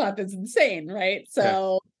Photoshop is insane. Right.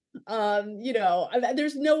 So,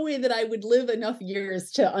 there's no way that I would live enough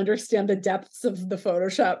years to understand the depths of the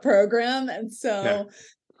Photoshop program. And so,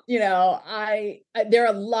 there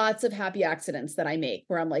are lots of happy accidents that I make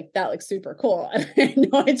where I'm like, that looks super cool. I had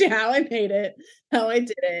no idea how I made it, how I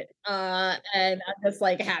did it. And I'm just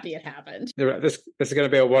like happy it happened. This is going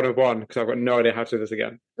to be a one-on-one because I've got no idea how to do this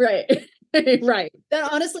again. Right. Right. Then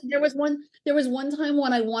honestly, there was one time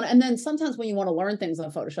when I want, and then sometimes when you want to learn things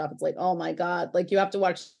on Photoshop, it's like, oh my God, like you have to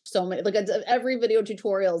watch so many, like every video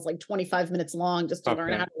tutorial is like 25 minutes long just to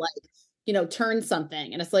learn how to turn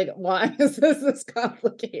something. And it's like, why is this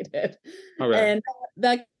complicated? Okay. And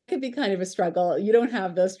that could be kind of a struggle. You don't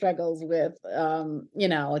have those struggles with,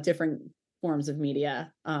 different forms of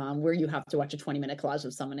media, where you have to watch a 20-minute collage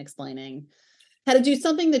of someone explaining how to do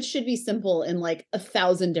something that should be simple in like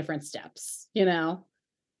 1,000 different steps, I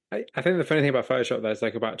think the funny thing about Photoshop, there's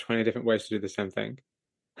like about 20 different ways to do the same thing.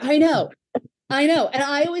 I know. And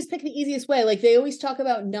I always pick the easiest way. Like they always talk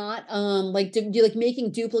about not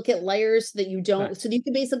making duplicate layers so that you don't, so that you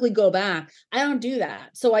can basically go back. I don't do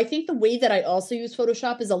that. So I think the way that I also use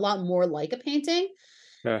Photoshop is a lot more like a painting.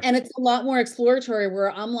 Yeah. And it's a lot more exploratory,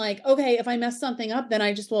 where I'm like, okay, if I mess something up, then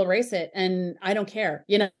I just will erase it and I don't care,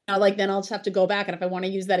 then I'll just have to go back. And if I want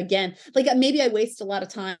to use that again, like maybe I waste a lot of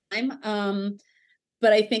time.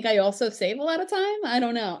 But I think I also save a lot of time. I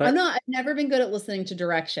don't know. I've never been good at listening to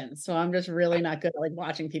directions. So I'm just really not good at like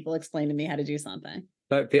watching people explain to me how to do something.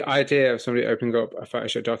 Like the idea of somebody opening up a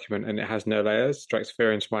Photoshop document and it has no layers strikes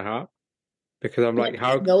fear into my heart, because I'm like,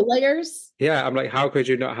 how no layers? Yeah. I'm like, how could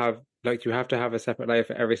you not have, like, you have to have a separate layer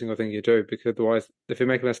for every single thing you do, because otherwise if you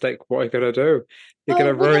make a mistake, what are you going to do? You're going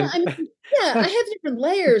to ruin. Yeah, I have different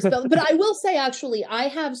layers, but I will say, actually,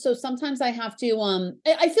 so sometimes I have to,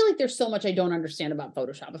 I feel like there's so much I don't understand about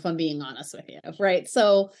Photoshop, if I'm being honest with you. Right.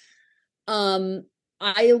 So,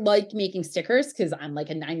 I like making stickers because I'm like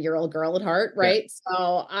a 9-year-old girl at heart, right? Yeah.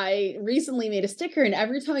 So I recently made a sticker, and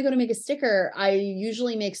every time I go to make a sticker, I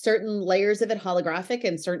usually make certain layers of it holographic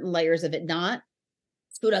and certain layers of it not.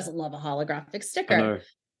 Who doesn't love a holographic sticker?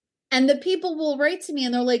 And the people will write to me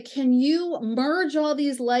and they're like, can you merge all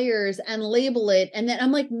these layers and label it? And then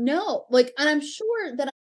I'm like, no, like, and I'm sure that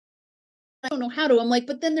I don't know how to. I'm like,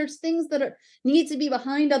 but then there's things that need to be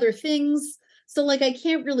behind other things. So like, I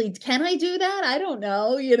can't really, can I do that? I don't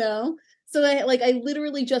know, So I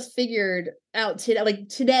literally just figured out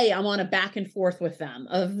today I'm on a back and forth with them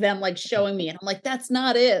of them like showing me, and I'm like, that's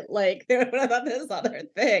not it. Like, what about this other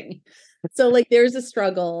thing? So like, there's a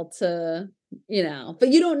struggle to, but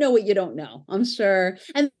you don't know what you don't know, I'm sure.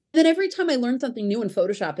 And then every time I learn something new in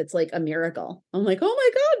Photoshop, it's like a miracle. I'm like, oh my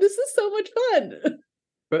God, this is so much fun.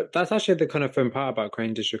 But that's actually the kind of fun part about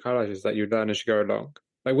creating digital collages, that you learn as you go along.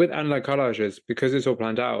 Like with analog collages, because it's all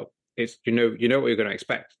planned out, it's you know what you're going to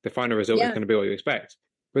expect. The final result is going to be what you expect.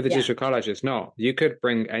 With the digital collage, it's not. You could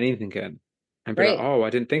bring anything in and be like, oh,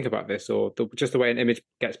 I didn't think about this, or just the way an image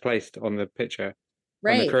gets placed on the picture.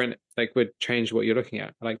 On the current, like, would change what you're looking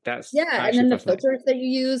at. Like, that's and then the filters that you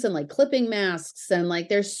use, and like clipping masks, and like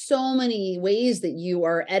there's so many ways that you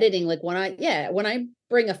are editing. Like when I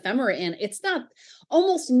bring ephemera in, it's not,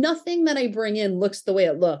 almost nothing that I bring in looks the way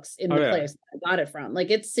it looks in the place I got it from. Like,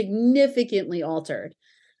 it's significantly altered.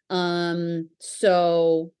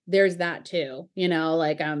 So there's that too,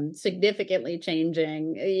 like I'm significantly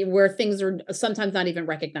changing where things are sometimes not even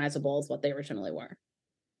recognizable as what they originally were.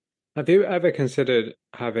 Have you ever considered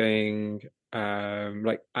having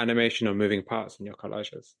like animation or moving parts in your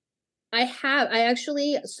collages? I have.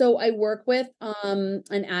 I work with an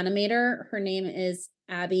animator. Her name is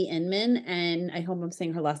Abby Inman, and I hope I'm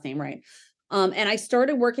saying her last name right. And I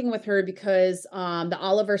started working with her because the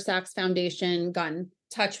Oliver Sacks Foundation got in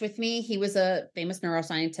touch with me. He was a famous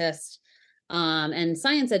neuroscientist and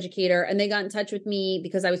science educator, and they got in touch with me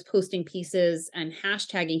because I was posting pieces and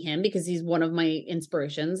hashtagging him because he's one of my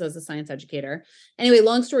inspirations as a science educator. Anyway,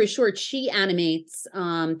 long story short, she animates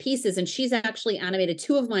pieces, and she's actually animated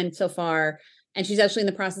 2 of mine so far. And she's actually in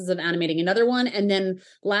the process of animating another one. And then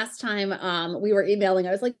last time we were emailing,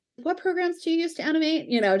 I was like, what programs do you use to animate?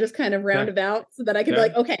 Just kind of roundabout so that I can be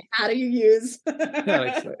like, okay, how do you use?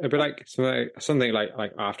 It'd be like something like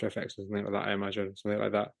After Effects or something like that, I imagine, something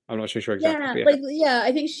like that. I'm not too sure exactly.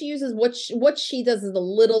 I think she uses what she does is a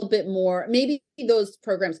little bit more, maybe those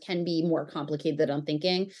programs can be more complicated than I'm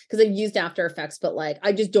thinking, because I've used After Effects, but like,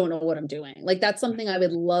 I just don't know what I'm doing. Like, that's something I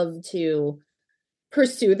would love to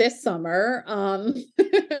pursue this summer. I'm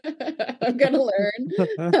gonna learn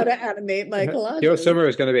how to animate my collages. Your summer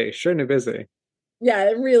is going to be extremely busy. Yeah,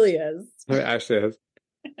 it really is. It actually is.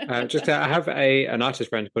 I have an artist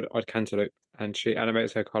friend called Odd Cantaloupe, and she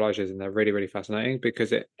animates her collages, and they're really, really fascinating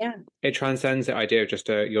because it transcends the idea of just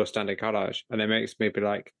your standard collage, and it makes me be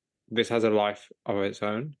like, this has a life of its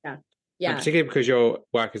own. Yeah. And particularly because your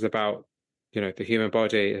work is about, the human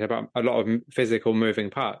body, it's about a lot of physical moving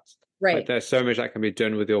parts. Right. Like, there's so much that can be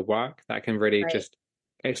done with your work that can really just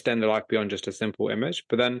extend the life beyond just a simple image.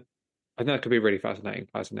 But then I think that could be really fascinating.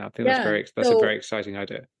 I think that's a very exciting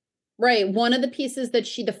idea. Right. One of the pieces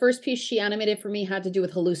the first piece she animated for me had to do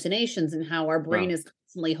with hallucinations and how our brain is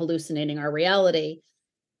constantly hallucinating our reality.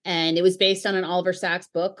 And it was based on an Oliver Sacks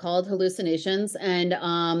book called Hallucinations.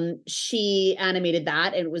 And she animated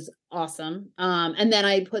that. And it was awesome. And then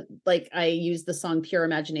I used the song Pure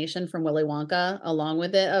Imagination from Willy Wonka along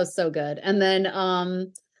with it. Oh, was so good. And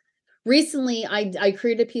then recently I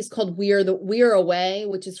created a piece called We Are Away,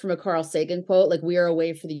 which is from a Carl Sagan quote, like, we are a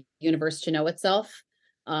way for the universe to know itself.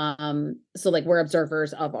 So like, we're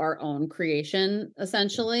observers of our own creation,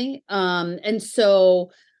 essentially. And so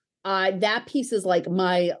that piece is like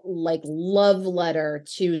my love letter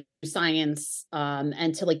to science,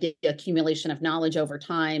 and to like the accumulation of knowledge over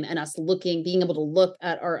time, and us being able to look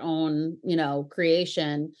at our own,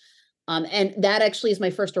 creation. And that actually is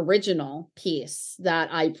my first original piece that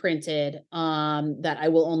I printed, that I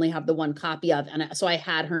will only have the one copy of. And so I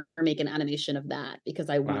had her make an animation of that because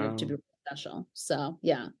I wanted to be special. So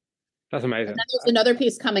yeah. That's amazing. And then there's another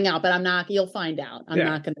piece coming out, but you'll find out. I'm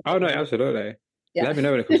not going to. Oh no, absolutely. Yeah. Let me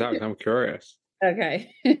know when it comes out, because I'm curious.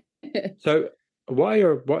 Okay. So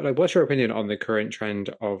what's your opinion on the current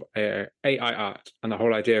trend of AI art and the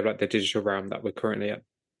whole idea of like the digital realm that we're currently in?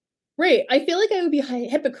 Right. I feel like I would be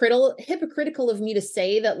hypocritical of me to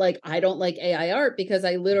say that like I don't like AI art, because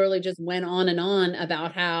I literally just went on and on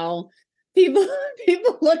about how people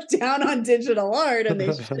look down on digital art, and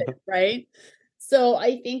they should, right? So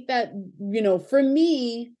I think that, for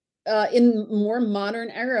me, in more modern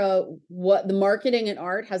era, what the marketing and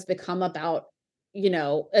art has become about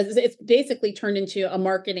it's basically turned into a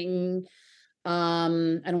marketing, I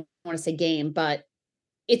don't want to say game, but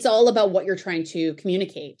it's all about what you're trying to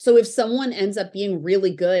communicate. So if someone ends up being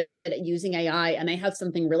really good at using AI and they have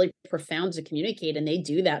something really profound to communicate and they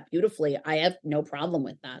do that beautifully, I have no problem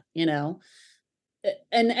with that,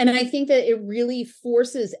 and I think that it really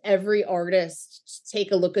forces every artist to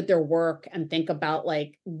take a look at their work and think about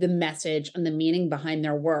like the message and the meaning behind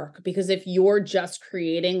their work. Because if you're just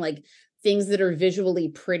creating like things that are visually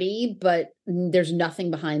pretty, but there's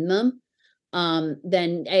nothing behind them,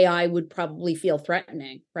 then AI would probably feel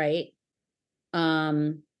threatening, right?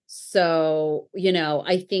 So,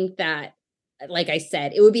 I think that, like I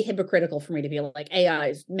said, it would be hypocritical for me to be like, AI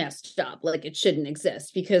is messed up, like it shouldn't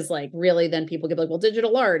exist, because like really then people get like, well,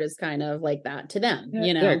 digital art is kind of like that to them,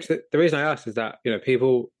 Yeah, because the reason I asked is that,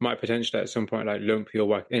 people might potentially at some point like lump your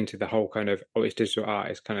work into the whole kind of, oh, it's digital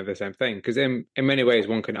art, it's kind of the same thing. Because in many ways,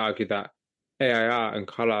 one can argue that AI art and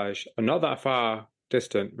collage are not that far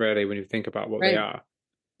distant, really, when you think about what they Right, are.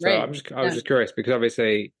 So right. I was Yeah, just curious because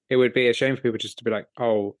obviously it would be a shame for people just to be like,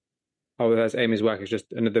 oh, that's Amy's work. It's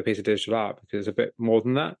just another piece of digital art because it's a bit more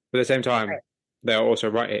than that. But at the same time, right. they're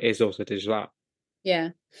also right. It is also digital art. Yeah.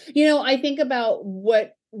 I think about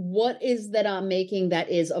what is that I'm making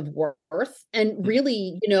that is of worth. And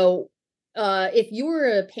really, if you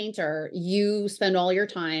were a painter, you spend all your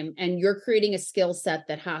time and you're creating a skill set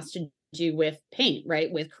that has to do with paint,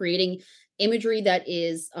 right? With creating imagery that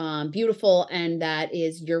is beautiful, and that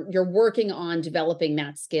is you're working on developing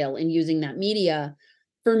that skill and using that media.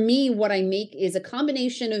 For me, what I make is a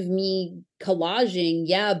combination of me collaging,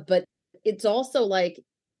 yeah, but it's also like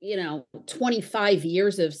 25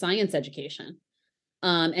 years of science education,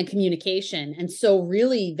 and communication. And so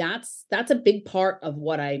really that's a big part of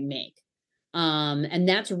what I make. And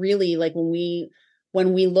that's really like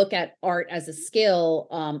when we look at art as a skill,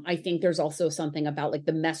 I think there's also something about like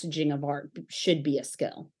the messaging of art should be a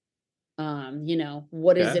skill.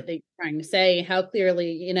 What is Yeah. it that you're trying to say? How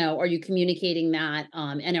clearly, are you communicating that?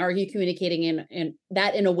 And are you communicating in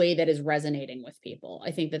that in a way that is resonating with people?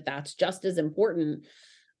 I think that that's just as important.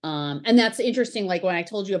 And that's interesting. Like when I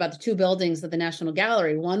told you about the two buildings at the National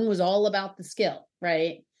Gallery, one was all about the skill,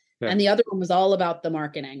 right? Yeah. And the other one was all about the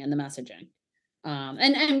marketing and the messaging.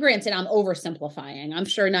 And granted, I'm oversimplifying. I'm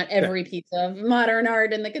sure not Yeah. every piece of modern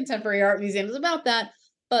art in the Contemporary Art Museum is about that,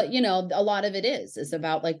 but a lot of it is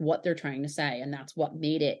about like what they're trying to say, and that's what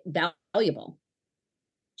made it valuable.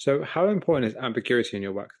 So how important is ambiguity in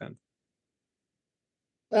your work then?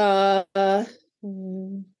 Uh, uh,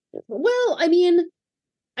 well, I mean,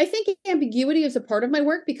 I think ambiguity is a part of my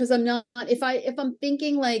work, because I'm not, if I'm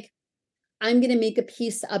thinking like I'm going to make a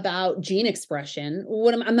piece about gene expression,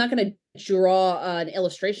 I'm not going to draw an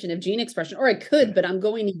illustration of gene expression, or I could, Yeah. but I'm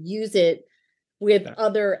going to use it with Yeah.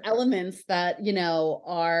 other elements that,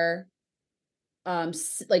 are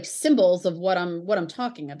like symbols of what I'm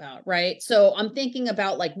talking about, right? So I'm thinking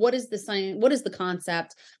about like what is the science, what is the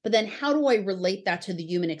concept, but then how do I relate that to the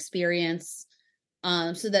human experience,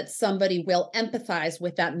 so that somebody will empathize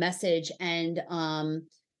with that message, and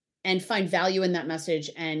find value in that message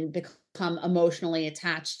and become emotionally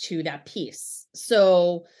attached to that piece.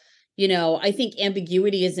 So, I think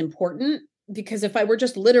ambiguity is important, because if I were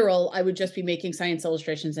just literal, I would just be making science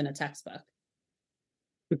illustrations in a textbook.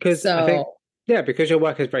 Because I think, So, yeah, because your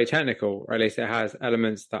work is very technical, or at least it has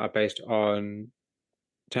elements that are based on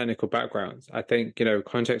technical backgrounds. I think,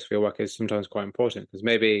 context for your work is sometimes quite important because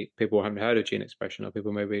maybe people haven't heard of gene expression or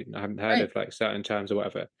people maybe haven't heard right. of like certain terms or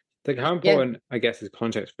whatever. Like how Yeah. important, I guess, is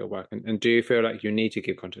context for your work? And do you feel like you need to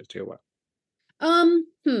give context to your work?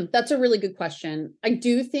 That's a really good question. I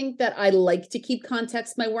do think that I like to keep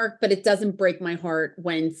context my work, but it doesn't break my heart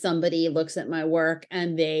when somebody looks at my work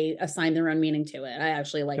and they assign their own meaning to it. I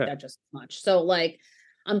actually like Yeah. that just as much. So like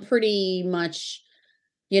I'm pretty much,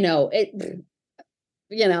 it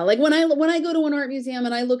like when I go to an art museum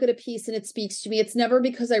and I look at a piece and it speaks to me, it's never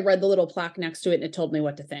because I read the little plaque next to it and it told me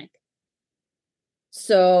what to think.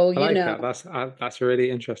 So, I like that. That's really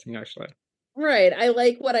interesting, actually. right. I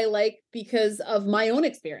like what I like because of my own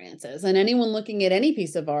experiences, and anyone looking at any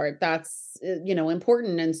piece of art, that's,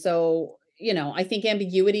 important. And so, I think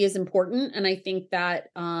ambiguity is important. And I think that,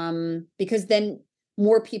 because then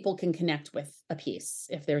more people can connect with a piece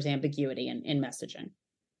if there's ambiguity in messaging.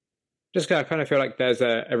 Just I kind of feel like there's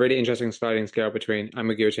a really interesting sliding scale between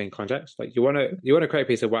ambiguity and context. Like you want to create a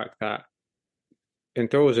piece of work that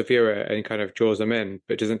enthralls a viewer and kind of draws them in,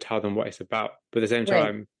 but doesn't tell them what it's about. But at the same Right.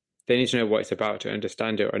 time, they need to know what it's about to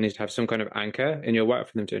understand it, or need to have some kind of anchor in your work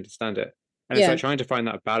for them to understand it. And it's like Yeah. trying to find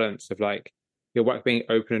that balance of like your work being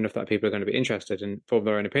open enough that people are going to be interested and form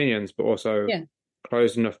their own opinions, but also Yeah.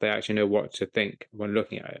 closed enough they actually know what to think when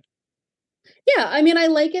looking at it. Yeah, I mean, I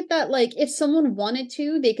like it that like if someone wanted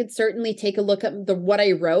to, they could certainly take a look at the what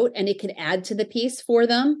I wrote and it could add to the piece for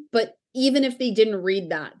them. But even if they didn't read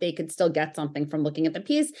that, they could still get something from looking at the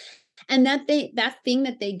piece. And that thing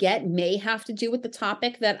that they get may have to do with the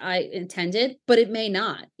topic that I intended, but it may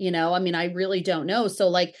not, I mean, I really don't know. So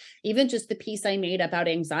like even just the piece I made about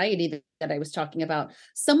anxiety that I was talking about,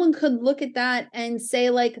 someone could look at that and say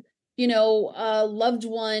like, a loved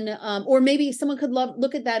one, or maybe someone could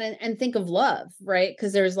look at that and think of love, right?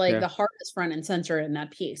 Because there's like Yeah. the heart is front and center in that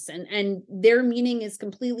piece, and their meaning is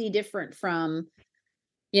completely different from,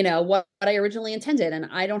 what I originally intended, and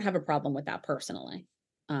I don't have a problem with that personally.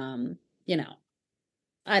 Um, you know,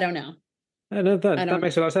 I don't know. No, I that don't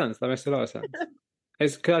makes a lot of sense. That makes a lot of sense.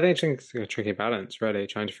 It's 'cause I think it's a tricky balance, really,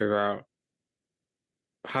 trying to figure out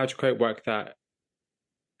how to create work that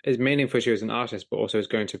is meaningful to you as an artist, but also is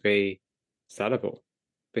going to be sellable.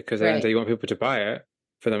 Because at the end of the right, day, you want people to buy it.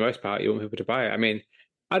 For the most part, you want people to buy it. I mean,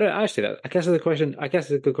 I don't actually that. I guess it's a question. I guess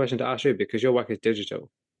it's a good question to ask you because your work is digital.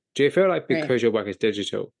 Do you feel like right. because your work is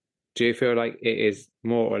digital, do you feel like it is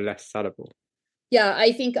more or less sellable? Yeah,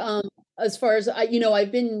 I think as far as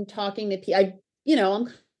I've been talking to I'm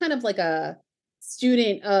kind of like a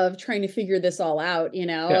student of trying to figure this all out,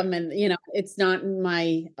 Yeah, and it's not in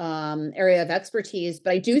my area of expertise,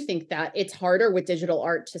 but I do think that it's harder with digital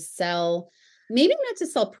art to sell, maybe not to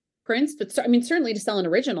sell prints, but I mean certainly to sell an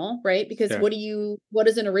original, right? Because yeah, what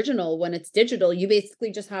is an original when it's digital? You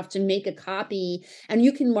basically just have to make a copy and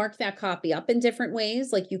you can mark that copy up in different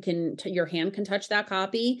ways, like your hand can touch that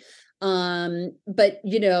copy, but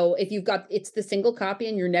if you've got it's the single copy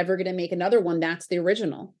and you're never going to make another one, that's the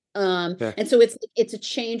original. yeah, And so it's a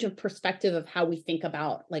change of perspective of how we think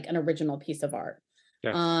about like an original piece of art.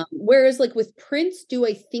 yes, Whereas like with prints,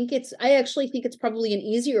 I actually think it's probably an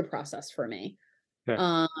easier process for me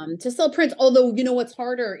yeah, to sell prints. Although, what's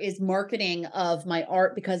harder is marketing of my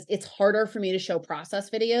art because it's harder for me to show process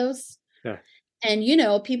videos. yeah. And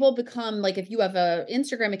people become like, if you have a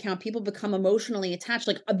Instagram account, people become emotionally attached.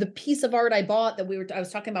 Like the piece of art I bought that I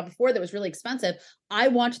was talking about before that was really expensive. I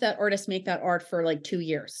watched that artist make that art for like 2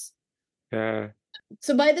 years. Yeah.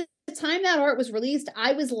 So by the time that art was released,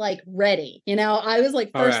 I was like ready. I was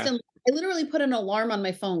like Oh first yeah. in. I literally put an alarm on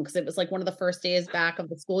my phone because it was like one of the first days back of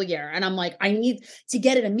the school year. And I'm like, I need to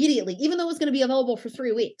get it immediately, even though it was going to be available for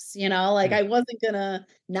 3 weeks, like Yeah. I wasn't going to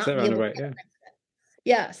Sit not be around the able to way. get Yeah. it.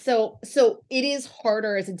 Yeah, so it is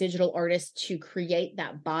harder as a digital artist to create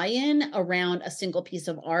that buy-in around a single piece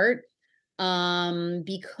of art,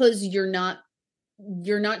 because you're not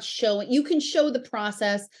showing. You can show the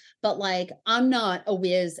process, but like I'm not a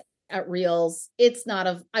whiz at reels. It's not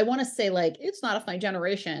of I want to say like it's not of my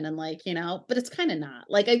generation, and like but it's kind of not.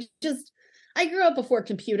 Like I grew up before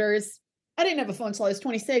computers. I didn't have a phone until I was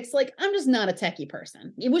 26. Like I'm just not a techie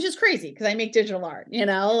person, which is crazy because I make digital art,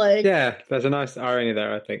 like. Yeah. There's a nice irony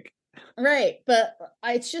there, I think. Right, but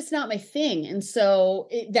it's just not my thing, and so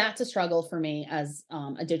that's a struggle for me as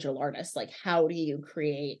a digital artist. Like, how do you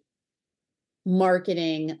create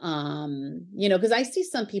marketing? Because I see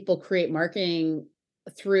some people create marketing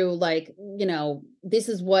through like, this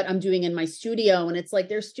is what I'm doing in my studio, and it's like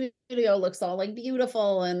their studio looks all like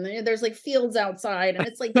beautiful, and there's like fields outside, and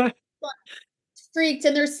it's like streaked,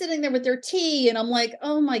 and they're sitting there with their tea, and I'm like,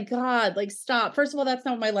 oh my god, like stop. First of all, that's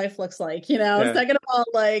not what my life looks like. Yeah. Second of all,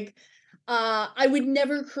 like I would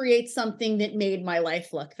never create something that made my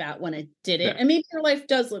life look that when it didn't. Yeah. And maybe your life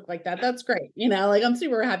does look like that. That's great. Like I'm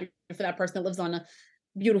super happy for that person that lives on a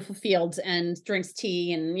beautiful field and drinks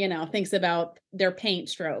tea and, thinks about their paint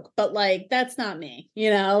stroke. But like that's not me,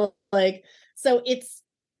 like so it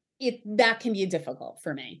that can be difficult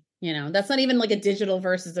for me. That's not even like a digital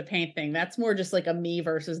versus a paint thing. That's more just like a me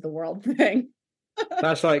versus the world thing.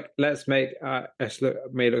 That's like let's make us look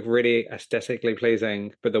me look really aesthetically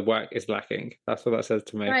pleasing, but the work is lacking. That's what that says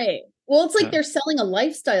to me. Right. Well, it's like Uh, they're selling a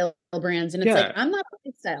lifestyle brand, and it's like yeah. I'm not a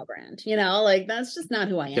lifestyle brand, like that's just not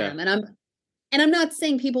who I Yeah. am. And I'm not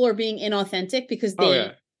saying people are being inauthentic because Oh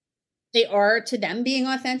yeah. they are to them being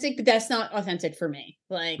authentic, but that's not authentic for me.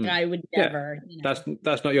 Like Hmm. I would Yeah. never,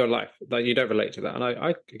 That's not your life. Like you don't relate to that, and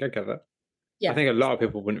I get that. I yeah. think a lot of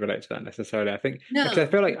people wouldn't relate to that necessarily. I think because No. I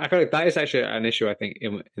feel like that is actually an issue. I think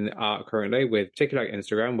in the art currently, with particularly like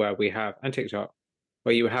Instagram, where we have and TikTok,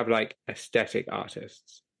 where you have like aesthetic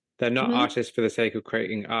artists. They're not Mhm. artists for the sake of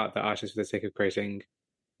creating art. They're artists for the sake of creating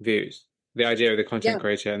views. The idea of the content Yeah.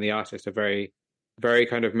 creator and the artist are very, very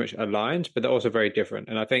kind of much aligned, but they're also very different.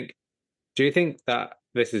 And I think, do you think that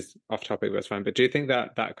this is off topic, but it's fine. But do you think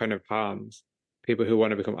that that kind of harms people who want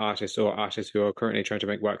to become artists or artists who are currently trying to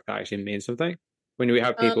make work that actually means something? when we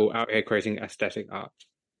have Um, people out here creating aesthetic art?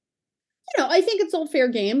 I think it's all fair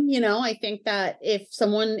game. I think that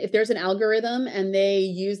if there's an algorithm and they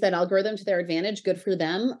use that algorithm to their advantage, good for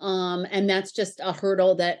them. And that's just a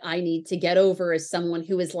hurdle that I need to get over as someone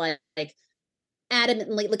who is like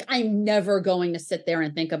adamantly, like, I'm never going to sit there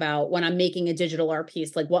and think about when I'm making a digital art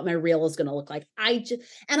piece, like what my reel is going to look like.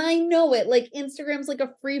 And I know it, like Instagram's like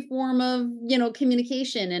a free form of,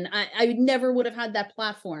 communication. And I never would have had that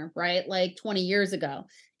platform, right? Like 20 years ago.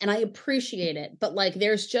 And I appreciate it. But like,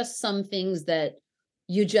 there's just some things that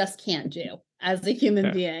you just can't do as a human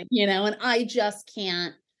Yeah. being, and I just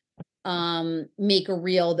can't make a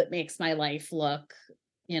reel that makes my life look,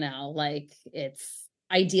 like it's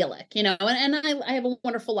idyllic, and I have a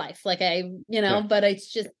wonderful life, like Yeah. but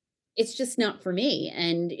it's just not for me.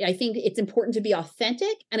 And I think it's important to be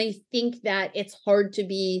authentic. And I think that it's hard to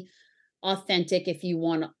be authentic if you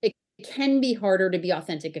want, it can be harder to be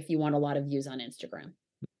authentic if you want a lot of views on Instagram.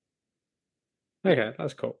 Okay,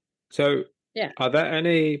 that's cool. So, Yeah. are there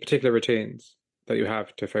any particular routines that you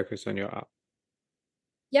have to focus on your art?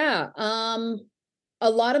 Yeah. A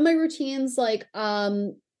lot of my routines, like,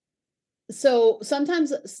 so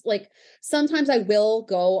sometimes I will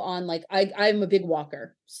go on, like, I'm a big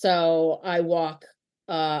walker. So I walk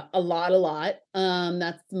a lot.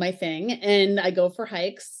 That's my thing. And I go for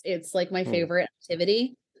hikes. It's like my Hmm. favorite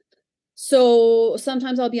activity. So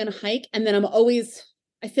sometimes I'll be on a hike, and then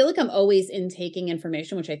I feel like I'm always intaking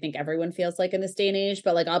information, which I think everyone feels like in this day and age,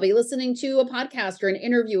 but like I'll be listening to a podcast or an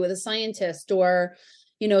interview with a scientist, or,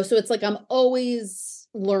 so it's like I'm always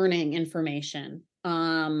learning information.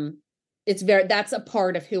 That's a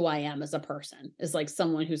part of who I am as a person, is like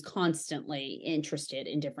someone who's constantly interested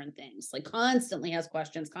in different things, like constantly has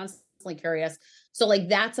questions, constantly curious. So like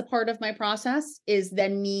that's a part of my process, is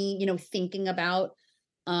then me, thinking about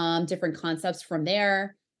different concepts from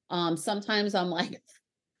there. Sometimes I'm like,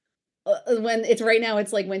 when it's right now,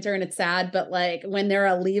 it's like winter and it's sad, but like when there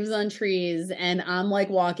are leaves on trees and I'm like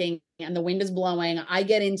walking and the wind is blowing, I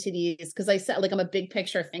get into these, because I said, like, I'm a big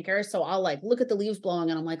picture thinker. So I'll like look at the leaves blowing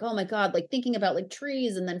and I'm like, oh my God, like thinking about like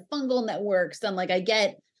trees and then fungal networks. And like I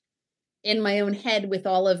get in my own head with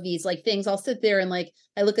all of these like things. I'll sit there and like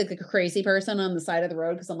I look like a crazy person on the side of the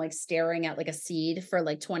road because I'm like staring at like a seed for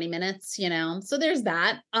like 20 minutes, So there's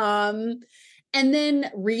that. And then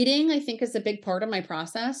reading, I think, is a big part of my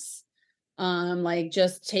process. Like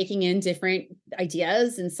just taking in different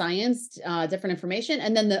ideas in science, different information.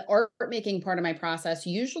 And then the art making part of my process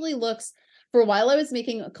usually looks, for a while I was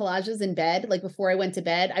making collages in bed. Like before I went to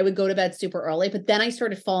bed, I would go to bed super early, but then I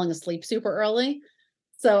started falling asleep super early.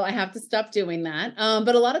 So I have to stop doing that.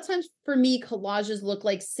 But a lot of times for me, collages look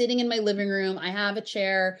like sitting in my living room. I have a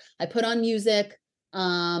chair, I put on music.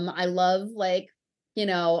 I love, like,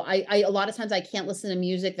 I a lot of times I can't listen to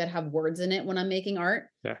music that have words in it when I'm making art.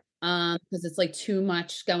 Yeah. Because it's like too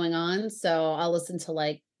much going on. So I'll listen to,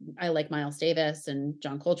 like, I like Miles Davis and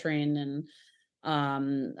John Coltrane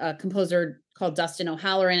and a composer called Dustin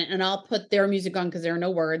O'Halloran, and I'll put their music on because there are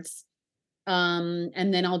no words.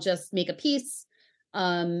 And then I'll just make a piece.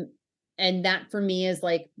 Um, and that for me is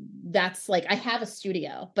like, that's like, I have a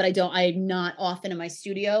studio, but I'm not often in my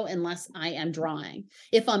studio unless I am drawing.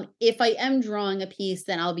 If I am drawing a piece,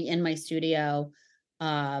 then I'll be in my studio,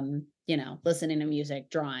 listening to music,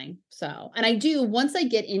 drawing. So, and I do, once I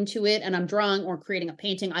get into it and I'm drawing or creating a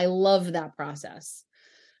painting, I love that process.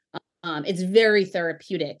 It's very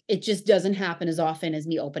therapeutic. It just doesn't happen as often as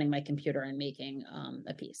me opening my computer and making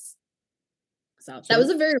a piece. So that was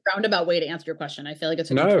So a very roundabout way to answer your question. I feel like it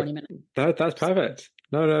took me no, 20 minutes. that's perfect.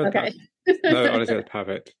 No, Okay. no, honestly, that's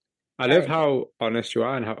perfect. I All love right. how honest you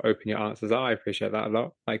are and how open your answers are. I appreciate that a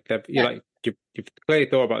lot. Like you Yeah. like you've clearly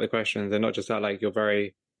thought about the questions and not just that. Like you're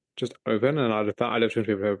very just open, and I love that. I love when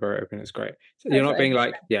people are very open. It's great. So you're That's not right. being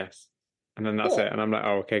like yes, and then that's Cool. it. And I'm like,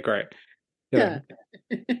 oh, okay, great. You know.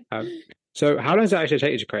 Yeah. Um, so how long does it actually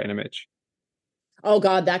take you to create an image? Oh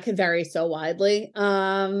God, that could vary so widely.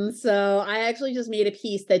 So I actually just made a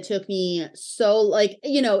piece that took me, so, like,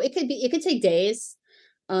 it could take days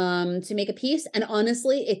to make a piece. And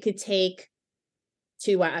honestly, it could take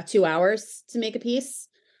 2 hours to make a piece.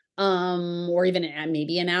 Or even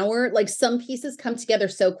maybe an hour. Like some pieces come together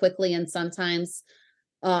so quickly, and sometimes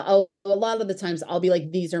a lot of the times I'll be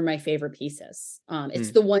like, these are my favorite pieces. It's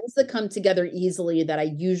Hmm. the ones that come together easily that I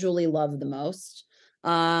usually love the most.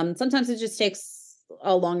 Sometimes it just takes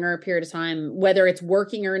a longer period of time, whether it's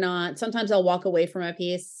working or not. Sometimes I'll walk away from a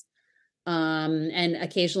piece, and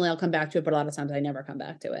occasionally I'll come back to it, but a lot of times I never come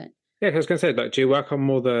back to it. Yeah, 'cause I was gonna say, like, do you work on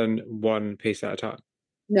more than one piece at a time?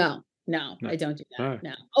 No, No, I don't do that. no.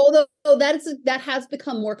 No. Although that has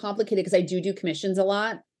become more complicated because I do commissions a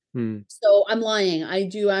lot. Hmm. So I'm lying. I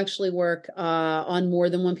do actually work on more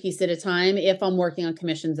than one piece at a time if I'm working on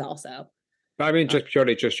commissions also. But I mean, Uh, just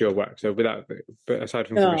purely just your work. So without, but aside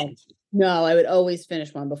from no, commissions. no, I would always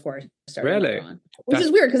finish one before I start another Really? one, which is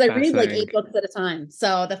That's weird because I read like fascinating. 8 books at a time.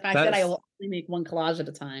 So the fact that I That's will only make one collage at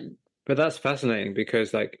a time. But that's fascinating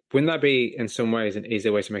because, like, wouldn't that be in some ways an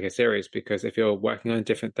easier way to make a series? Because if you're working on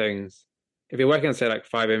different things, if you're working on, say, like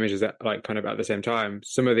 5 images at like kind of at the same time,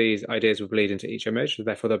 some of these ideas will bleed into each image, so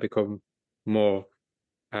therefore they'll become more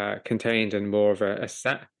contained and more of a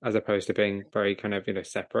set as opposed to being very kind of,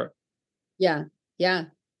 separate, Yeah. Yeah.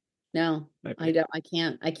 No, I maybe. don't,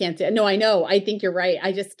 I can't do it. No, I know. I think you're right.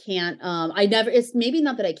 I just can't, I never, it's maybe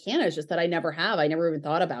not that I can, it's just that I never have. I never even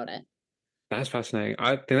thought about it. That's fascinating.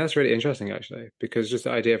 I think that's really interesting actually, because just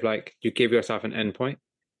the idea of like you give yourself an endpoint.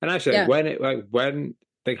 And actually like Yeah. when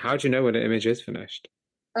how do you know when an image is finished?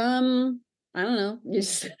 Um, I don't know. You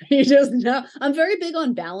just, you just know. I'm very big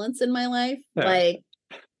on balance in my life. Yeah. Like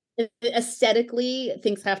aesthetically,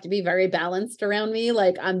 things have to be very balanced around me.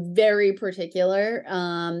 Like I'm very particular.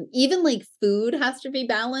 Even like food has to be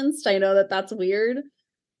balanced. I know that that's weird.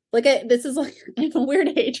 Like this is like I have a weird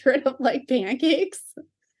hatred of like pancakes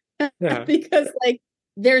Yeah. because like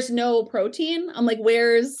there's no protein. I'm like,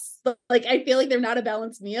 where's like I feel like they're not a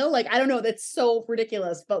balanced meal. Like I don't know, that's so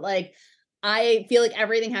ridiculous, but like I feel like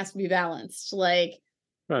everything has to be balanced. Like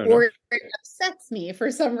Fair enough. or it upsets me for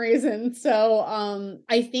some reason. So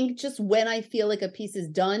I think just when I feel like a piece is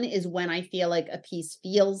done is when I feel like a piece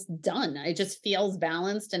feels done. It just feels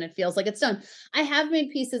balanced and it feels like it's done. I have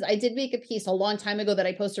made pieces. I did make a piece a long time ago that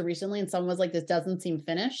I posted recently and someone was like, this doesn't seem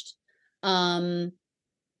finished. Um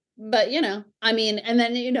but I mean, and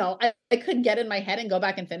then I could get in my head and go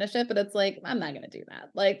back and finish it, but it's like I'm not gonna do that.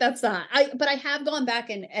 Like that's not but I have gone back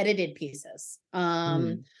and edited pieces.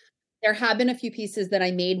 Hmm. There have been a few pieces that I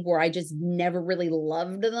made where I just never really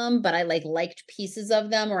loved them, but I liked pieces of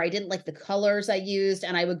them, or I didn't like the colors I used,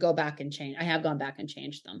 and I would go back and change. I have gone back and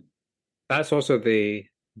changed them. That's also the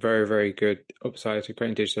very, very good upside to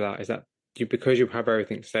creating digital art is that because you have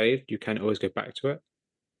everything saved, you can always go back to it.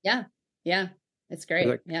 Yeah, yeah, it's Because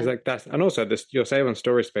great. because Yeah. that's and also this you're saved on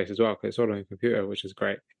storage space as well because it's all on your computer, which is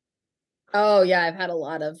great. Oh yeah, I've had a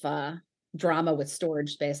lot of drama with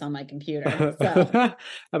storage space on my computer. So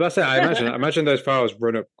I must say, I imagine those files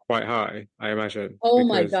run up quite high. I imagine oh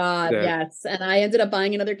my because God, yeah. yes. And I ended up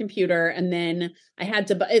buying another computer and then I had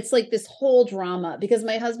to buy it's like this whole drama because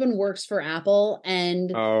my husband works for Apple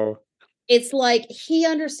and Oh it's like he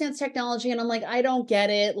understands technology and I'm like, I don't get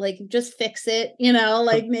it. Like, just fix it,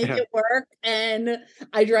 like make yeah it work. And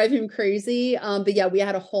I drive him crazy. But yeah, we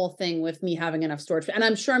had a whole thing with me having enough storage. And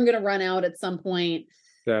I'm sure I'm gonna run out at some point.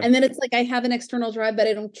 yeah And then it's like I have an external drive, but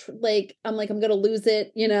I don't I'm like, I'm gonna lose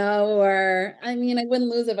it, or I mean, I wouldn't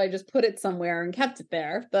lose it if I just put it somewhere and kept it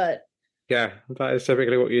there. But yeah. That is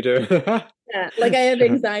typically what you do. yeah, like I have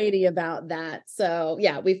anxiety about that. So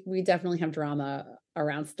yeah, we definitely have drama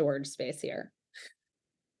around storage space here.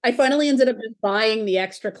 I finally ended up just buying the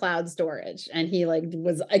extra cloud storage and he like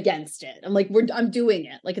was against it. I'm like, I'm doing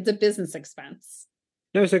it. Like it's a business expense.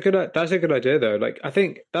 No, it's a good. That's a good idea, though. Like, I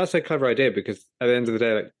think that's a clever idea because at the end of the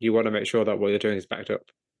day, like, you want to make sure that what you're doing is backed up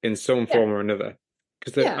in some Yeah. form or another.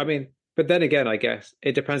 Because Yeah. I mean, but then again, I guess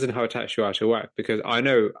it depends on how attached you are to work. Because I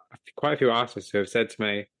know quite a few artists who have said to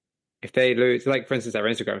me, if they lose, like for instance, their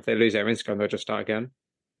Instagram, if they lose their Instagram, they'll just start again.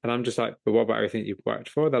 And I'm just like, but what about everything you've worked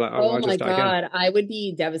for? They're like, oh, well, Oh I'll just my start again. God. I would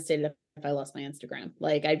be devastated if I lost my Instagram.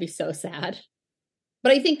 Like I'd be so sad.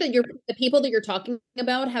 But I think that the people that you're talking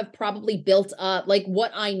about have probably built up like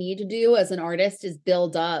what I need to do as an artist is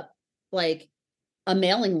build up like a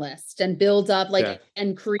mailing list and build up Yeah. like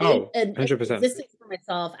and create Oh, an 100%. existence for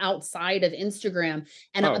myself outside of Instagram.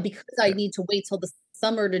 And Oh, because I yeah. need to wait till the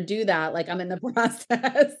summer to do that, like I'm in the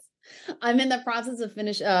process. I'm in the process of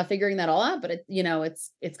figuring that all out, but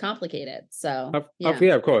it's complicated. So yeah,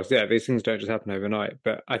 Yeah, of course. Yeah, these things don't just happen overnight.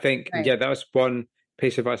 But I think, right. yeah, that was one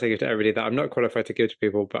piece of advice I give to everybody that I'm not qualified to give to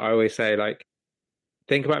people, but I always say, like,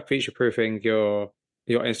 think about future proofing your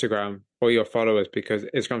Instagram or your followers because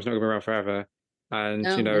Instagram's not going to be around forever. And,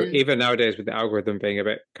 No, I know. even nowadays with the algorithm being a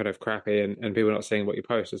bit kind of crappy and people not seeing what you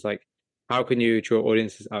post, it's like, how can you draw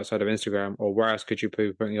audiences outside of Instagram or where else could you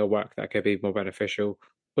be putting your work that could be more beneficial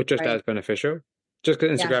or just as Right. beneficial? Just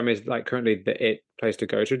because Yeah. Instagram is like currently the it place to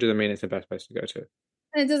go to doesn't mean it's the best place to go to.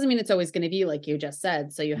 And it doesn't mean it's always going to be like you just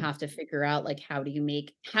said. So you have to figure out like how do you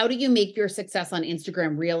make your success on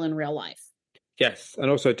Instagram real in real life? Yes, and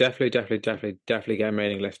also definitely get a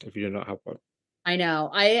mailing list if you do not have one. I know.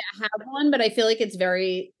 I have one, but I feel like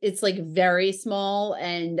it's like very small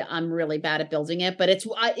and I'm really bad at building it, but it's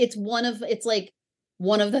one of it's like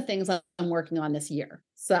one of the things I'm working on this year.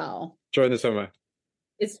 So during the summer.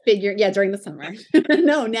 It's during the summer.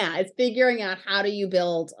 No, it's figuring out how do you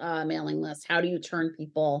build a mailing list? How do you turn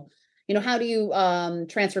people, how do you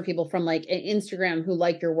transfer people from like Instagram who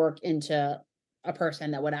like your work into a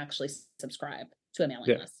person that would actually subscribe to a mailing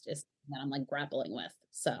list is that I'm like grappling with.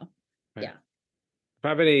 So, yeah. If I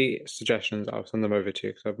have any suggestions, I'll send them over to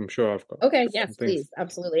you because I'm sure I've got. Okay, yes, please,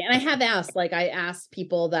 absolutely. And I have asked, I asked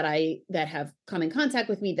people that have come in contact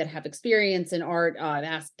with me that have experience in art. I've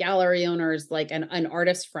asked gallery owners, and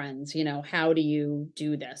artist friends, how do you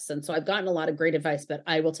do this? And so I've gotten a lot of great advice, but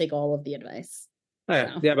I will take all of the advice. Oh,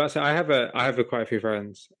 yeah, so. Yeah, but I have quite a few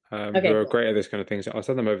friends who are great at this kind of thing, so I'll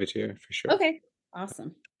send them over to you for sure. Okay,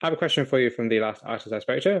 awesome. I have a question for you from the last artist I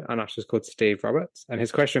spoke to, an artist called Steve Roberts, and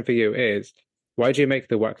his question for you is, why do you make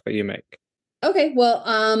the work that you make? Okay, well,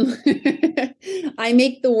 I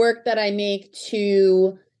make the work that I make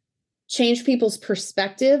to change people's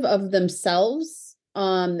perspective of themselves,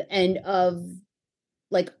 and of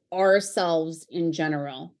ourselves in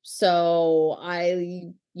general. So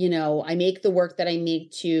I make the work that I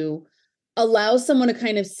make to allow someone to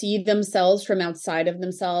kind of see themselves from outside of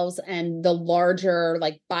themselves and the larger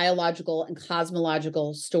biological and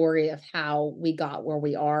cosmological story of how we got where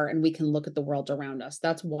we are, and we can look at the world around us.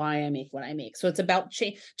 That's why I make what I make. So it's about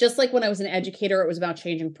change. Just like when I was an educator, it was about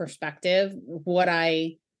changing perspective.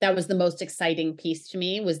 That was the most exciting piece to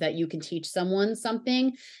me, was that you can teach someone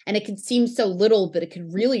something and it could seem so little, but it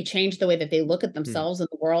could really change the way that they look at themselves in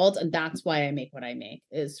the world. And that's why I make what I make,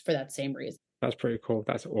 is for that same reason. That's pretty cool.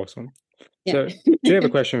 That's awesome. Yeah. So do you have a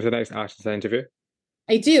question for the next artist I interview?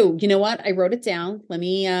 I do. You know what? I wrote it down. Let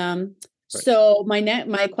me, So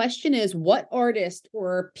my question is, what artist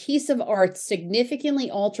or piece of art significantly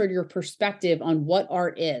altered your perspective on what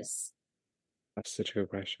art is? That's such a good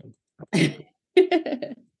question.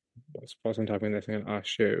 Suppose I'm typing this and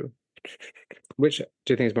ask you, which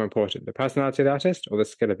do you think is more important, the personality of the artist or the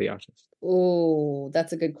skill of the artist? Oh,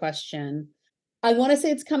 that's a good question. I want to say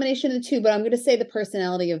it's a combination of the two, but I'm going to say the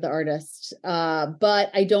personality of the artist. But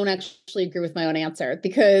I don't actually agree with my own answer,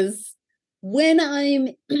 because when I'm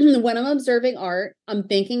observing art, I'm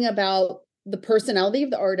thinking about the personality of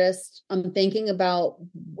the artist. I'm thinking about,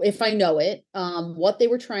 if I know it, what they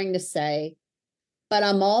were trying to say. But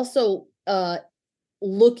I'm also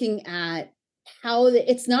looking at how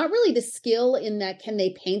it's not really the skill in that can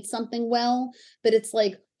they paint something well, but it's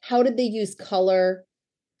how did they use color?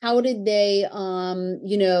 How did they,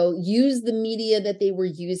 use the media that they were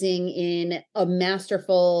using in a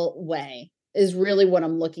masterful way, is really what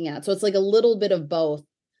I'm looking at. So it's a little bit of both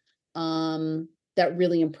that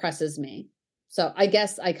really impresses me. So I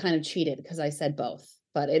guess I kind of cheated because I said both,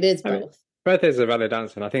 but it is both. Both is a valid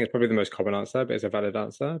answer, and I think it's probably the most common answer, but it's a valid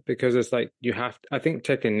answer because it's I think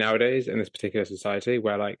particularly nowadays in this particular society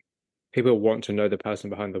where people want to know the person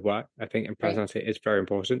behind the work, I think personality is very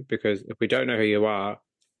important, because if we don't know who you are,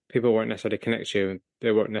 people won't necessarily connect you, and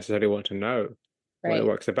they won't necessarily want to know what the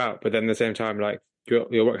work's about. But then at the same time,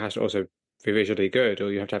 your work has to also be visually good,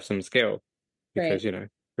 or you have to have some skill, because you're an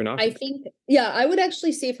artist. I think, I would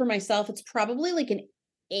actually say for myself, it's probably probably an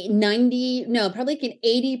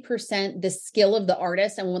 80% the skill of the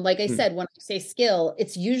artist. And when I said, when I say skill,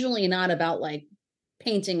 it's usually not about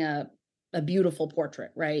painting a beautiful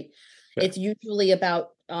portrait, right? Yeah. It's usually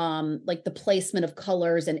about the placement of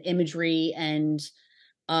colors and imagery, and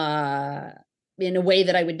in a way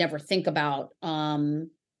that I would never think about.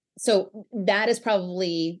 So that is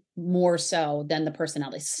probably more so than the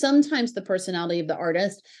personality. Sometimes the personality of the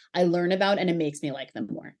artist I learn about, and it makes me like them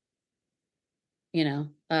more.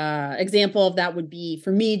 Example of that would be,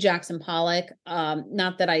 for me, Jackson Pollock.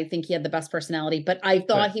 Not that I think he had the best personality, but I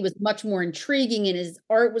thought he was much more intriguing, and his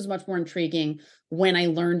art was much more intriguing when I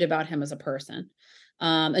learned about him as a person.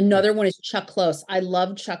 Another one is Chuck Close. I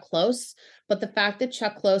love Chuck Close, but the fact that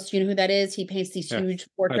Chuck Close, you know who that is? He paints these huge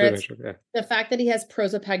portraits. The fact that he has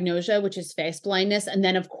prosopagnosia, which is face blindness, and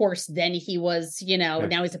then of course, then he was, now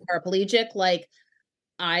he's a paraplegic.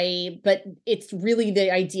 But it's really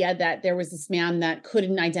the idea that there was this man that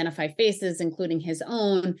couldn't identify faces, including his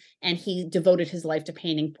own, and he devoted his life to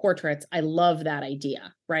painting portraits. I love that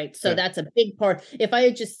idea, right? So that's a big part. If I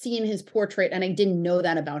had just seen his portrait and I didn't know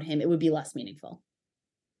that about him, it would be less meaningful.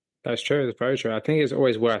 That's true. That's very true. I think it's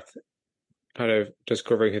always worth kind of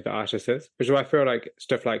discovering who the artist is, which is why I feel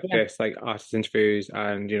stuff like this, artist interviews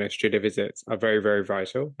and, studio visits are very, very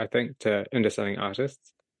vital, I think, to understanding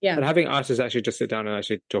artists. Yeah. And having artists actually just sit down and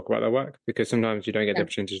actually talk about their work, because sometimes you don't get the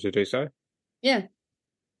opportunity to do so. Yeah.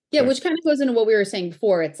 Yeah. So, which kind of goes into what we were saying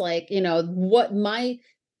before. It's I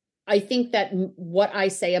think that what I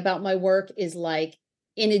say about my work is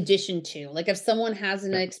in addition to, like, if someone has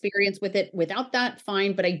an experience with it without that,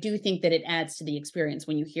 fine. But I do think that it adds to the experience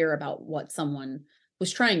when you hear about what someone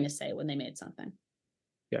was trying to say when they made something.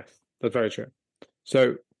 Yes, that's very true.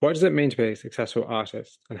 So what does it mean to be a successful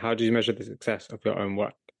artist, and how do you measure the success of your own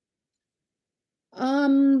work?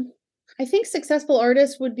 I think successful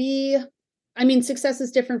artists would be, I mean, success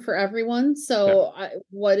is different for everyone. Yeah, So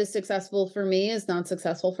what is successful for me is not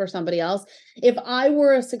successful for somebody else. If I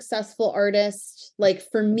were a successful artist, like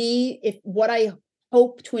for me, if what I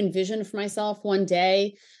hope to envision for myself one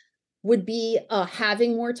day would be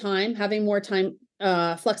having more time,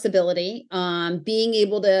 flexibility, being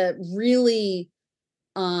able to really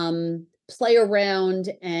play around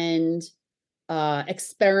and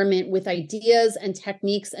experiment with ideas and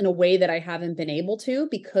techniques in a way that I haven't been able to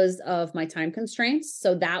because of my time constraints.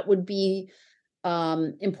 So that would be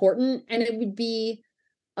important. And it would be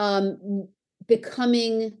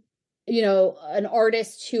becoming, an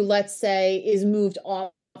artist who, let's say, is moved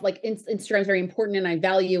off, like Instagram is very important and I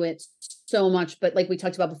value it so much. But like we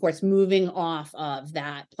talked about before, it's moving off of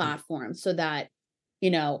that platform so that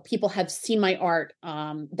people have seen my art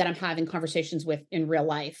that I'm having conversations with in real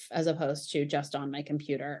life, as opposed to just on my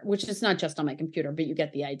computer, which is not just on my computer, but you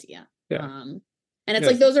get the idea. yeah, And it's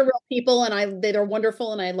yes, like, those are real people and they're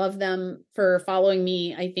wonderful and I love them for following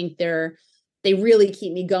me. I think they really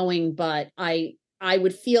keep me going, but I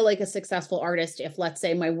would feel like a successful artist if, let's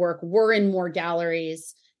say, my work were in more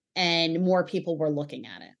galleries and more people were looking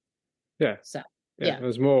at it. yeah, So, yeah. It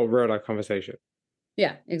was more real life conversation.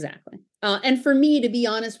 Yeah, exactly. And for me, to be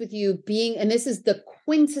honest with you, and this is the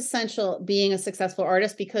quintessential being a successful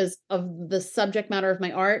artist because of the subject matter of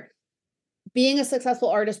my art, being a successful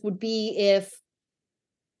artist would be if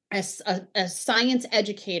a science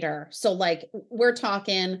educator, so like we're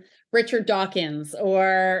talking Richard Dawkins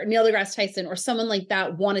or Neil deGrasse Tyson or someone like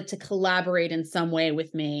that, wanted to collaborate in some way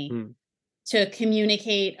with me to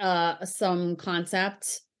communicate some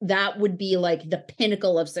concept, that would be like the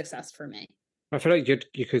pinnacle of success for me. I feel like you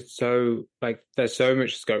could there's so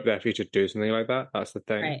much scope there for you to do something like that. That's the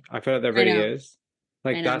thing. Right. I feel like there I really know. is. I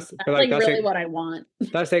Like know. that's That's but like like that's really it. what I want.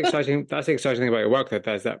 That's the exciting. That's the exciting thing about your work. That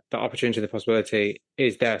there's that the opportunity, the possibility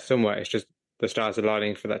is there somewhere. It's just the stars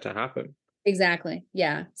aligning for that to happen. Exactly.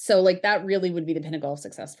 Yeah. So like that really would be the pinnacle of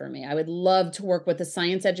success for me. I would love to work with a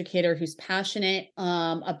science educator who's passionate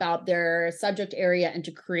about their subject area and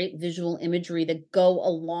to create visual imagery that go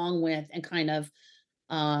along with and kind of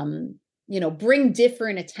bring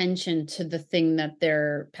different attention to the thing that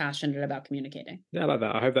they're passionate about communicating. Yeah, I like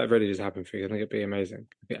that. I hope that really does happen for you. I think it'd be amazing.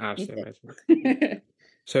 It'd be Me absolutely amazing. too.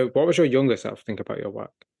 So, what would your younger self think about your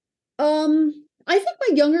work? I think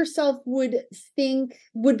my younger self would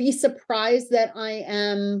be surprised that I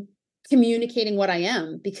am communicating what I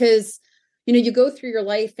am, because you go through your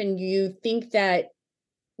life and you think that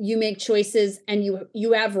you make choices and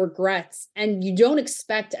you have regrets, and you don't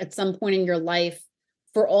expect at some point in your life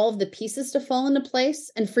for all of the pieces to fall into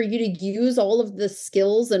place and for you to use all of the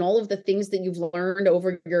skills and all of the things that you've learned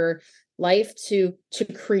over your life to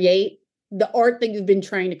create the art that you've been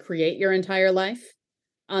trying to create your entire life.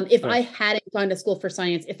 If I Yes. hadn't gone to school for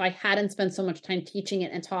science, if I hadn't spent so much time teaching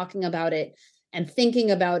it and talking about it and thinking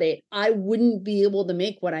about it, I wouldn't be able to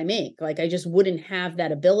make what I make. Like, I just wouldn't have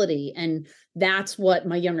that ability. And that's what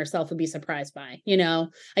my younger self would be surprised by. I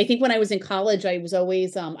think when I was in college, I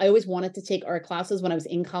always wanted to take art classes when I was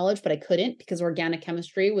in college, but I couldn't because organic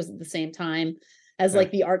chemistry was at the same time as Yeah.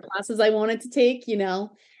 like the art classes I wanted to take,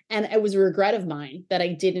 and it was a regret of mine that I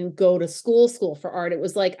didn't go to school for art. It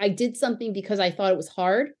was like I did something because I thought it was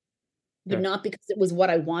hard, but Yeah. not because it was what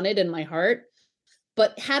I wanted in my heart.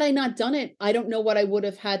 But had I not done it, I don't know what I would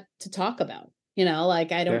have had to talk about.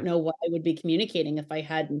 Like I Yeah. don't know what I would be communicating if I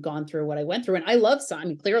hadn't gone through what I went through. And I love science. I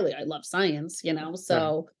mean, clearly I love science, Right.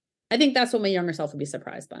 so I think that's what my younger self would be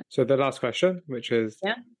surprised by. So the last question, which is,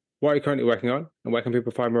 Yeah. what are you currently working on, and where can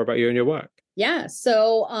people find more about you and your work? Yeah.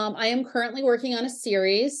 So I am currently working on a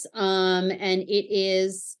series, and it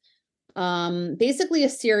is basically a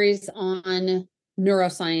series on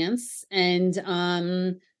neuroscience. And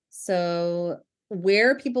so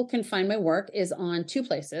where people can find my work is on two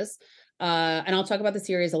places. And I'll talk about the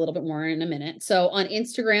series a little bit more in a minute. So on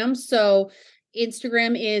Instagram. So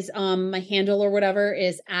Instagram is my handle or whatever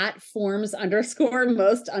is at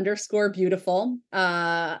forms_most_beautiful.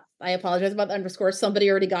 I apologize about the underscore.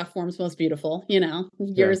 Somebody already got forms most beautiful, Yeah.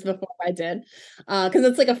 years before I did. Because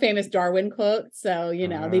it's like a famous Darwin quote. So, they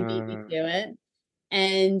beat me Ah, to it.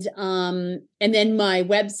 And then my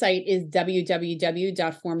website is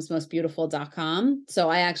www.formsmostbeautiful.com. So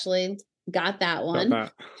I actually got that Got one.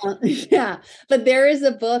 that. Yeah, but there is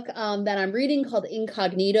a book that I'm reading called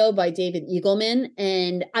Incognito by David Eagleman,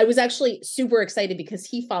 and I was actually super excited because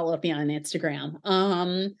he followed me on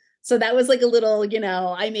Instagram. So that was like a little,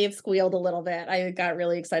 I may have squealed a little bit. I got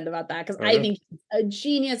really excited about that because I think he's a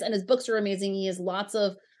genius and his books are amazing. He has lots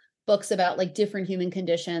of books about like different human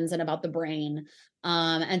conditions and about the brain.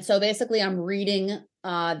 And so basically I'm reading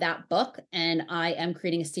that book and I am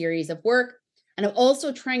creating a series of work. And I'm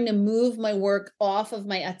also trying to move my work off of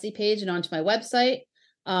my Etsy page and onto my website.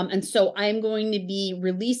 And so I'm going to be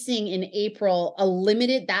releasing in April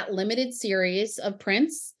that limited series of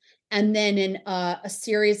prints, and then in a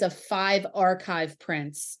series of 5 archive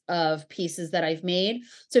prints of pieces that I've made.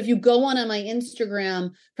 So if you go on my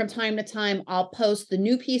Instagram from time to time, I'll post the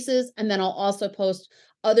new pieces, and then I'll also post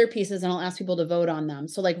other pieces and I'll ask people to vote on them.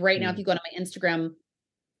 So like right now, if you go to my Instagram,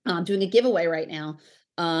 I'm doing a giveaway right now.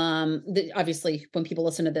 Obviously when people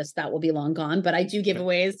listen to this, that will be long gone, but I do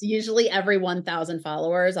giveaways usually every 1,000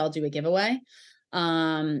 followers. I'll do a giveaway.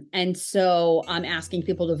 And so I'm asking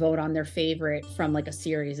people to vote on their favorite from like a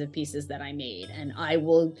series of pieces that I made, and I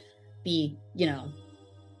will be,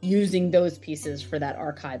 using those pieces for that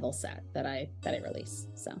archival set that I release.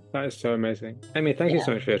 So that is so amazing. Amy, thank you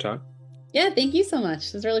so much for your time. Yeah, thank you so much.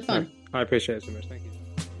 It was really fun. I appreciate it so much. Thank you.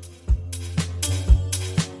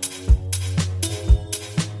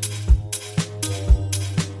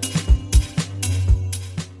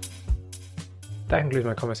 That concludes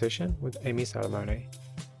my conversation with Amy Salomone.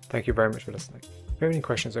 Thank you very much for listening. If you have any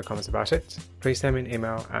questions or comments about it, please send me an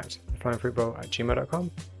email at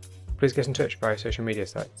theflyingfruitbowl@gmail.com. Please get in touch via social media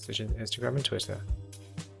sites such as Instagram and Twitter.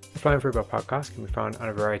 The Flying Fruit Bowl podcast can be found on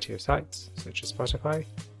a variety of sites such as Spotify,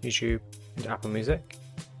 YouTube, and Apple Music.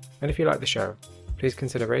 And if you like the show, please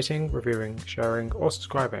consider rating, reviewing, sharing, or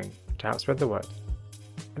subscribing to help spread the word.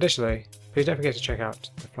 Additionally, please don't forget to check out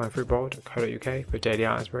theflyingfruitbowl.co.uk for daily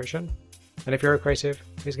art inspiration. And if you're a creative,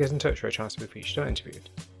 please get in touch for a chance to be featured or interviewed.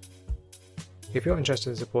 If you're interested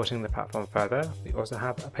in supporting the platform further, we also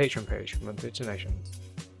have a Patreon page for monthly donations.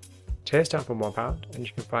 Tiers start from £1, and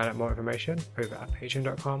you can find out more information over at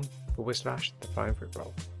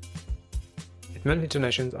patreon.com/theflyingfruitbowl. If monthly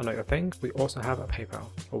donations are not your thing, we also have a PayPal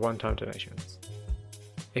for one-time donations.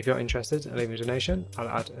 If you're interested in leaving a donation, I'll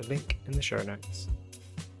add a link in the show notes.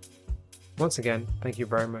 Once again, thank you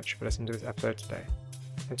very much for listening to this episode today.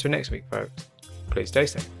 Until next week, folks, please stay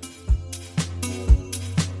safe.